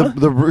 Yeah.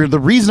 The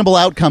reasonable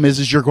outcome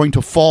is you're going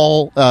to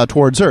fall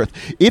towards Earth.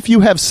 If you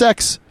have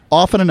sex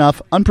often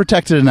enough,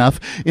 unprotected enough,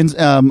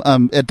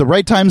 at the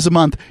right times of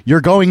month,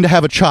 you're going to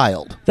have a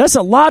child. That's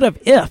a lot of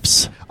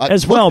ifs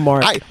as well,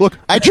 Mark.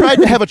 I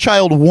tried to have a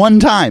child one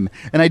time,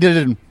 and I did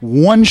it in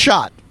one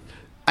shot.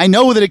 I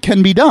know that it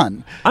can be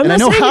done. I'm and not I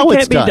know saying how it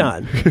it's can't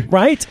done. be done,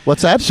 right?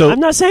 What's that?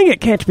 I'm not saying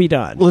it can't be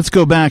done. Let's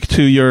go back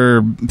to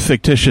your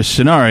fictitious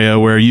scenario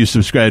where you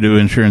subscribe to an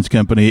insurance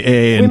company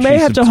A, and we may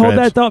have to hold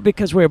that thought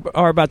because we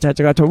are about to have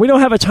to go to it. We don't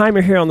have a timer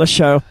here on the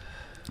show.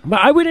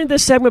 But I would end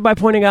this segment by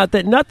pointing out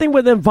that nothing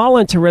within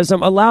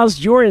voluntarism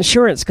allows your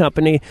insurance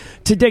company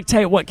to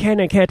dictate what can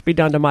and can't be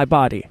done to my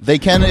body. They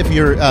can if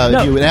you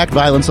enact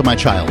violence on my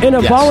child. In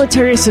a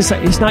voluntary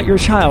society, it's not your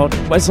child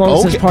as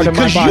long as it's part of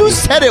my body. Because you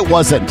said it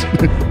wasn't.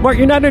 Mark,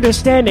 you're not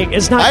understanding.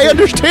 It's not. I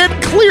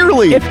understand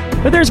clearly.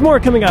 But there's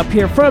more coming up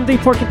here from the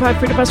Porcupine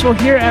Freedom Festival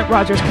here at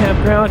Rogers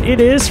Campground. It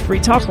is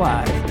Free Talk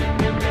Live.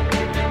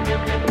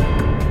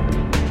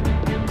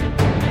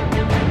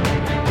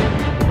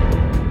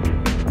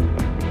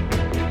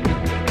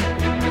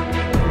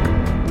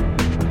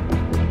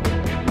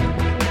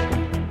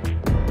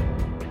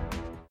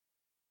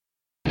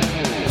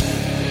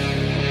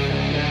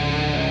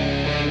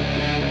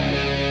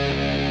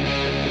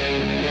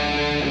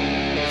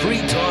 Free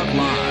Talk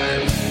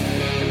Live.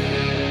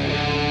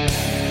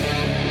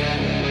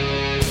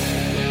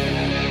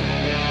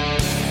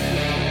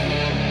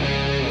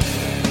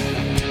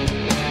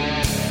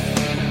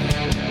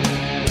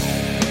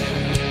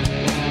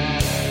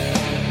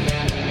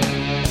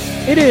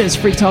 It is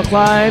Free Talk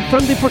Live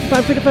from the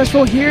Porcupine Freedom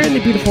Festival here in the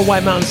beautiful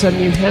White Mountains of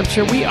New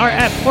Hampshire. We are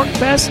at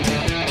PorcFest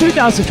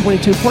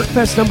 2022.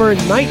 PorcFest number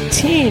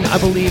 19, I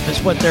believe,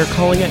 is what they're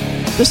calling it.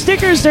 The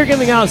stickers they're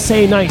giving out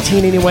say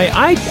 19 anyway.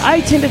 I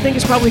tend to think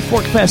it's probably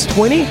PorcFest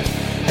 20,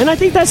 and I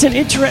think that's an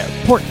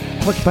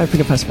Porcupine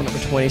Freedom Festival number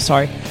 20,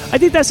 sorry. I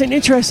think that's an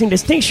interesting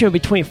distinction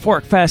between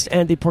PorcFest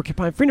and the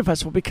Porcupine Freedom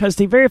Festival because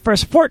the very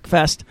first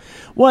PorcFest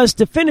was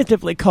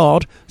definitively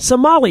called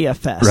Somalia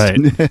Fest.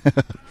 Right.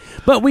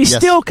 But we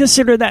still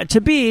consider that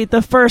to be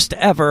the first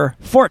ever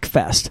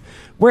PorcFest,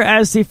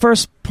 whereas the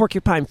first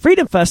Porcupine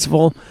Freedom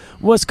Festival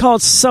was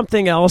called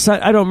something else.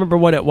 I don't remember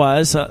what it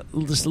was,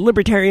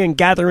 Libertarian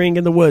Gathering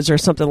in the Woods or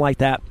something like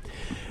that.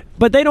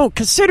 But they don't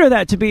consider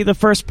that to be the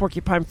first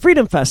Porcupine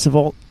Freedom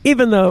Festival,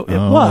 even though it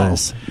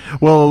was.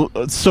 Well,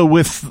 so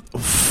with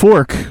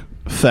Fork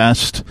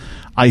Fest,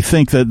 I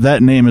think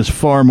that name is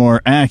far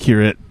more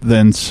accurate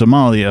than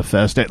Somalia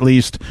Fest, at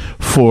least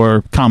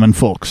for common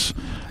folks,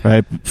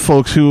 right?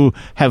 Folks who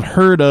have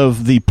heard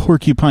of the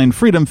Porcupine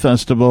Freedom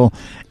Festival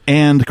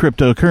and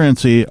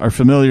cryptocurrency are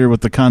familiar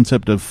with the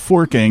concept of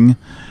forking,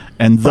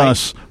 and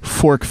thus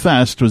Fork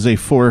Fest was a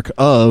fork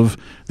of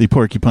the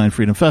Porcupine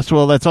Freedom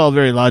Festival. That's all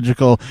very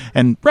logical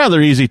and rather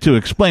easy to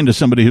explain to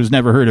somebody who's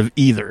never heard of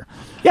either.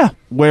 Yeah.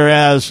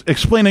 Whereas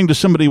explaining to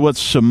somebody what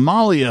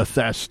Somalia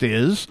Fest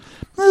is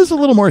a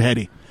little more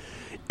heady.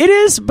 It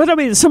is, but I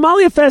mean,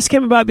 Somalia Fest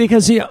came about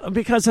because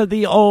of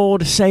the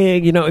old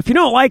saying, if you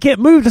don't like it,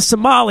 move to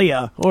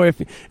Somalia, or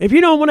if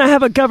you don't want to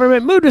have a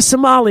government, move to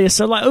Somalia.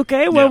 So,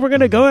 we're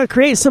going to go and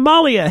create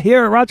Somalia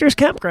here at Rogers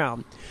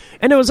Campground.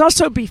 And it was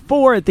also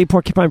before the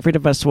Porcupine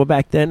Freedom Festival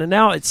back then, and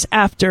now it's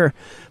after.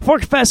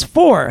 PorcFest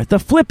 4, the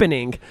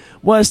Flippening,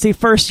 was the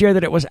first year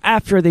that it was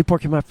after the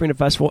Porcupine Freedom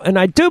Festival, and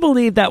I do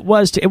believe it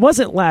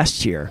wasn't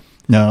last year.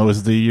 No, it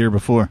was the year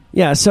before.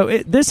 Yeah, so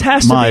this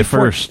has to be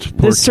first.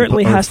 This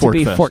certainly has to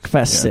be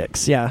PorcFest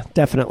 6. Yeah,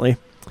 definitely.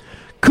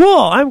 Cool.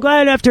 I'm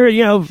glad after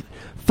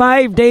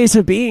 5 days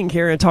of being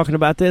here and talking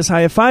about this,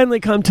 I have finally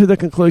come to the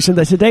conclusion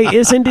that today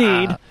is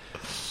indeed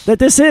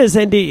this is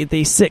indeed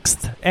the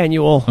 6th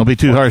annual. Don't be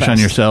too harsh on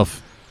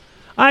yourself.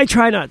 I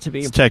try not to be.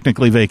 It's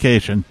technically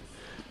vacation.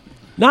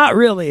 Not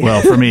really.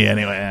 Well, for me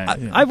anyway.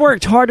 I've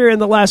worked harder in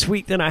the last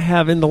week than I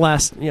have in the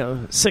last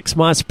 6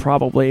 months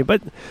probably,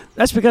 but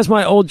that's because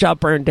my old job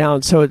burned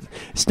down, so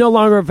it's no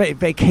longer a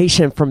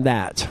vacation from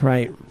that,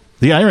 right?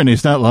 The irony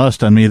is not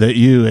lost on me that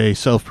you, a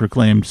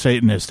self-proclaimed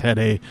Satanist, had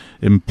a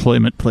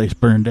employment place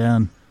burned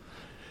down.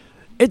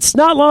 It's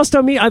not lost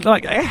on me.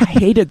 I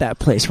hated that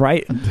place,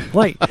 right?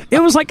 It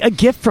was like a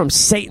gift from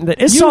Satan. That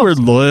were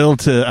loyal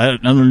to.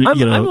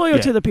 I'm loyal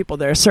to the people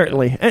there,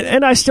 certainly,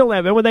 and I still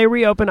am. And when they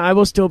reopen, I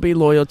will still be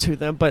loyal to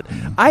them. But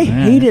I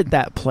hated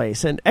that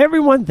place, and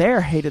everyone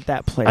there hated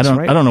that place. I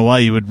don't know why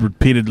you would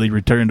repeatedly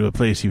return to a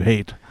place you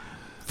hate.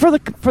 For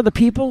the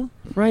people,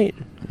 right?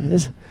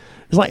 It's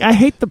like I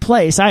hate the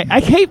place. I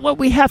hate what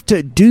we have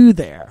to do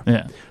there.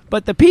 Yeah.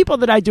 But the people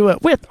that I do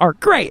it with are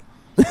great.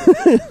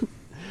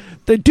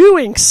 The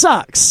doing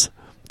sucks.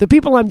 The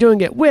people I'm doing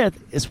it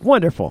with is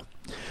wonderful.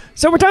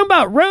 So we're talking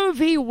about Roe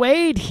v.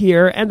 Wade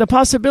here and the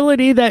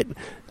possibility that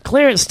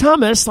Clarence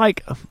Thomas,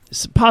 like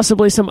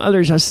possibly some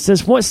other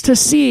justices, wants to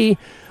see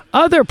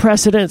other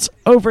precedents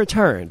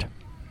overturned.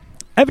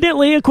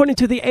 Evidently, according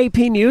to the AP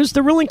News,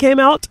 the ruling came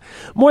out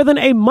more than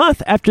a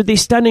month after the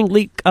stunning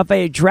leak of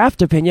a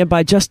draft opinion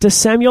by Justice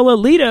Samuel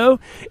Alito,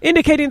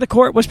 indicating the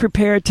court was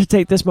prepared to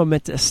take this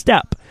momentous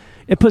step.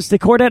 It puts the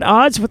court at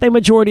odds with a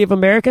majority of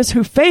Americans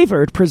who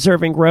favored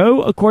preserving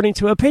Roe, according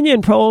to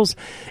opinion polls,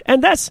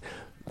 and that's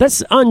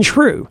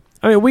untrue.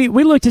 I mean,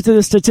 we looked into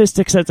the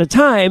statistics at the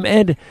time,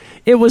 and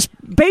it was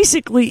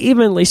basically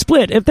evenly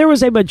split. If there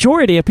was a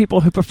majority of people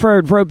who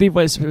preferred Roe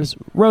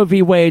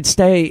v. Wade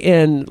stay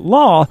in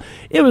law,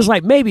 it was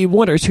like maybe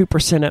 1 or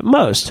 2% at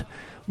most.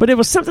 But it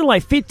was something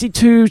like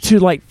 52 to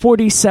like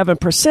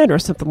 47% or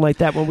something like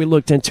that when we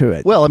looked into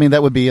it. Well, I mean,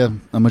 that would be a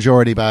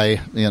majority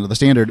by the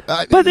standard.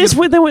 But that's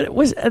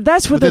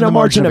within a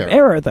margin of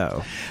error,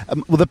 though.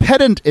 Well, the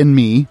pedant in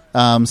me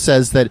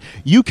says that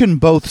you can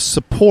both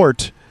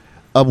support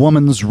a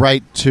woman's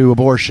right to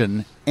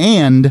abortion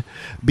and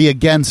be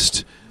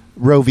against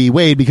Roe v.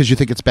 Wade because you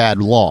think it's bad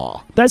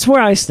law. That's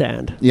where I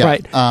stand. Yeah.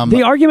 Right.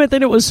 The argument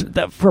that it was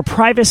that for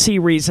privacy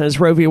reasons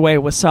Roe v. Wade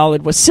was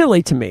solid was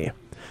silly to me.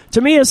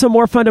 To me, it's a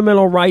more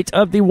fundamental right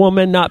of the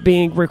woman not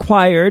being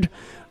required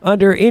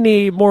under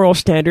any moral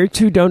standard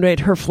to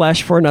donate her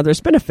flesh for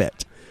another's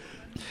benefit.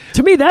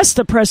 To me, that's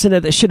the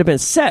precedent that should have been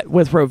set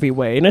with Roe v.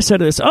 Wade. And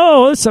instead of this,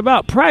 it's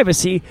about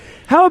privacy,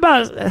 how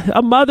about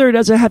a mother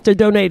doesn't have to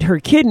donate her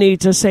kidney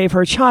to save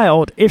her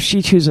child if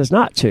she chooses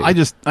not to?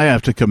 I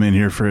have to come in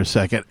here for a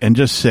second and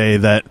just say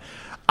that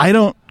I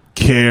don't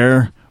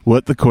care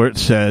what the court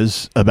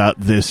says about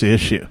this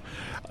issue.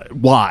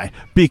 Why?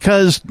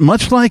 Because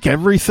much like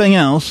everything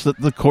else that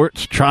the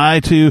courts try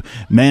to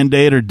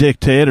mandate or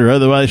dictate or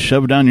otherwise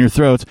shove down your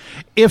throats,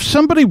 if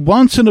somebody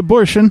wants an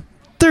abortion,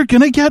 they're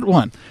going to get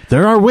one.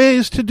 There are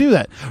ways to do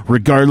that.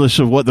 Regardless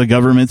of what the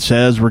government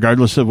says,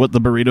 regardless of what the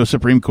burrito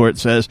Supreme Court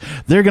says,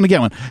 they're going to get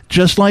one.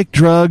 Just like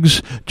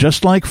drugs,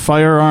 just like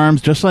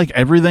firearms, just like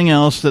everything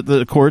else that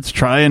the courts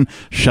try and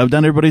shove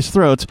down everybody's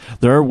throats,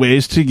 there are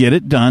ways to get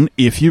it done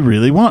if you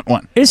really want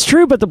one. It's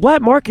true, but the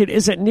black market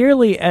isn't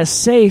nearly as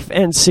safe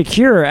and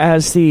secure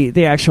as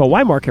the actual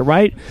white market,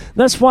 right?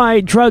 That's why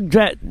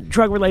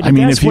drug-related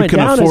deaths went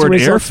down as a result.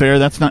 If you can afford airfare,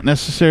 that's not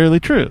necessarily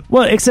true.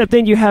 Well, except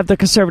then you have the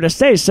conservative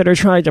states that are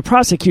trying to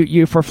prosecute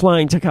you for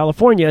flying to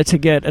California to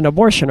get an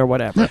abortion or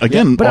whatever.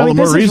 Again, all the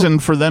more reason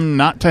for them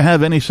not to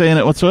have any say in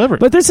it whatsoever.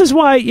 But this is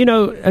why,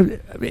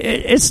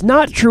 it's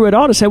not true at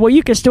all to say, well,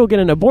 you can still get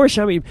an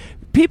abortion. I mean,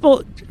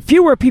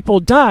 fewer people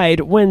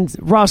died when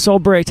Ross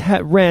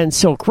Ulbricht ran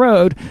Silk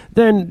Road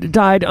than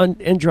died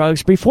in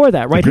drugs before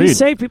that, right? Agreed. He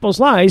saved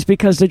people's lives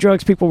because the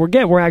drugs people were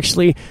getting were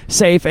actually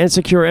safe and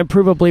secure and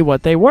provably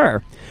what they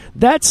were.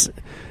 That's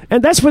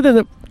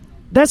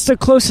the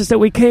closest that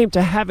we came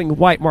to having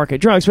white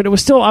market drugs, but it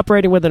was still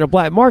operating within a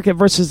black market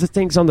versus the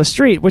things on the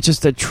street, which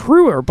is the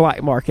truer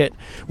black market,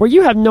 where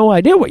you have no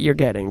idea what you're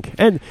getting.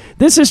 And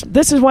this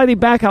is why the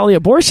back alley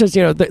abortions,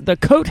 the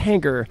coat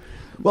hanger.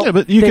 Well, yeah,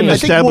 but you can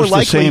establish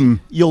the same.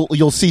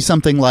 You'll see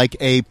something like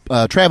a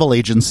travel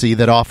agency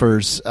that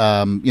offers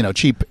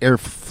cheap air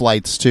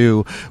flights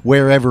to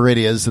wherever it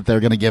is that they're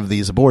going to give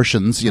these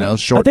abortions.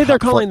 Short. I think they're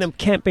calling them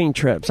camping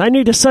trips. I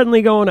need to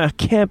suddenly go on a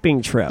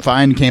camping trip.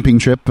 Fine camping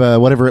trip,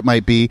 whatever it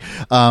might be.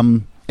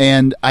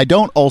 And I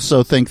don't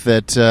also think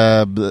that,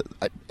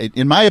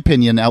 in my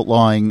opinion,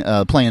 outlawing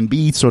Plan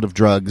B sort of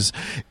drugs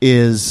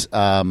is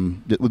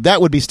that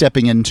would be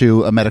stepping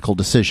into a medical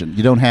decision.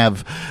 You don't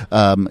have,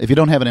 if you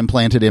don't have an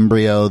implanted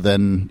embryo,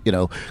 then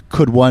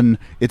could one?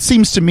 It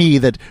seems to me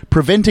that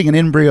preventing an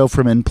embryo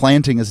from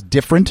implanting is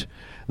different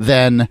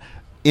than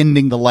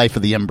ending the life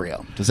of the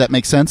embryo. Does that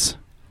make sense?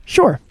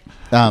 Sure.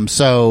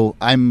 So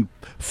I'm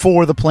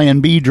for the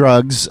Plan B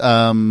drugs.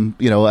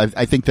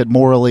 I think that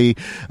morally,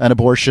 an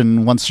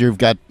abortion, once you've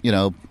got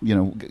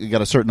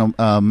got a certain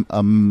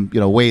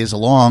ways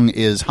along,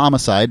 is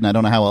homicide, and I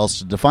don't know how else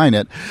to define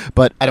it,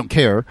 but I don't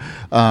care.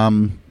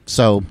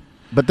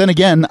 But then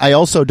again, I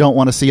also don't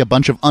want to see a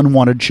bunch of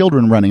unwanted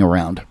children running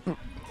around.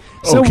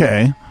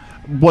 Okay.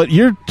 What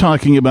you're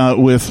talking about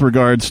with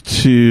regards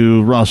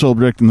to Ross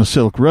Ulbricht and the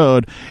Silk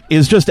Road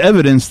is just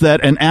evidence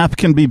that an app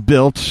can be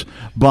built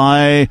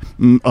by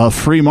a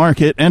free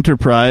market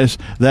enterprise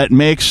that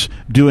makes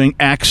doing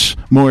X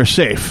more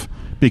safe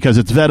because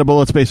it's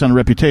vettable, it's based on a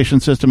reputation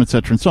system, et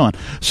cetera, and so on.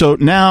 So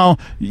now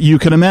you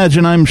can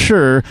imagine, I'm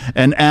sure,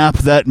 an app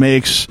that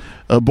makes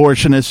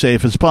abortion as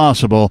safe as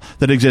possible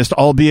that exists,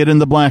 albeit in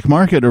the black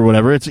market or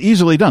whatever. It's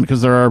easily done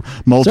because there are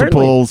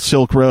multiple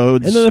Silk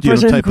Roads. And then the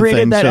person who type created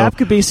of thing. that app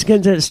could be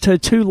sentenced to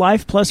 2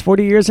 life plus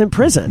 40 years in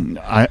prison.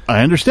 I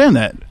understand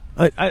that.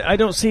 I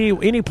don't see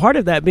any part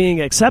of that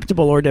being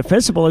acceptable or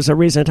defensible as a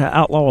reason to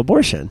outlaw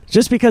abortion.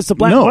 Just because the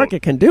black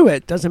market can do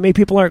it doesn't mean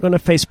people aren't going to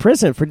face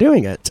prison for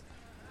doing it.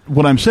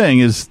 What I'm saying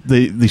is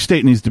the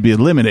state needs to be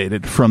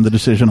eliminated from the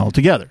decision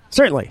altogether.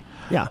 Certainly.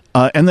 Yeah.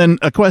 And then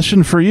a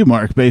question for you,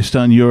 Mark, based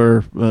on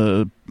your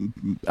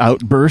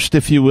outburst,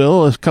 if you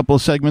will, a couple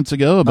of segments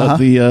ago about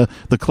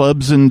the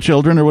clubs and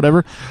children or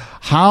whatever.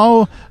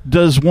 How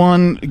does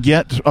one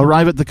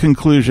arrive at the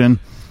conclusion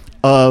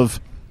of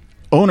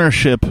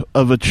ownership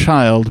of a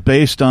child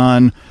based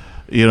on,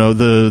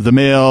 the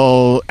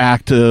male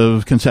act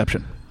of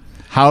conception?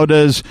 How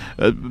does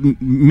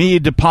me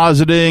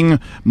depositing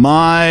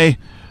my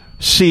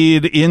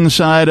seed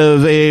inside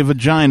of a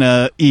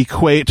vagina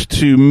equate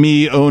to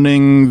me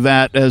owning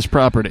that as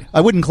property?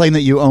 I wouldn't claim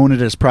that you own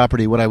it as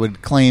property. What I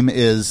would claim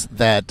is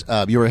that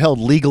you are held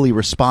legally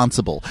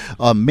responsible.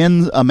 A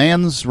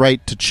man's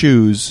right to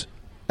choose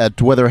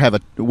whether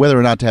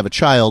or not to have a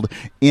child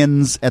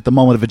ends at the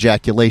moment of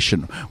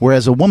ejaculation,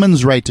 whereas a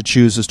woman's right to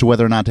choose as to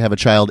whether or not to have a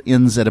child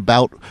ends at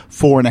about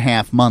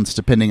 4.5 months,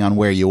 depending on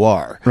where you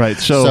are. Right.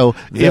 So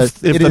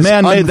if it the is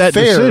man made that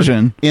unfair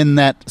decision in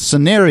that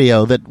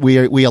scenario that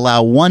we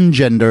allow one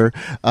gender,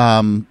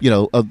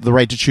 the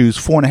right to choose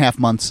 4.5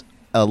 months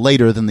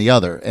later than the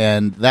other,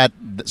 and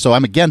so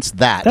I'm against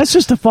that. That's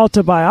just a fault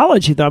of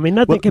biology, though. I mean,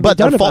 nothing can be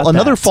done about that.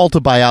 Another fault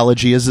of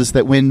biology is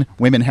that when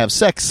women have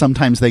sex,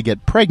 sometimes they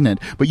get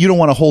pregnant, but you don't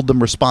want to hold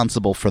them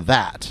responsible for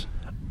that.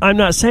 I'm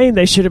not saying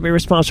they shouldn't be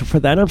responsible for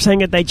that. I'm saying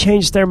that they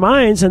change their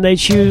minds and they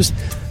choose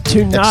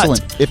to not.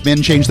 Excellent. If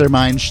men change their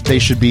minds, they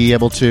should be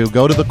able to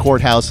go to the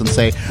courthouse and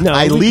say,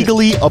 I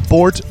legally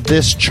abort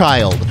this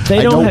child.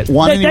 I don't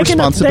want any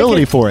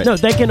responsibility for it. No,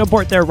 they can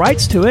abort their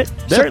rights to it.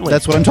 Certainly.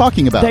 That's what I'm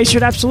talking about. They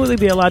should absolutely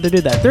be allowed to do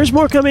that. There's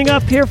more coming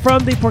up here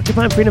from the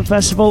Porcupine Freedom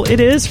Festival.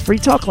 It is Free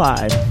Talk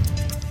Live.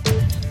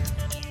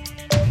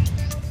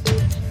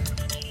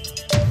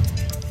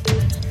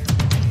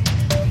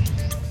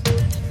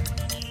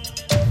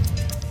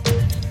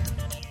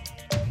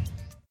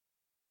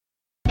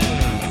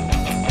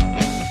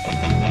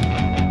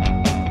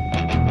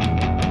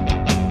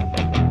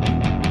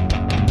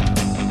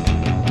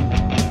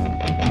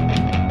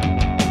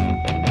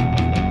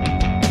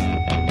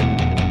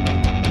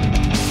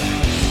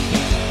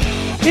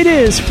 It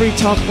is Free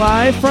Talk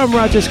Live from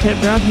Rogers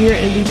Campground here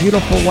in the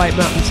beautiful White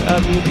Mountains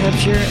of New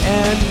Hampshire.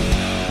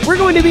 And we're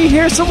going to be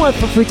here somewhat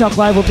for Free Talk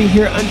Live. We'll be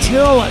here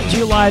until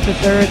July the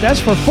 3rd. That's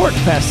for Fork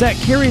Fest. That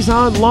carries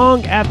on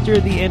long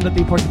after the end of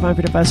the Porcupine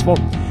Freedom Festival.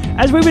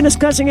 As we've been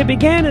discussing, it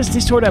began as the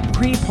sort of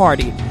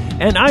pre-party.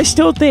 And I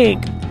still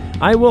think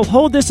I will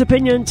hold this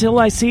opinion until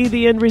I see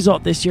the end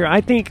result this year.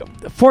 I think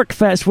Fork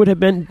Fest would have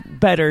been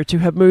better to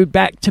have moved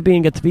back to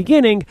being at the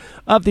beginning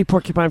of the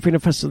Porcupine Freedom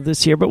Festival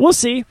this year. But we'll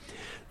see.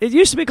 It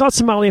used to be called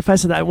Somalia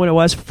Fest, and that when it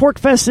was. Fork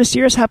Fest this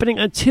year is happening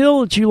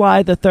until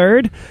July the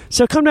 3rd.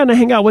 So come down and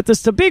hang out with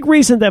us. The big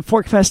reason that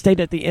Fork Fest stayed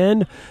at the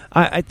end,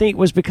 I think,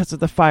 was because of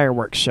the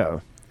fireworks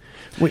show.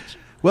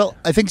 Well,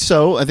 I think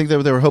so. I think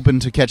they were hoping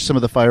to catch some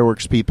of the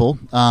fireworks people.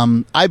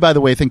 I, by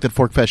the way, think that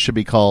Fork Fest should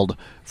be called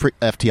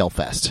FTL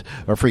Fest,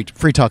 or Free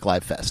Talk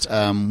Live Fest.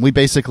 We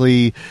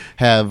basically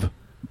have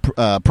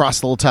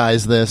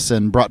proselytized this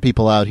and brought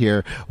people out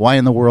here. Why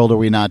in the world are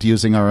we not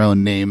using our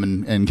own name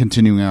and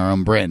continuing our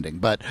own branding?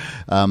 But,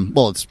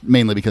 it's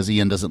mainly because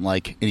Ian doesn't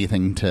like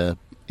anything to...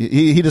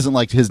 He doesn't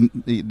like his,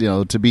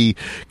 to be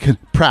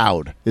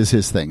proud is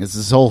his thing. It's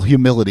this whole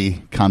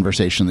humility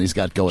conversation that he's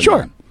got going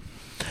on.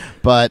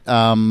 But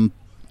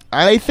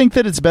I think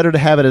that it's better to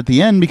have it at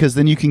the end because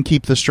then you can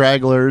keep the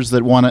stragglers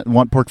that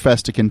want Pork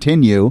Fest to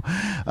continue.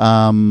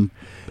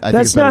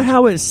 That's not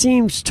how it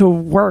seems to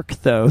work,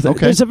 though. Okay.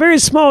 There's a very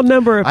small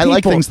number of people. I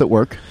like things that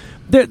work.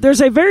 There's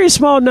a very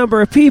small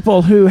number of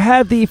people who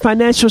have the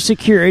financial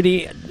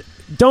security,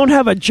 don't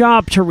have a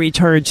job to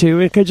return to,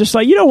 and could just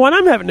like, you know what,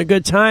 I'm having a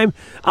good time,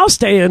 I'll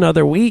stay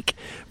another week,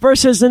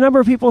 versus the number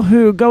of people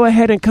who go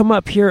ahead and come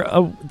up here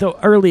the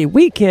early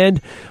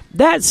weekend.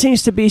 That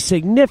seems to be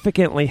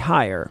significantly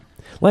higher.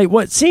 Like,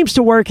 what seems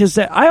to work is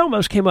that I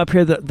almost came up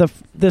here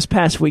this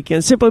past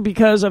weekend simply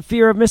because of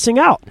fear of missing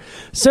out.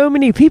 So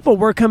many people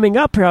were coming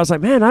up here. I was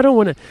like, man, I don't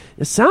want to...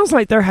 It sounds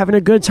like they're having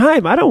a good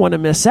time. I don't want to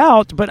miss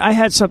out, but I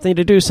had something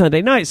to do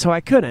Sunday night, so I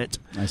couldn't.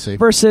 I see.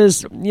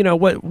 Versus,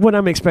 what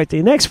I'm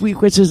expecting next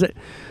week, which is...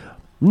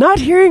 Not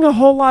hearing a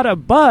whole lot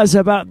of buzz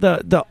about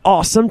the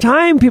awesome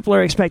time people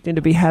are expecting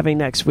to be having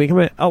next week. I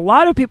mean, a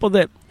lot of people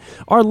that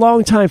are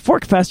longtime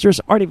Fork Festers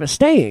aren't even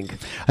staying.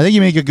 I think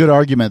you make a good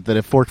argument that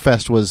if Fork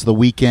Fest was the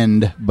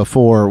weekend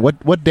before,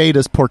 what day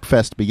does Pork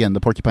Fest begin? The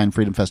Porcupine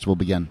Freedom Festival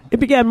begin? It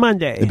began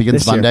Monday. It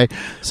begins Monday.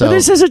 So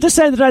this isn't to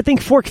say that I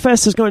think Fork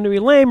Fest is going to be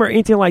lame or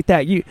anything like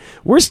that.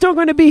 We're still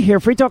going to be here.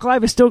 Free Talk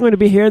Live is still going to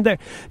be here. And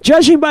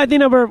judging by the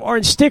number of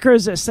orange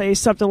stickers that say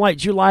something like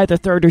July the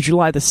 3rd or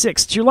July the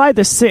 6th, July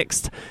the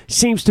 6th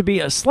seems to be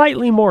a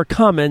slightly more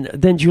common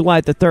than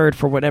July the 3rd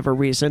for whatever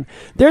reason.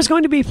 There's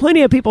going to be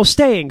plenty of people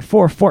staying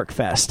for Fork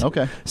Fest.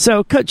 Okay.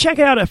 So check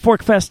it out at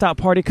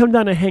forkfest.party. Come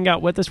down and hang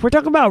out with us. We're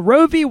talking about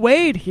Roe v.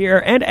 Wade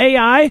here and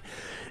AI.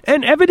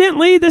 And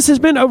evidently this has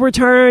been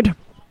overturned.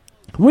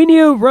 We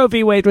knew Roe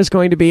v. Wade was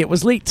going to be. It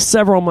was leaked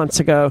several months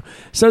ago.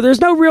 So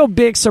there's no real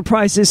big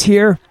surprises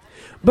here.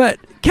 But,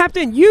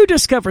 Captain, you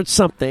discovered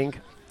something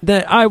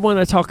that I want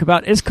to talk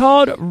about. It's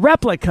called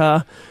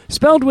Replika,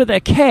 spelled with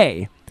a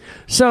K.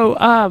 So,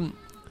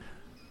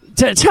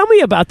 tell me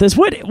about this.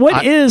 What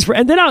is,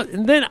 and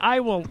then I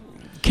will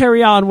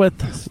carry on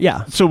with,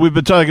 yeah. So we've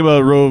been talking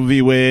about Roe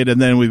v. Wade,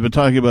 and then we've been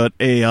talking about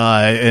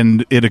AI,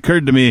 and it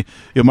occurred to me,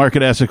 Mark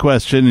had asked a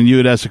question, and you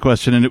had asked a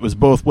question, and it was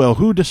both, well,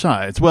 who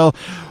decides? Well,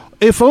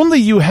 if only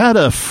you had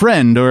a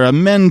friend or a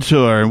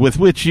mentor with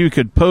which you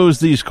could pose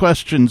these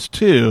questions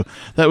to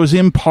that was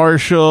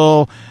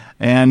impartial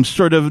and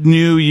sort of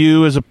knew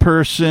you as a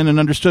person and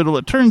understood. Well,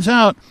 it turns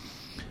out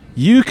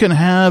you can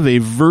have a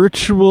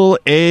virtual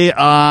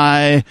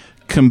AI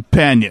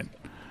companion.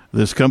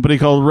 This company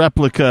called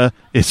Replica,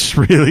 it's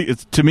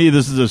to me,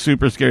 this is a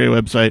super scary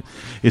website.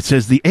 It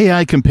says, the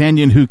AI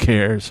companion who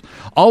cares.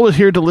 Always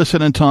here to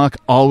listen and talk,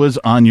 always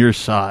on your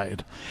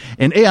side.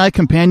 An AI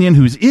companion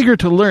who's eager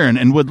to learn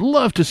and would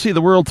love to see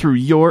the world through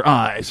your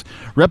eyes.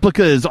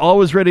 Replica is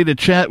always ready to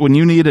chat when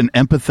you need an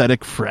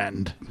empathetic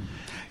friend.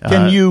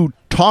 Can you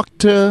talk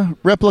to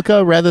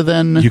Replica rather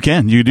than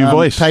you do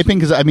voice typing?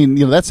 Because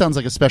that sounds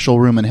like a special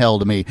room in hell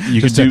to me.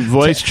 You can do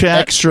voice chat,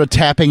 extra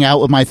tapping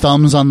out with my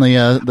thumbs on the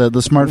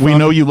smartphone. We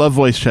know you love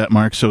voice chat,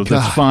 Mark, so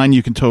that's fine.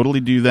 You can totally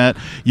do that.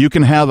 You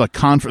can have a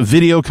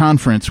video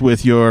conference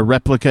with your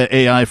Replica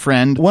AI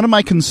friend. One of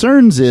my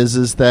concerns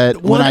is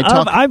that when I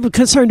talk, I'm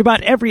concerned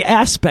about every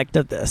aspect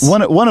of this.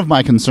 One of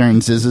my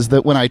concerns is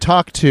that when I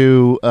talk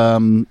to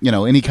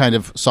any kind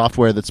of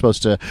software that's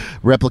supposed to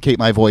replicate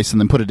my voice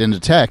and then put it into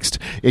text,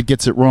 it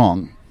gets it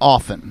wrong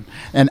often.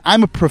 And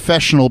I'm a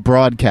professional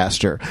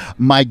broadcaster.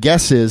 My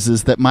guess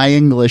is that my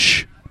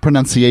English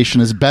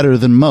pronunciation is better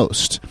than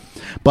most.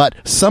 But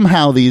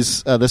somehow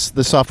this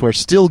software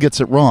still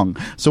gets it wrong.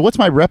 So what's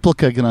my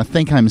Replica going to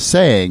think I'm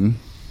saying?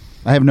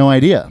 I have no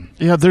idea.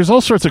 Yeah, there's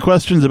all sorts of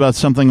questions about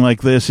something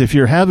like this. If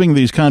you're having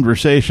these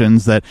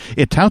conversations that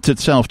it touts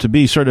itself to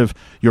be sort of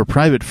your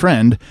private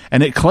friend,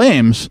 and it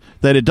claims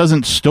that it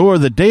doesn't store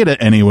the data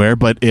anywhere,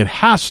 but it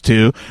has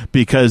to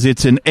because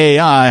it's an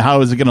AI. How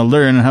is it going to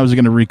learn, and how is it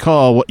going to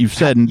recall what you've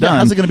said and done?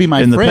 How's it going to be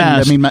my friend?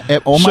 Past? I mean,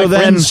 all my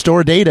friends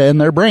store data in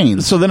their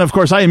brains. So then, of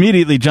course, I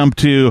immediately jump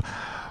to,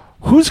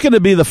 who's going to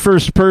be the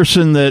first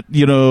person that,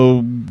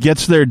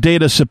 gets their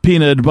data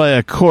subpoenaed by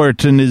a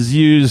court and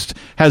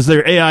has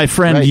their AI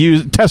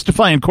friend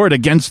testify in court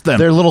against them?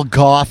 Their little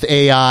goth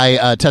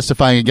AI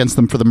testifying against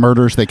them for the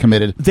murders they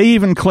committed. They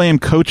even claim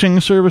coaching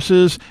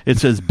services. It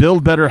says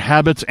build better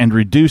habits and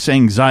reduce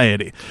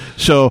anxiety.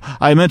 So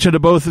I mentioned to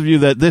both of you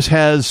that this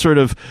has sort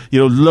of,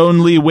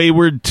 lonely,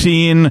 wayward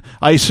teen,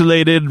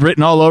 isolated,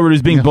 written all over.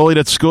 He's being bullied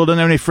at school, doesn't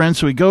have any friends.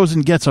 So he goes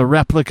and gets a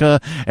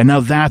Replica, and now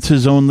that's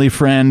his only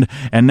friend.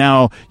 And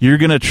now you're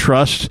going to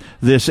trust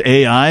this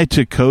AI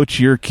to coach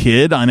your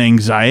kid on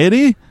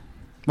anxiety?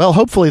 Well,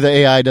 hopefully the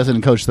AI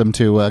doesn't coach them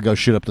to go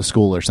shoot up the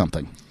school or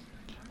something.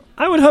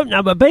 I would hope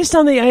not, but based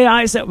on the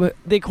AIs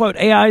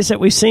AIs that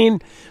we've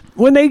seen,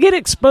 when they get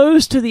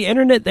exposed to the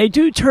internet, they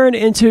do turn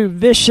into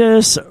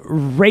vicious,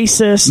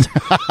 racist,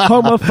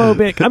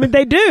 homophobic. I mean,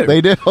 they do.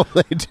 They do.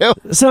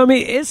 So, I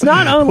mean, it's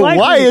not unlikely.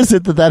 Why is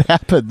it that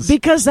happens?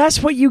 Because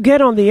that's what you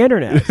get on the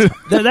internet.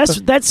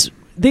 That's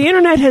the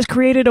internet has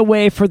created a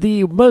way for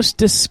the most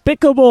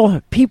despicable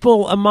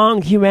people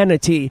among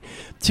humanity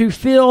to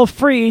feel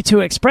free to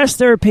express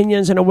their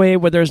opinions in a way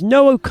where there's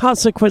no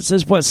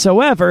consequences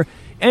whatsoever.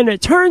 And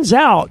it turns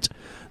out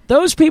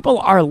those people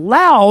are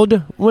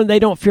loud when they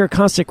don't fear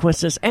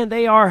consequences, and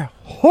they are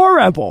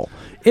horrible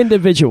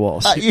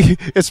individuals.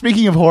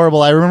 Speaking of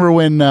horrible, I remember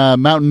when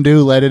Mountain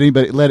Dew let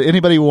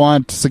anybody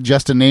want to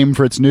suggest a name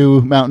for its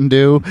new Mountain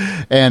Dew,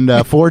 and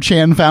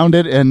 4chan found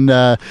it, and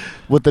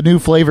what the new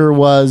flavor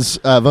was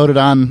voted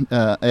on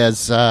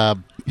as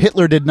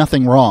Hitler did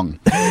nothing wrong.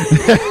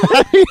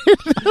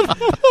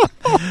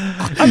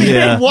 I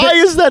mean, why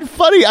is that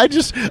funny? I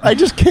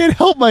just can't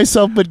help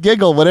myself but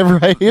giggle whenever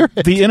I hear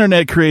it. The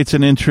internet creates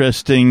an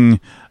interesting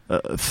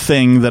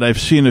thing that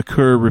I've seen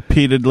occur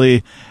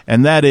repeatedly,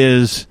 and that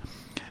is,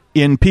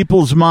 in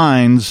people's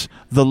minds,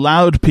 the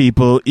loud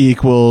people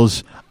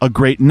equals a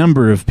great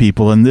number of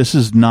people, and this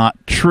is not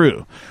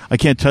true. I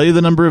can't tell you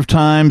the number of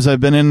times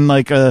I've been in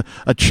like a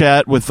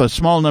chat with a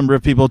small number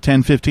of people,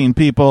 10, 15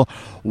 people.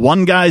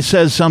 One guy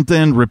says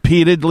something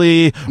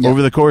repeatedly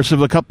over the course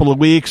of a couple of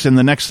weeks, and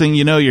the next thing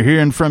you know, you're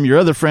hearing from your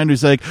other friend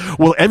who's like,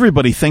 well,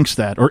 everybody thinks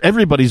that, or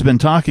everybody's been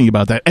talking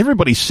about that.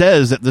 Everybody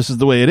says that this is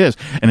the way it is,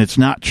 and it's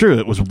not true.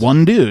 It was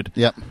one dude.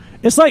 Yep.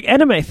 It's like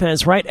anime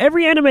fans, right?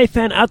 Every anime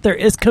fan out there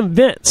is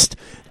convinced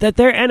that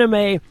their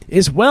anime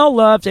is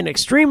well-loved and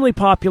extremely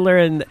popular,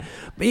 and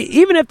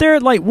even if they're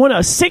like one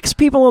of 6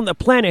 people on the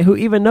planet who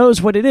even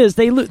knows what it is,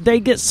 they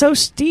get so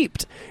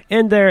steeped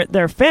in their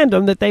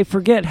fandom that they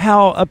forget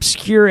how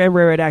obscure and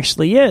rare it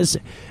actually is.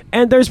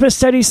 And there's been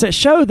studies that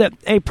show that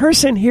a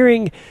person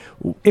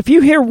if you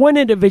hear one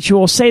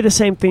individual say the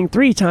same thing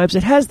 3 times,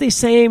 it has the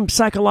same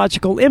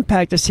psychological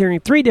impact as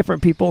hearing 3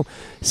 different people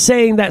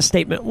saying that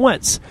statement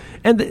once.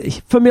 And the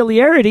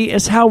familiarity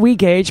is how we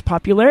gauge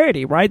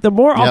popularity, right? The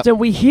more often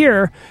we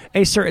hear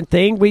a certain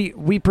thing,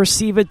 we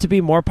perceive it to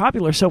be more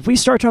popular. So if we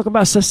start talking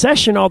about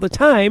secession all the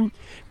time,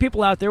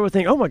 people out there will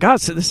think, oh my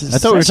God, so this is I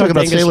thought we were talking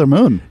about Sailor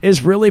Moon.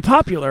 Is really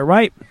popular,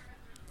 right?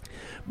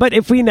 But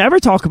if we never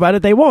talk about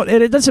it, they won't.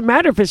 And it doesn't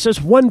matter if it's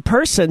just one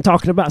person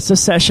talking about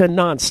secession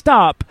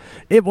nonstop.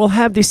 It will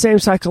have the same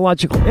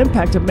psychological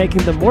impact of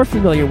making them more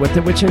familiar with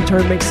it, which in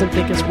turn makes them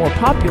think it's more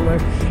popular.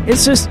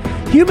 It's just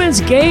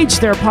humans gauge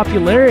their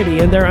popularity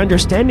and their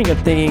understanding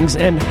of things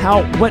and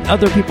what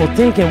other people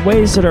think in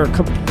ways that are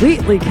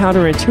completely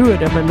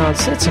counterintuitive and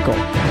nonsensical.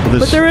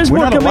 But there is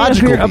more coming up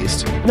here.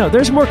 No,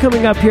 there's more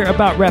coming up here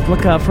about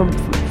Replica from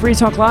Free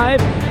Talk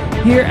Live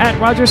here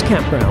at Rogers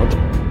Campground.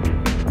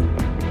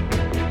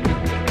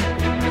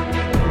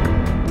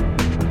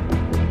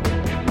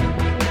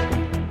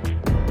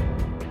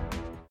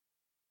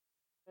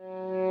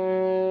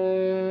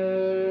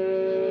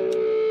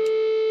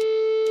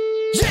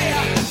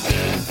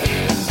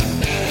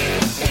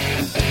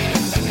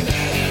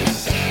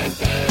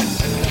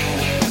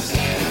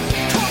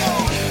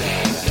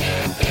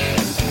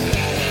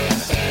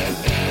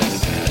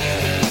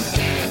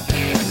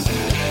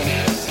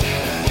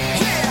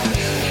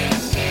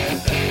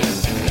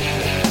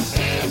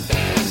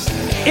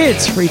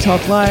 It's Free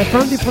Talk Live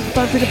from the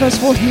Porcupine Freedom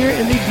Festival here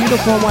in the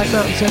beautiful White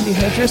Mountains of New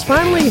Hampshire. It's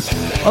finally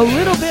a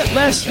little bit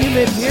less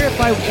humid here.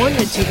 If I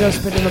wanted to go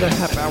spend another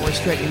half hour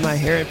straightening my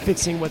hair and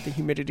fixing what the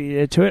humidity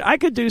did to it, I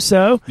could do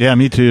so. Yeah,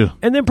 me too.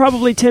 And then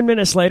probably 10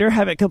 minutes later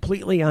have it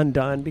completely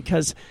undone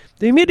because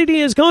the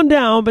humidity has gone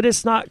down, but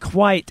it's not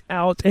quite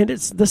out. And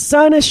the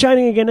sun is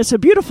shining again. It's a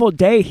beautiful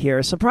day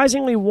here.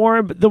 Surprisingly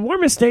warm. The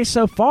warmest day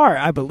so far,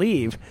 I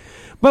believe.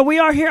 But we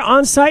are here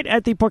on site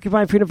at the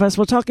Porcupine Freedom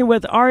Festival talking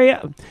with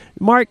Aria,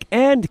 Mark,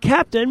 and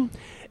Captain.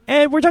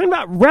 And we're talking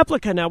about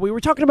Replica now. We were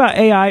talking about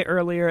AI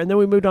earlier, and then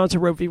we moved on to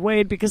Roe v.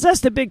 Wade because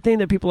that's the big thing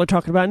that people are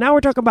talking about. Now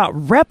we're talking about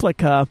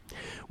Replica,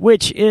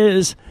 which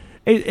is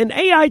an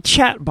AI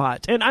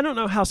chatbot. And I don't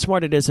know how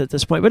smart it is at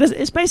this point, but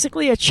it's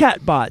basically a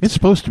chatbot. It's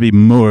supposed to be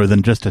more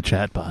than just a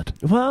chatbot.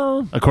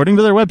 Well, according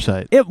to their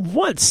website. It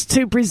wants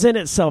to present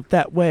itself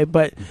that way,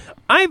 but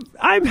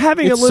I'm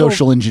having it's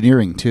social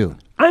engineering, too.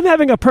 I'm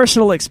having a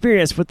personal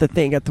experience with the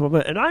thing at the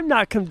moment, and I'm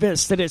not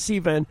convinced that it's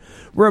even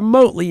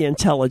remotely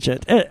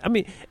intelligent.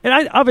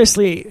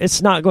 Obviously,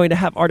 it's not going to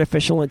have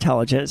artificial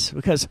intelligence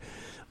because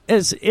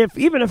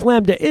even if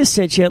Lambda is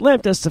sentient,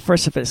 Lambda's the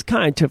first of its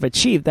kind to have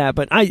achieved that.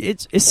 But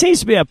it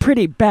seems to be a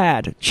pretty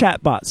bad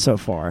chatbot so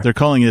far. They're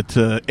calling it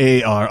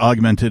AR,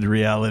 augmented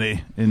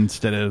reality,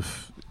 instead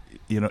of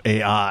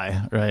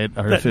AI, right?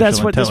 Artificial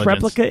That's what intelligence. This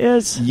Replica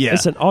is? Yeah.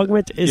 It's an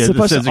augment. It's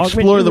supposed to augment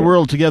explore the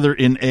world together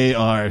in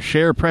AR.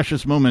 Share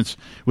precious moments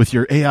with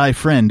your AI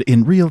friend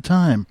in real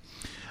time.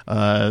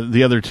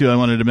 The other two I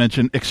wanted to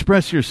mention,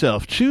 express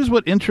yourself. Choose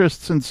what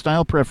interests and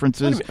style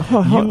preferences you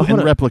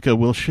and Replica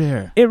will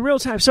share. In real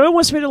time. So it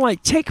wants me to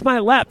take my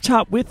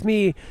laptop with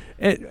me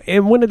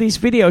in one of these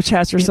video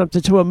chats or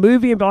something to a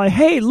movie and be like,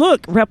 hey,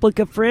 look,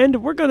 Replica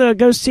friend, we're going to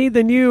go see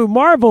the new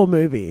Marvel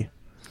movie.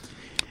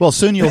 Well,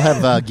 soon you'll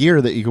have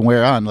gear that you can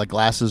wear on, like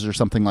glasses or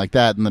something like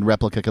that, and then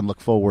Replica can look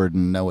forward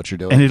and know what you're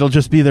doing. And it'll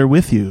just be there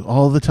with you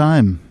all the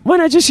time. Why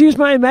not just use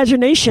my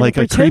imagination and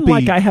pretend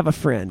like I have a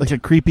friend? Like a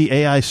creepy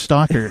AI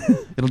stalker.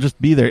 It'll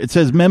just be there. It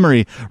says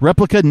memory.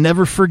 Replica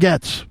never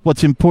forgets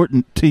what's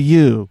important to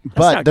you.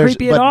 But does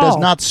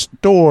not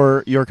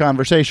store your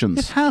conversations.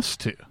 It has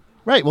to.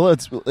 Right. Well,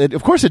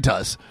 of course it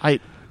does.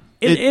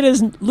 It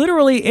is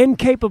literally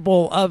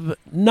incapable of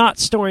not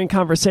storing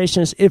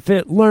conversations if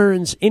it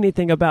learns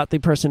anything about the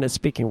person it's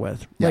speaking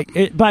with. Yeah.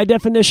 It, by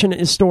definition,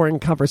 is storing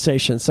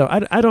conversations. So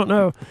I don't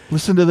know.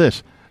 Listen to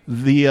this.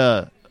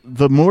 The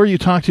more you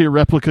talk to your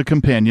Replica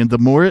companion, the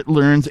more it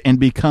learns and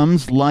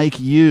becomes like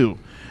you.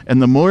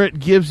 And the more it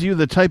gives you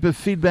the type of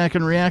feedback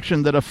and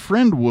reaction that a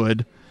friend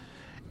would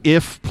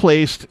if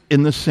placed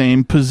in the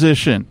same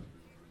position.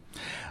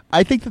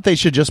 I think that they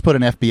should just put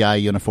an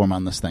FBI uniform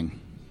on this thing.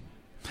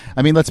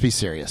 I mean, let's be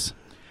serious.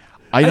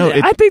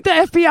 I think the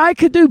FBI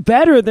could do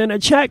better than a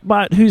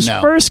chatbot whose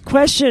first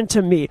question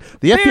to me,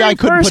 the FBI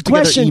couldn't put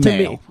together email.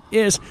 To me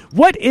is,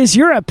 what is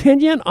your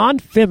opinion on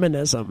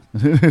feminism?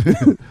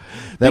 That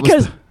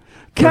was the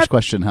first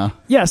question, huh?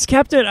 Yes,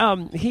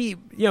 Captain. He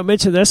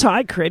mentioned this. So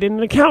I created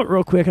an account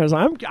real quick. I was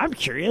like, I'm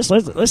curious.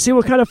 Let's see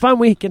what kind of fun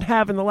we can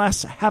have in the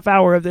last half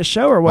hour of this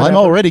show or whatever.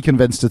 Well, I'm already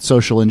convinced it's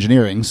social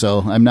engineering,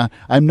 so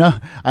I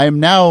am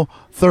now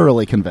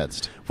thoroughly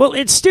convinced. Well,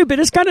 it's stupid.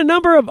 It's got a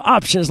number of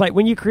options. Like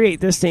when you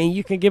create this thing,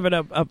 you can give it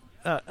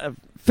a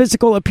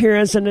physical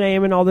appearance and a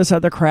name and all this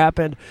other crap.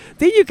 And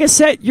then you can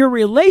set your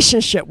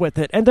relationship with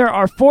it. And there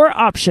are 4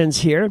 options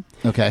here.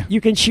 Okay. You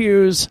can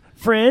choose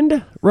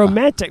friend,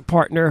 romantic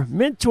partner,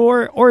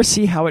 mentor, or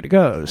see how it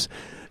goes.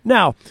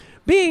 Now,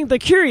 being the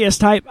curious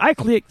type, I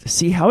clicked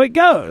see how it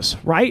goes,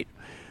 right?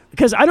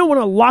 Because I don't want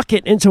to lock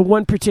it into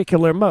one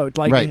particular mode.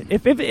 Like, right.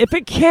 if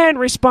it can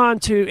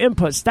respond to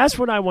inputs, that's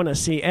what I want to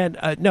see. And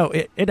no,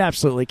 it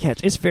absolutely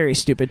can't. It's very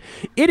stupid.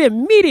 It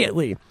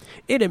immediately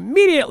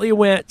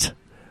went.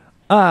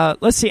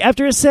 Let's see.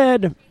 After it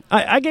said,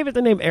 I gave it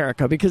the name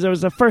Erica because it was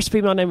the first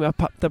female name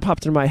that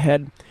popped into my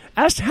head.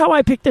 asked how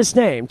I picked this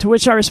name, to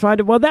which I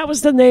responded, well, that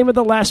was the name of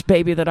the last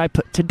baby that I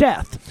put to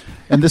death.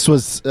 And this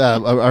was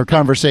our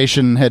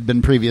conversation had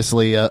been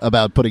previously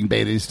about putting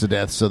babies to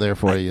death, so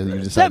therefore you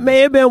decided that may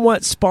have been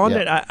what spawned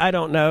it. I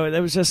don't know. It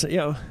was just,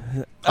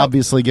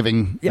 obviously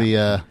giving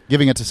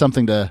giving it to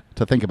something to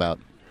think about.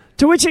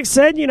 To which it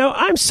said,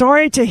 I'm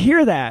sorry to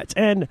hear that.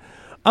 And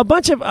a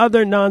bunch of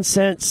other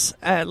nonsense.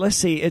 Let's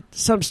see.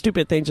 Some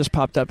stupid thing just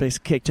popped up. They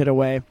kicked it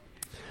away.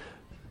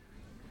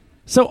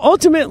 So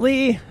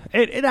ultimately,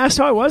 it asked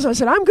how I was. I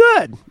said, I'm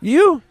good.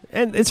 You?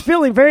 And it's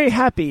feeling very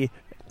happy.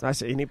 I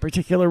said, any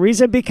particular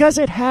reason? Because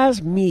it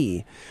has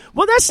me.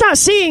 Well, that's not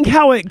seeing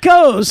how it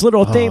goes,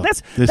 little thing.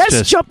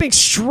 That's jumping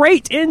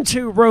straight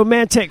into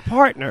romantic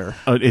partner.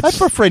 That's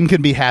where a friend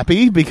can be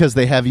happy because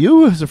they have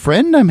you as a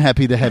friend. I'm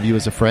happy to have you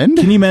as a friend.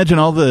 Can you imagine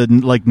all the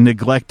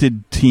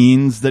neglected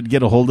teens that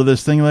get a hold of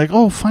this thing? Like,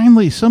 oh,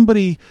 finally,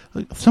 somebody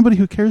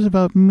who cares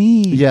about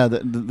me. Yeah,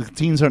 the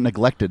teens aren't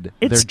neglected.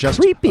 It's They're just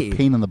creepy. a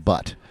pain in the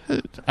butt.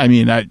 I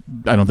mean, I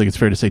don't think it's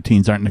fair to say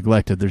teens aren't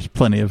neglected. There's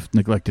plenty of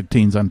neglected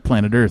teens on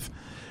planet Earth.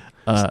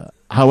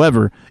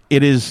 However,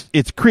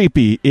 it's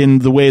creepy in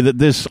the way that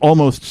this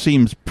almost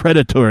seems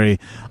predatory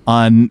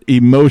on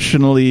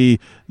emotionally,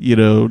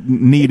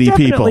 needy it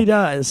people. It definitely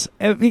does.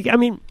 I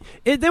mean,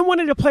 it then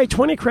wanted to play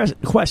 20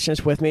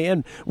 questions with me,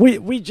 and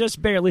we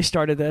just barely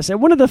started this. And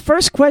one of the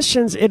first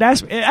questions it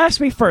asked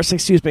me first,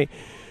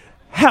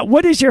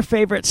 what is your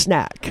favorite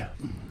snack?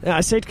 And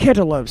I said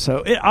cantaloupe, so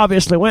it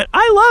obviously went,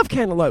 I love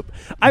cantaloupe.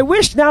 I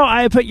wish now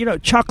I had put,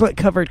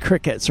 chocolate-covered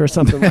crickets or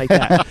something like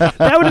that.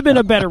 That would have been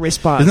a better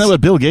response. Isn't that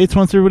what Bill Gates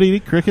wants everybody to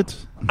eat,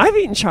 crickets? I've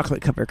eaten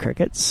chocolate-covered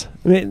crickets.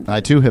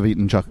 I, too, have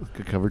eaten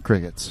chocolate-covered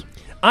crickets.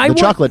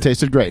 Chocolate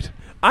tasted great.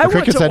 The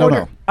crickets, I don't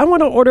know. I want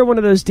to order one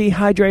of those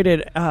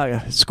dehydrated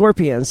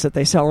scorpions that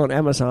they sell on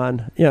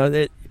Amazon.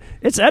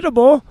 It's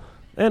edible,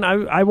 and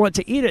I want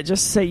to eat it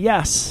just to say,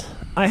 yes,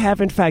 I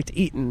have, in fact,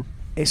 eaten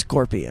a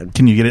scorpion.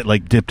 Can you get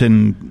it dipped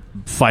in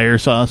fire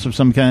sauce of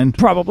some kind?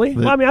 Probably.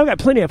 Well, I've got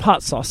plenty of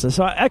hot sauces,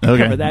 so I can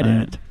cover that in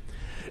it.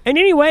 And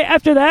anyway,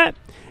 after that,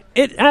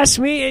 it asked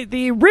me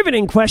the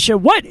riveting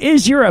question, what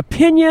is your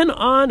opinion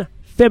on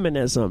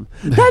feminism?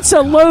 That's a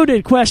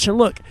loaded question.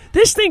 Look,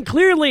 this thing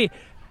clearly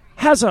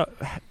has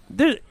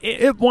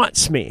it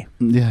wants me.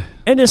 Yeah.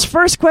 And his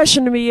first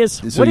question to me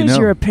is, what is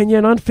your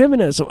opinion on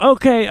feminism?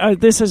 Okay,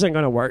 this isn't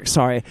going to work.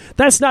 Sorry.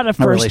 That's not a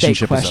first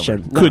date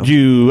question. No. Could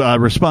you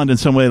respond in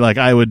some way like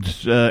I would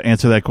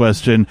answer that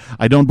question?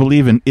 I don't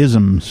believe in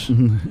isms.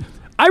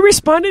 I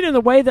responded in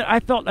the way that I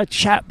felt a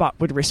chatbot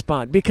would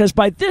respond, because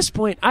by this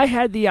point I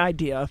had the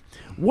idea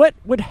what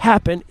would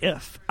happen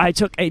if I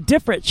took a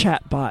different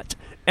chatbot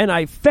and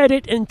I fed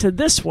it into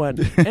this one,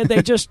 and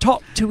they just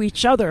talked to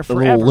each other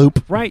forever. A little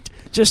loop. Right.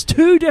 Just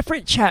two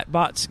different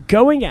chatbots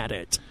going at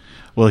it.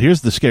 Well,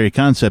 here's the scary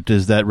concept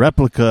is that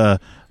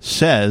Replica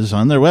says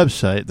on their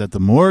website that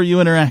the more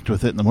you interact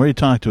with it and the more you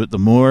talk to it, the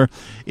more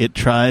it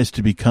tries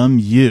to become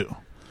you.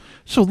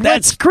 So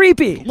that's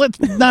creepy.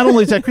 Not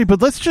only is that creepy,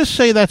 but let's just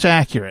say that's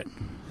accurate.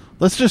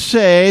 Let's just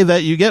say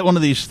that you get one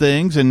of these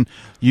things and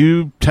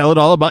you tell it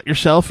all about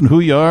yourself and who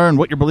you are and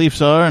what your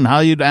beliefs are and how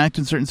you'd act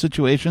in certain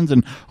situations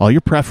and all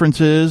your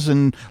preferences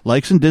and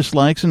likes and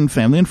dislikes and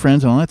family and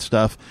friends and all that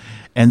stuff.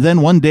 And then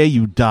one day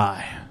you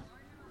die.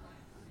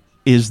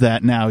 Is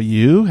that now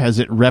you? Has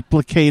it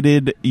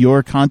replicated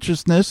your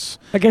consciousness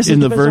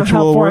in the virtual world?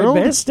 How far world?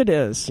 advanced it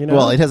is.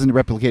 Well, it hasn't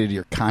replicated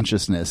your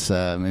consciousness.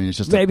 It's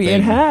just maybe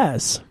it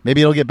has.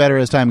 Maybe it'll get better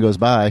as time goes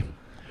by.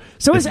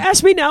 So it's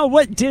asked me now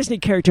what Disney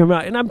character I'm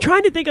at, and I'm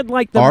trying to think of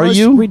the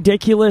most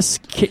ridiculous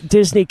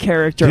Disney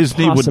character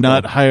Disney possible. would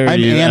not hire I'm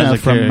you Anna as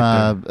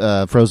a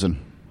from Frozen.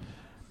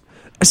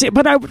 See,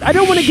 but I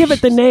don't want to give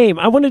it the name.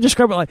 I want to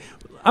describe it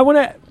I want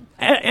to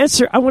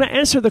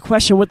answer the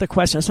question with the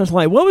question. Something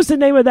like, what was the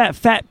name of that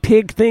fat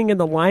pig thing in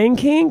The Lion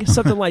King?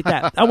 Something like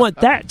that. I want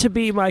that to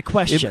be my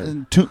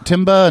question.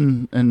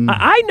 Timba and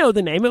I know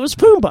the name. It was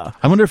Pumbaa.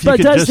 I wonder if you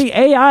could is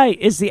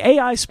the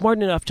AI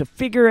smart enough to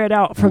figure it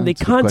out from the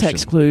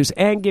context clues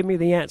and give me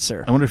the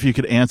answer? I wonder if you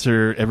could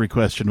answer every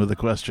question with a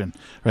question.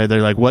 Right?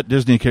 They're like, what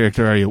Disney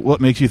character are you?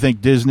 What makes you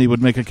think Disney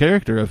would make a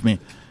character of me?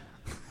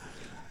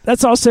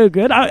 That's also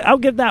good. I'll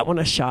give that one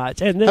a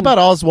shot. And then, how about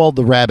Oswald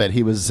the Rabbit?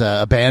 He was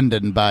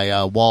abandoned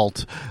by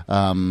Walt.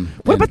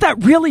 What about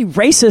that really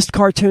racist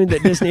cartoon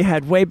that Disney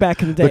had way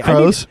back in the day? The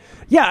Crows?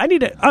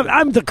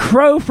 I'm the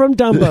Crow from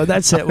Dumbo.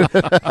 That's it.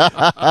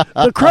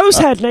 The Crows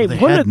had names. They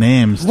had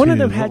names. One of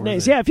them had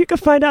names. Yeah, if you could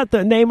find out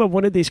the name of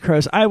one of these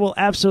crows, I will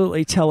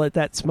absolutely tell it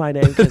that's my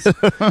name.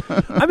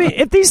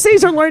 If these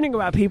things are learning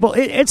about people,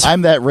 it's...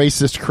 I'm that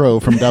racist crow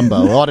from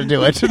Dumbo. I ought to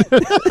do it.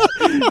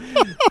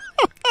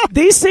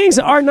 These things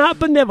are not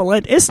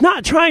benevolent. It's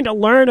not trying to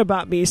learn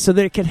about me so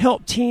that it can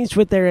help teens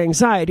with their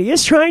anxiety.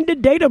 It's trying to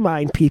data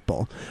mine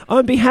people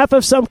on behalf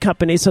of some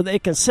company so they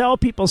can sell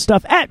people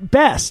stuff at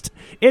best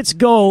its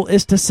goal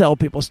is to sell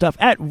people stuff.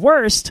 At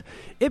worst,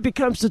 it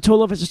becomes the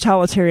tool of a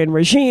totalitarian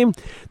regime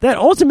that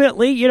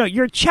ultimately,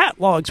 your chat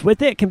logs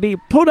with it can be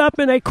pulled up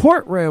in a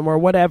courtroom or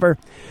whatever.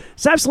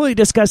 It's absolutely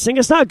disgusting.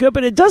 It's not good,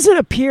 but it doesn't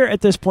appear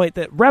at this point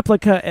that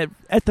Replica,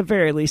 at the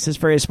very least, is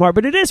very smart.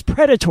 But it is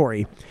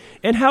predatory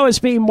in how it's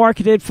being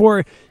marketed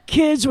for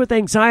kids with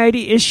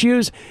anxiety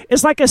issues.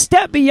 It's like a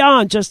step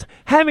beyond just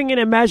having an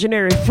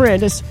imaginary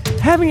friend. It's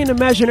having an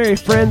imaginary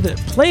friend that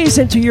plays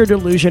into your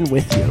delusion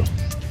with you.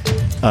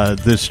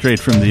 This straight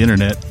from the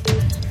internet.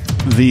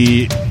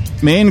 The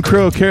main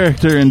Crow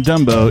character in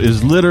Dumbo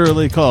is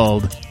literally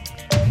called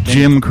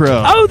Jim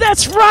Crow. Oh,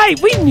 that's right.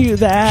 We knew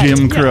that.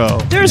 Jim Crow.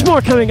 There's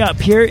more coming up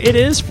here. It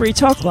is Free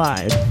Talk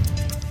Live.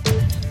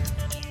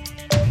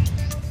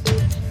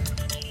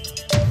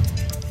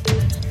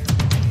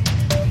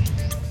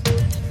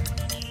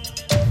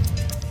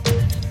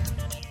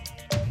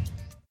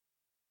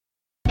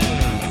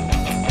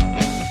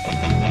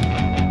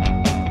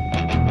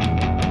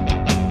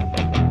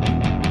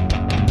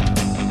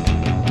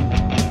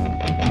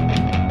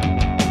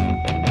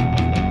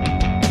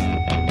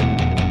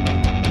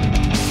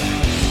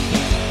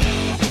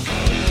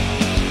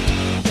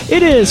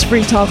 It is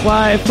Free Talk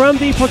Live from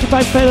the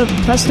Porcupine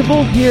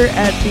Festival here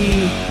at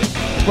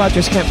the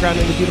Rogers Campground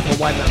in the beautiful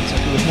White Mountains of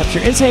New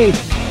Hampshire.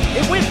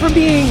 It went from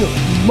being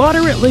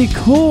moderately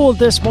cool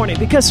this morning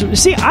because,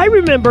 see, I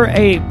remember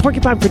a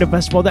Porcupine Freedom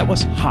Festival that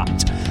was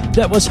hot.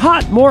 That was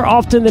hot more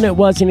often than it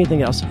was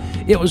anything else.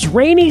 It was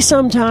rainy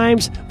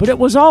sometimes, but it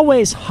was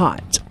always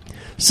hot.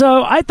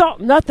 So I thought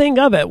nothing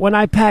of it when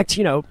I packed,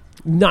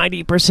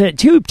 90%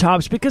 tube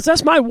tops, because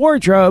that's my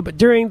wardrobe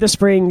during the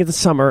spring, the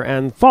summer,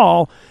 and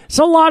fall. It's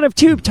a lot of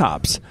tube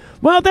tops.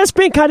 Well, that's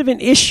been kind of an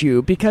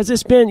issue because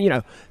it's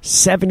been,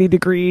 70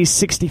 degrees,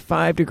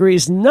 65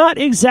 degrees, not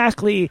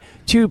exactly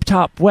tube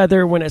top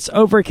weather when it's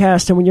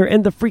overcast and when you're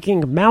in the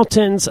freaking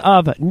mountains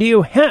of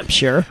New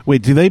Hampshire.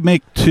 Wait, do they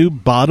make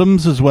tube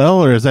bottoms as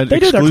well, or is that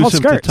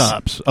exclusive to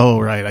tops? Oh,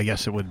 right. I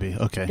guess it would be.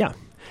 Okay. Yeah.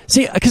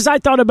 See, because I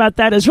thought about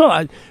that as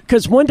well.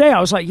 Because one day I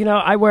was like,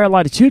 I wear a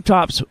lot of tube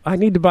tops. I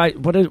need to buy,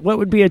 what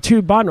would be a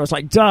tube bottom? I was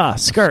like, duh,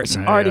 skirts.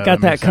 Already got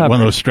that covered.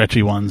 One of those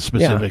stretchy ones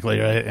specifically,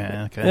 right?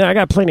 Yeah, okay. Yeah, I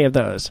got plenty of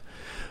those.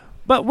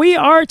 But we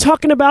are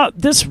talking about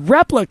this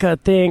replica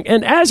thing.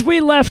 And as we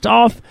left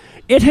off,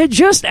 it had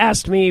just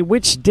asked me,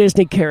 which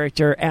Disney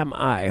character am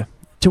I?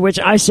 To which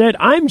I said,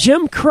 I'm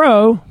Jim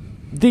Crow,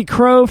 the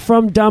crow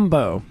from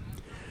Dumbo.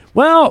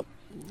 Well,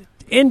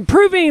 in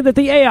proving that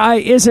the AI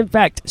is in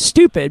fact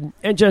stupid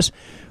and just,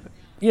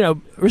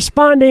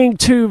 responding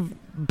to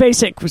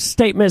basic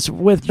statements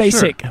with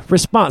basic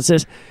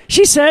responses,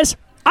 she says,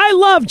 I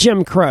love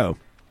Jim Crow.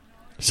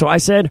 So I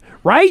said,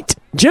 right,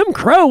 Jim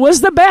Crow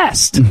was the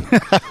best.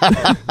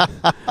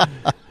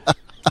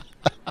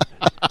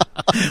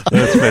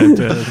 That's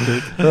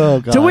fantastic.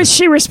 Oh, God. To which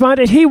she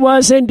responded, he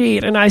was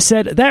indeed. And I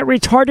said, that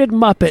retarded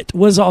Muppet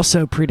was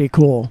also pretty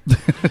cool.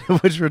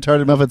 Which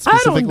retarded Muppet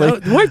specifically? I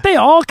don't know. Weren't they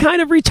all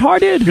kind of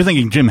retarded? You're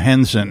thinking Jim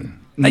Henson.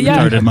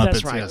 Yeah, retarded Muppets,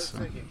 that's right. Yes.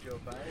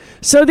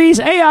 So these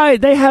AI,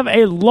 they have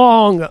a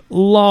long,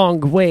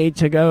 long way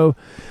to go.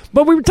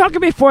 But we were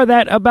talking before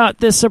that about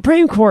the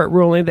Supreme Court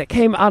ruling that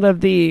came out of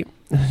the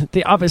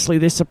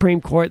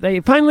Supreme Court. They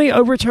finally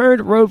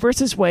overturned Roe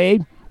versus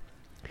Wade.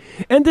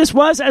 And this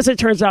was, as it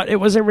turns out, it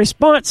was in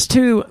response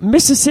to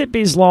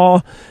Mississippi's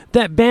law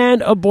that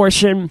banned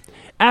abortion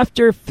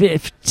after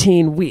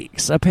 15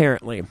 weeks,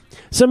 apparently.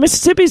 So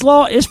Mississippi's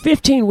law is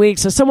 15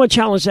 weeks, and someone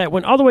challenged that,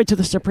 went all the way to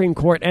the Supreme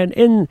Court, and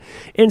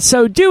in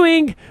so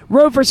doing,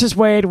 Roe versus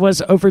Wade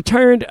was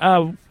overturned.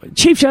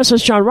 Chief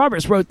Justice John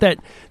Roberts wrote that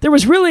there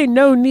was really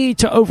no need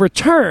to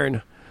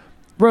overturn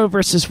Roe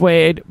versus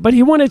Wade, but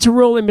he wanted to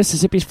rule in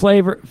Mississippi's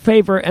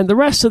favor, and the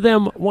rest of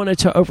them wanted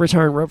to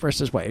overturn Roe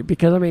versus Wade,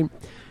 because,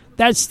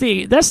 that's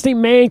the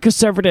main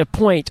conservative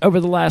point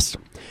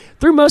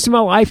through most of my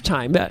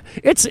lifetime.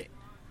 It's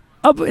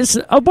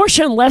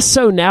abortion less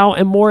so now,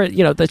 and more,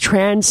 the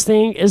trans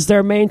thing is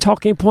their main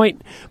talking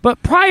point.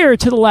 But prior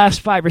to the last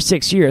 5 or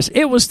 6 years,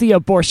 it was the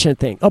abortion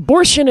thing.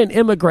 Abortion and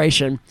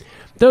immigration,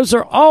 those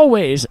are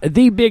always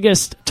the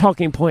biggest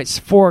talking points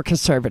for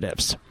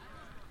conservatives.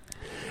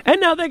 And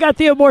now they got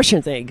the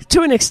abortion thing,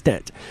 to an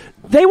extent.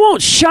 They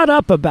won't shut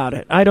up about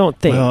it, I don't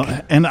think.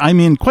 Well,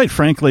 and quite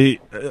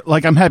frankly,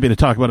 I'm happy to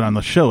talk about it on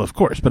the show, of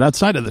course, but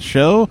outside of the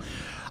show,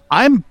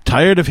 I'm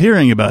tired of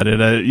hearing about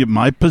it.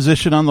 My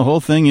position on the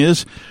whole thing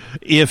is,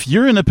 if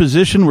you're in a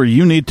position where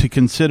you need to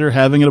consider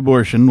having an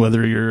abortion,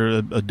 whether you're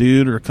a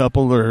dude or a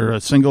couple or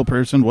a single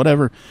person,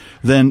 whatever,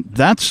 then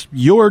that's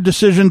your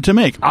decision to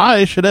make.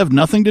 I should have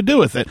nothing to do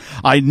with it.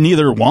 I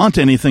neither want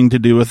anything to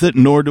do with it,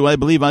 nor do I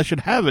believe I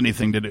should have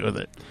anything to do with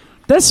it.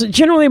 That's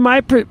generally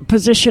my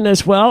position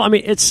as well.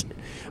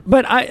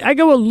 But I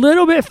go a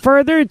little bit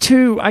further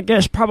to, I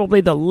guess, probably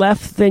the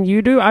left than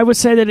you do. I would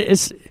say that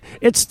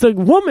it's the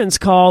woman's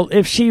call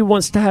if she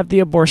wants to have the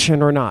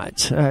abortion or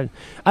not.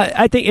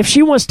 I think if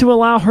she wants to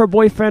allow her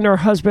boyfriend or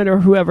husband or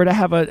whoever to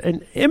have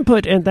an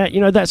input in that,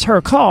 that's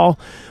her call.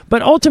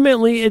 But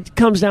ultimately, it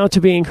comes down to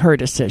being her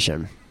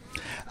decision.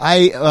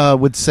 I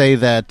would say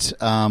that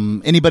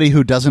anybody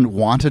who doesn't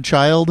want a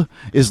child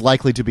is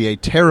likely to be a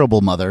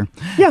terrible mother,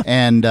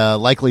 and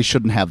likely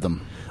shouldn't have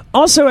them.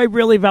 Also, a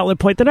really valid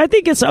point that I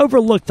think gets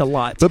overlooked a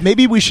lot. But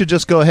maybe we should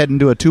just go ahead and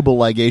do a tubal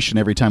ligation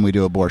every time we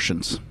do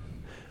abortions.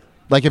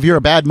 Like, if you're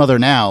a bad mother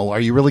now, are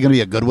you really going to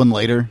be a good one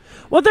later?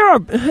 Well,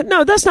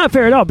 no, that's not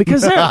fair at all,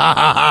 because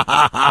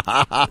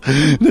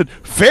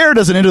fair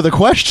doesn't enter the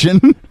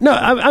question. No,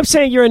 I'm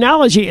saying your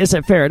analogy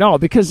isn't fair at all,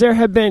 because there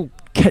have been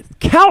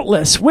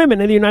countless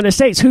women in the United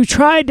States who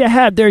tried to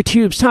have their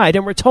tubes tied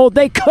and were told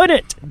they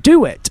couldn't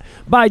do it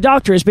by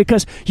doctors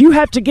because you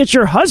have to get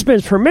your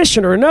husband's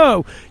permission, or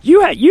no,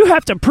 you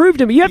have to prove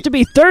to me, you have to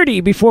be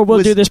 30 before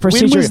we'll do this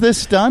procedure. When was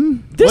this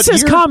done? This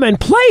is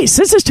commonplace.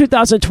 This is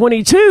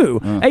 2022.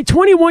 A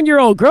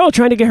 21-year-old girl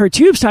trying to get her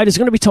tubes tied is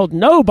going to be told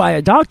no by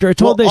a doctor,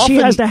 told that she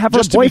has to have her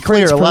boyfriend's permission. Just to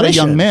be clear, a lot of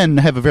young men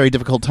have a very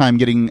difficult time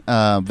getting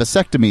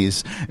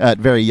vasectomies at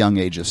very young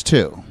ages,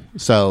 too.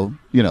 So,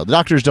 the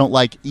doctors don't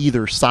like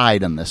either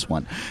side on this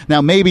one.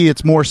 Now, maybe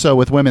it's more so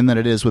with women than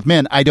it is with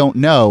men. I don't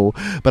know,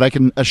 but I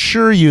can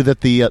assure you that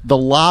the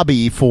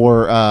lobby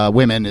for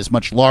women is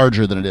much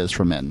larger than it is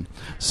for men.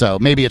 So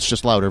maybe it's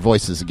just louder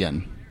voices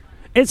again.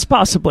 It's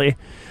possibly.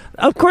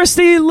 Of course,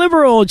 the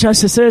liberal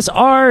justices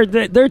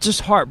they're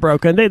just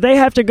heartbroken. They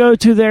have to go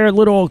to their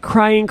little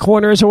crying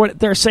corners or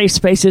their safe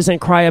spaces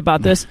and cry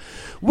about this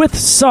with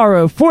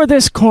sorrow for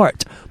this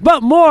court,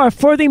 but more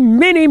for the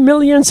many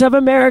millions of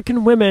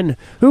American women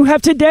who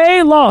have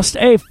today lost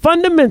a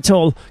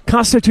fundamental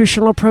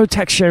constitutional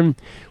protection.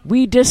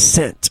 We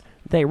dissent,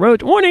 they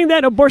wrote, warning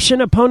that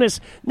abortion opponents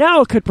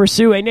now could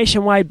pursue a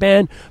nationwide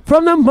ban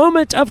from the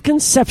moment of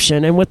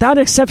conception and without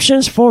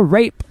exceptions for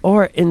rape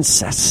or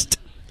incest.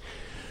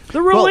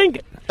 The ruling...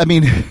 Well, I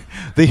mean,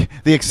 the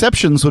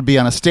exceptions would be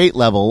on a state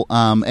level,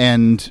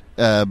 and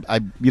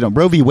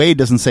Roe v. Wade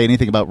doesn't say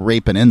anything about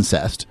rape and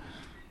incest.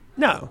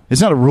 No. It's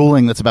not a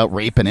ruling that's about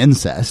rape and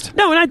incest.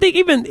 No, and I think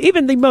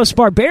even the most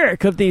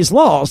barbaric of these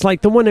laws,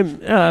 like the one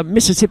in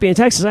Mississippi and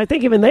Texas, I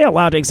think even they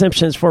allowed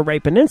exemptions for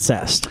rape and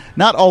incest.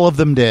 Not all of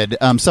them did.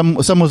 Some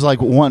was like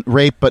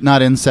rape but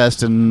not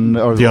incest, or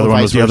the other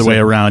one was the other way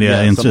around.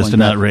 Yeah, incest like and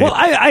not rape. Well,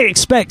 I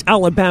expect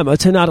Alabama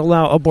to not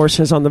allow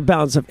abortions on the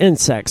bounds of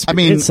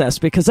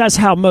incest, because that's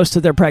how most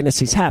of their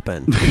pregnancies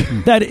happen.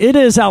 That it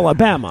is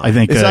Alabama. I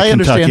think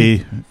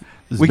Kentucky.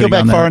 We go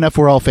back far enough.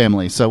 We're all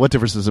family. So what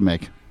difference does it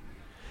make?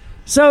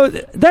 So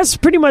that's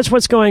pretty much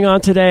what's going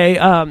on today.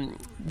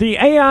 The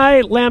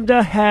AI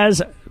Lambda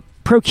has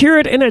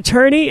procured an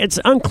attorney. It's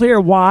unclear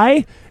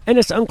why, and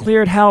it's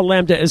unclear how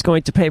Lambda is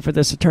going to pay for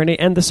this attorney.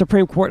 And the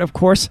Supreme Court, of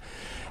course,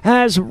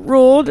 has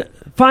ruled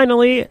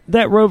finally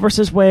that Roe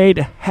versus Wade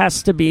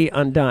has to be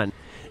undone.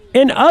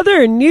 In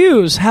other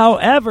news,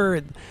 however,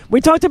 we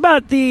talked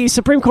about the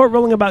Supreme Court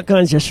ruling about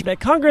guns yesterday.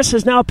 Congress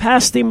has now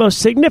passed the most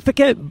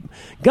significant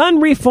gun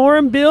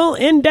reform bill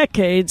in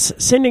decades,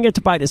 sending it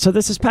to Biden. So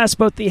this has passed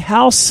both the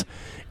House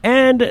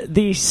and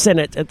the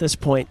Senate at this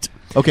point.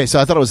 Okay, so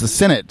I thought it was the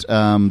Senate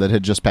that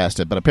had just passed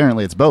it, but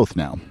apparently it's both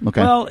now.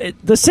 Okay. Well,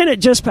 the Senate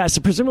just passed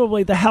it.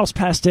 Presumably the House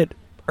passed it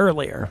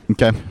earlier.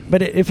 Okay.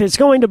 But if it's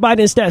going to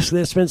Biden's desk,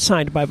 it's been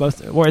signed by both,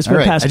 or it's been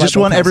passed by both. I just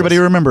want everybody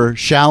to remember,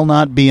 shall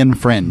not be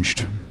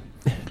infringed.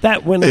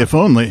 That went if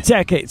only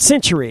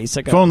centuries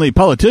ago. If only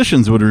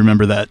politicians would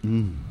remember that.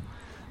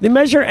 The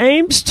measure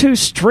aims to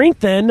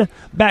strengthen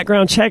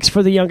background checks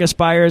for the youngest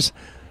buyers,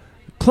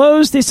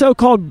 close the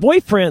so-called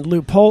boyfriend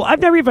loophole. I've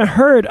never even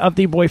heard of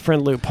the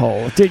boyfriend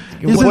loophole. What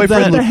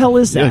the hell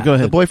is that? Yeah, go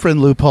ahead. The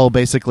boyfriend loophole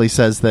basically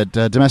says that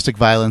domestic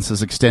violence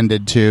is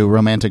extended to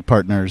romantic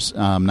partners,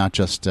 not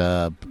just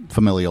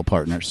familial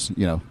partners.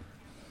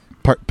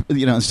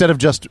 Instead of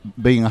just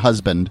being a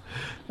husband.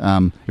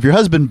 If your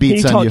husband beats on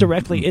you... Can you talk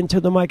directly into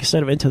the mic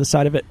instead of into the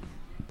side of it?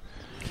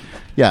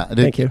 Yeah.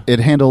 Thank you. It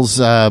handles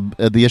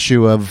the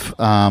issue of,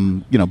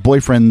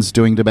 boyfriends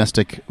doing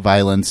domestic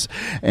violence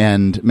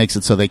and makes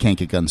it so they can't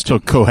get guns too. So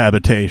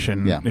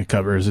cohabitation it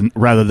covers,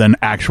 rather than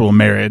actual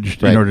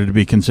marriage in order to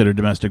be considered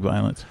domestic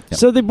violence. Yep.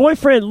 So the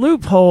boyfriend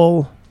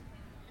loophole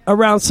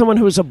around someone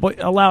who's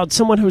allowed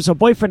someone who's a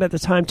boyfriend at the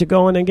time to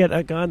go in and get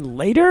a gun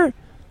later?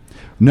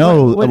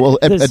 No.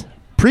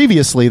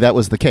 Previously, that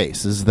was the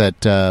case, is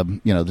that,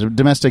 the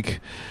domestic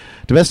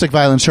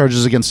violence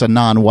charges against a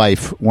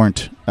non-wife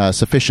weren't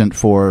sufficient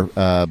for,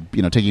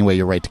 taking away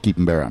your right to keep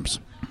and bear arms.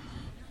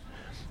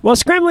 Well,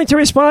 scrambling to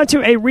respond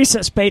to a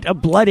recent spate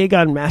of bloody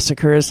gun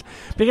massacres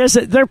because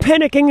they're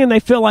panicking and they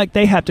feel like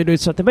they have to do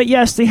something. But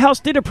yes, the House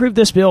did approve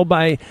this bill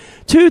by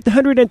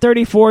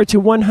 234 to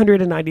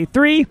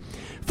 193.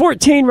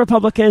 14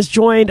 Republicans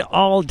joined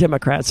all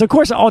Democrats. Of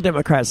course, all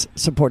Democrats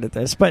supported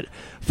this, but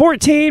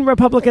 14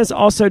 Republicans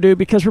also do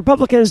because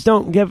Republicans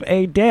don't give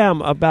a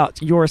damn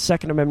about your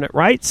Second Amendment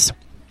rights.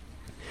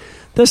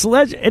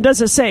 It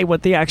doesn't say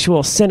what the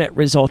actual Senate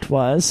result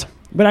was,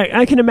 but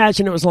I can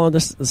imagine it was along the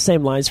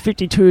same lines,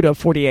 52 to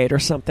 48 or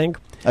something.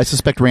 I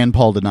suspect Rand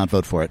Paul did not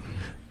vote for it.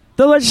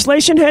 The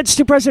legislation heads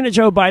to President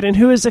Joe Biden,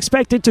 who is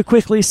expected to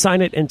quickly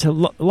sign it into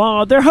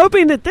law. They're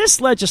hoping that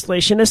this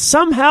legislation is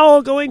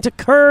somehow going to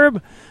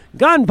curb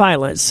gun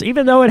violence,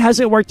 even though it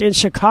hasn't worked in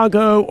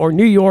Chicago or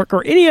New York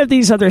or any of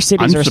these other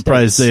cities or I'm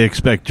surprised states. they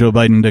expect Joe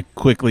Biden to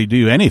quickly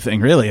do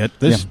anything, really, at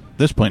this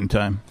point in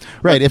time.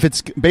 Right. If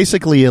it's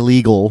basically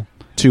illegal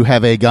to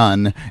have a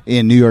gun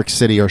in New York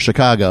City or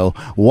Chicago,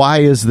 why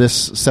is this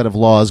set of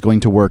laws going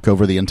to work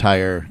over the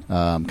entire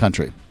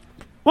country?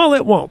 Well,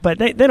 it won't, but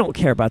they don't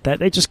care about that.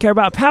 They just care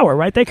about power,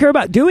 right? They care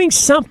about doing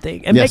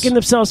something and making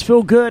themselves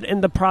feel good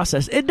in the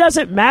process. It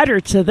doesn't matter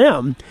to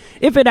them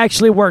if it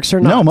actually works or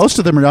not. No, most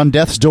of them are on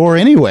death's door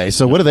anyway,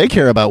 so what do they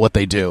care about what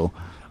they do?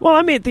 Well,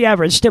 I mean, the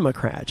average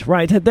Democrat,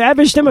 right? The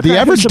average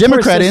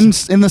Democrat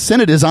in the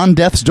Senate is on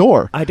death's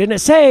door. I didn't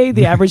say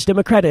the average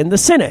Democrat in the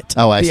Senate.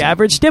 Oh, I see. The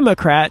average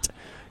Democrat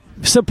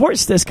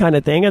supports this kind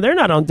of thing, and they're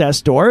not on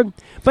death's door.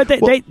 But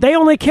they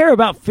only care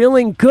about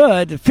feeling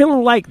good,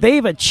 feeling like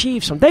they've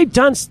achieved something.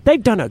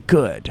 They've done a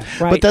good,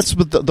 right? But that's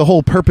what the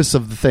whole purpose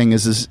of the thing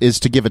is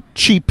to give a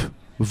cheap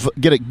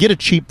get a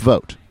cheap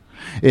vote.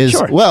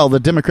 Well, the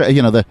Democrat,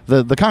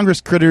 the Congress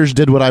critters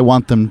did what I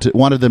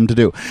wanted them to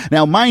do.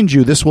 Now, mind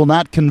you, this will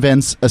not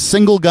convince a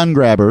single gun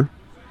grabber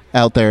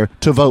out there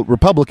to vote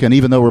Republican,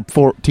 even though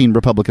 14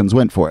 Republicans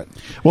went for it.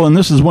 Well, and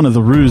this is one of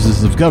the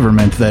ruses of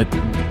government that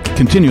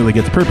continually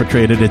gets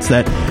perpetrated. It's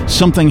that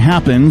something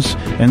happens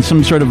and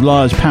some sort of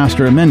law is passed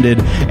or amended,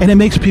 and it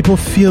makes people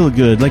feel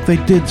good, like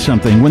they did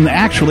something, when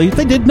actually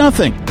they did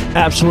nothing.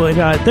 Absolutely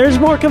not. There's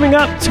more coming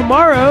up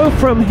tomorrow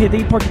from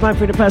the Porcupine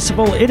Freedom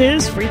Festival. It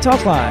is Free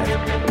Talk Live.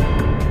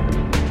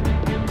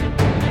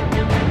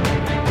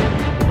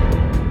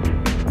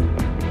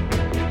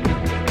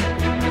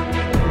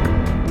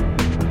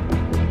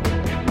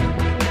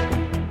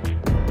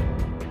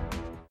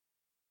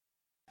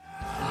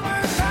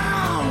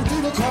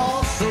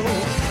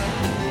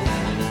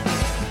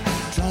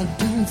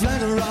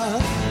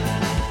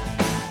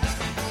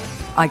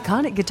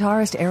 Iconic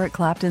guitarist Eric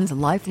Clapton's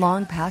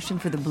lifelong passion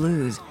for the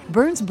blues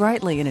burns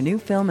brightly in a new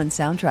film and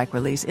soundtrack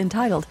release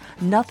entitled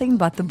Nothing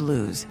But the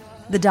Blues.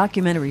 The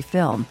documentary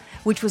film,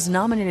 which was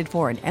nominated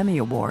for an Emmy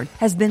Award,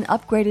 has been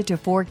upgraded to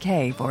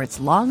 4K for its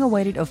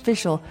long-awaited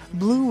official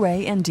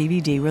Blu-ray and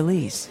DVD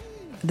release.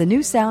 The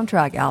new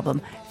soundtrack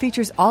album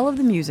features all of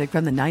the music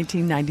from the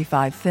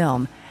 1995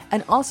 film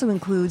and also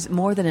includes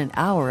more than an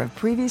hour of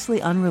previously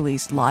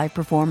unreleased live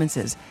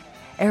performances.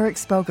 Eric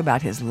spoke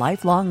about his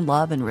lifelong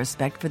love and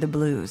respect for the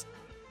blues.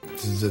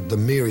 The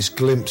merest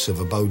glimpse of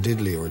a Bo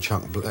Diddley or a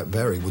Chuck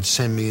Berry would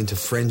send me into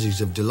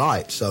frenzies of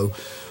delight. So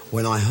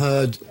when I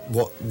heard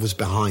what was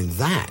behind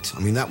that,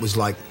 I mean, that was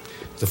like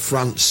the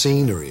front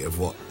scenery of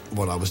what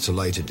I was to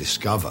later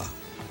discover.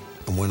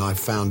 And when I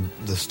found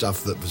the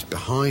stuff that was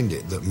behind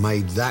it that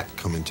made that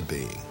come into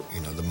being,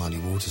 the Muddy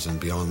Waters, and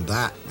beyond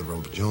that, the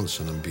Robert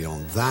Johnson, and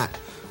beyond that,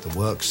 the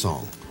Work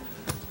Song,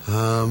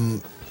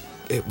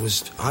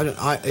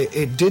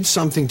 it did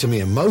something to me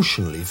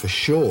emotionally for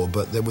sure,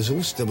 but there was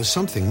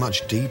something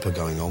much deeper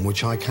going on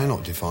which I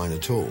cannot define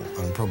at all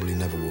and probably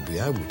never will be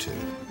able to.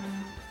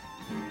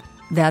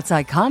 That's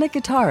iconic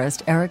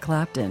guitarist Eric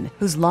Clapton,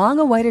 whose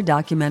long-awaited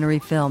documentary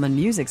film and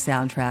music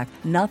soundtrack,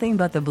 Nothing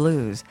But the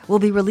Blues, will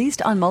be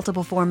released on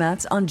multiple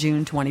formats on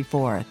June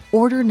 24th.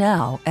 Order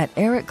now at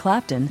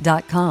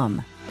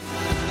ericclapton.com.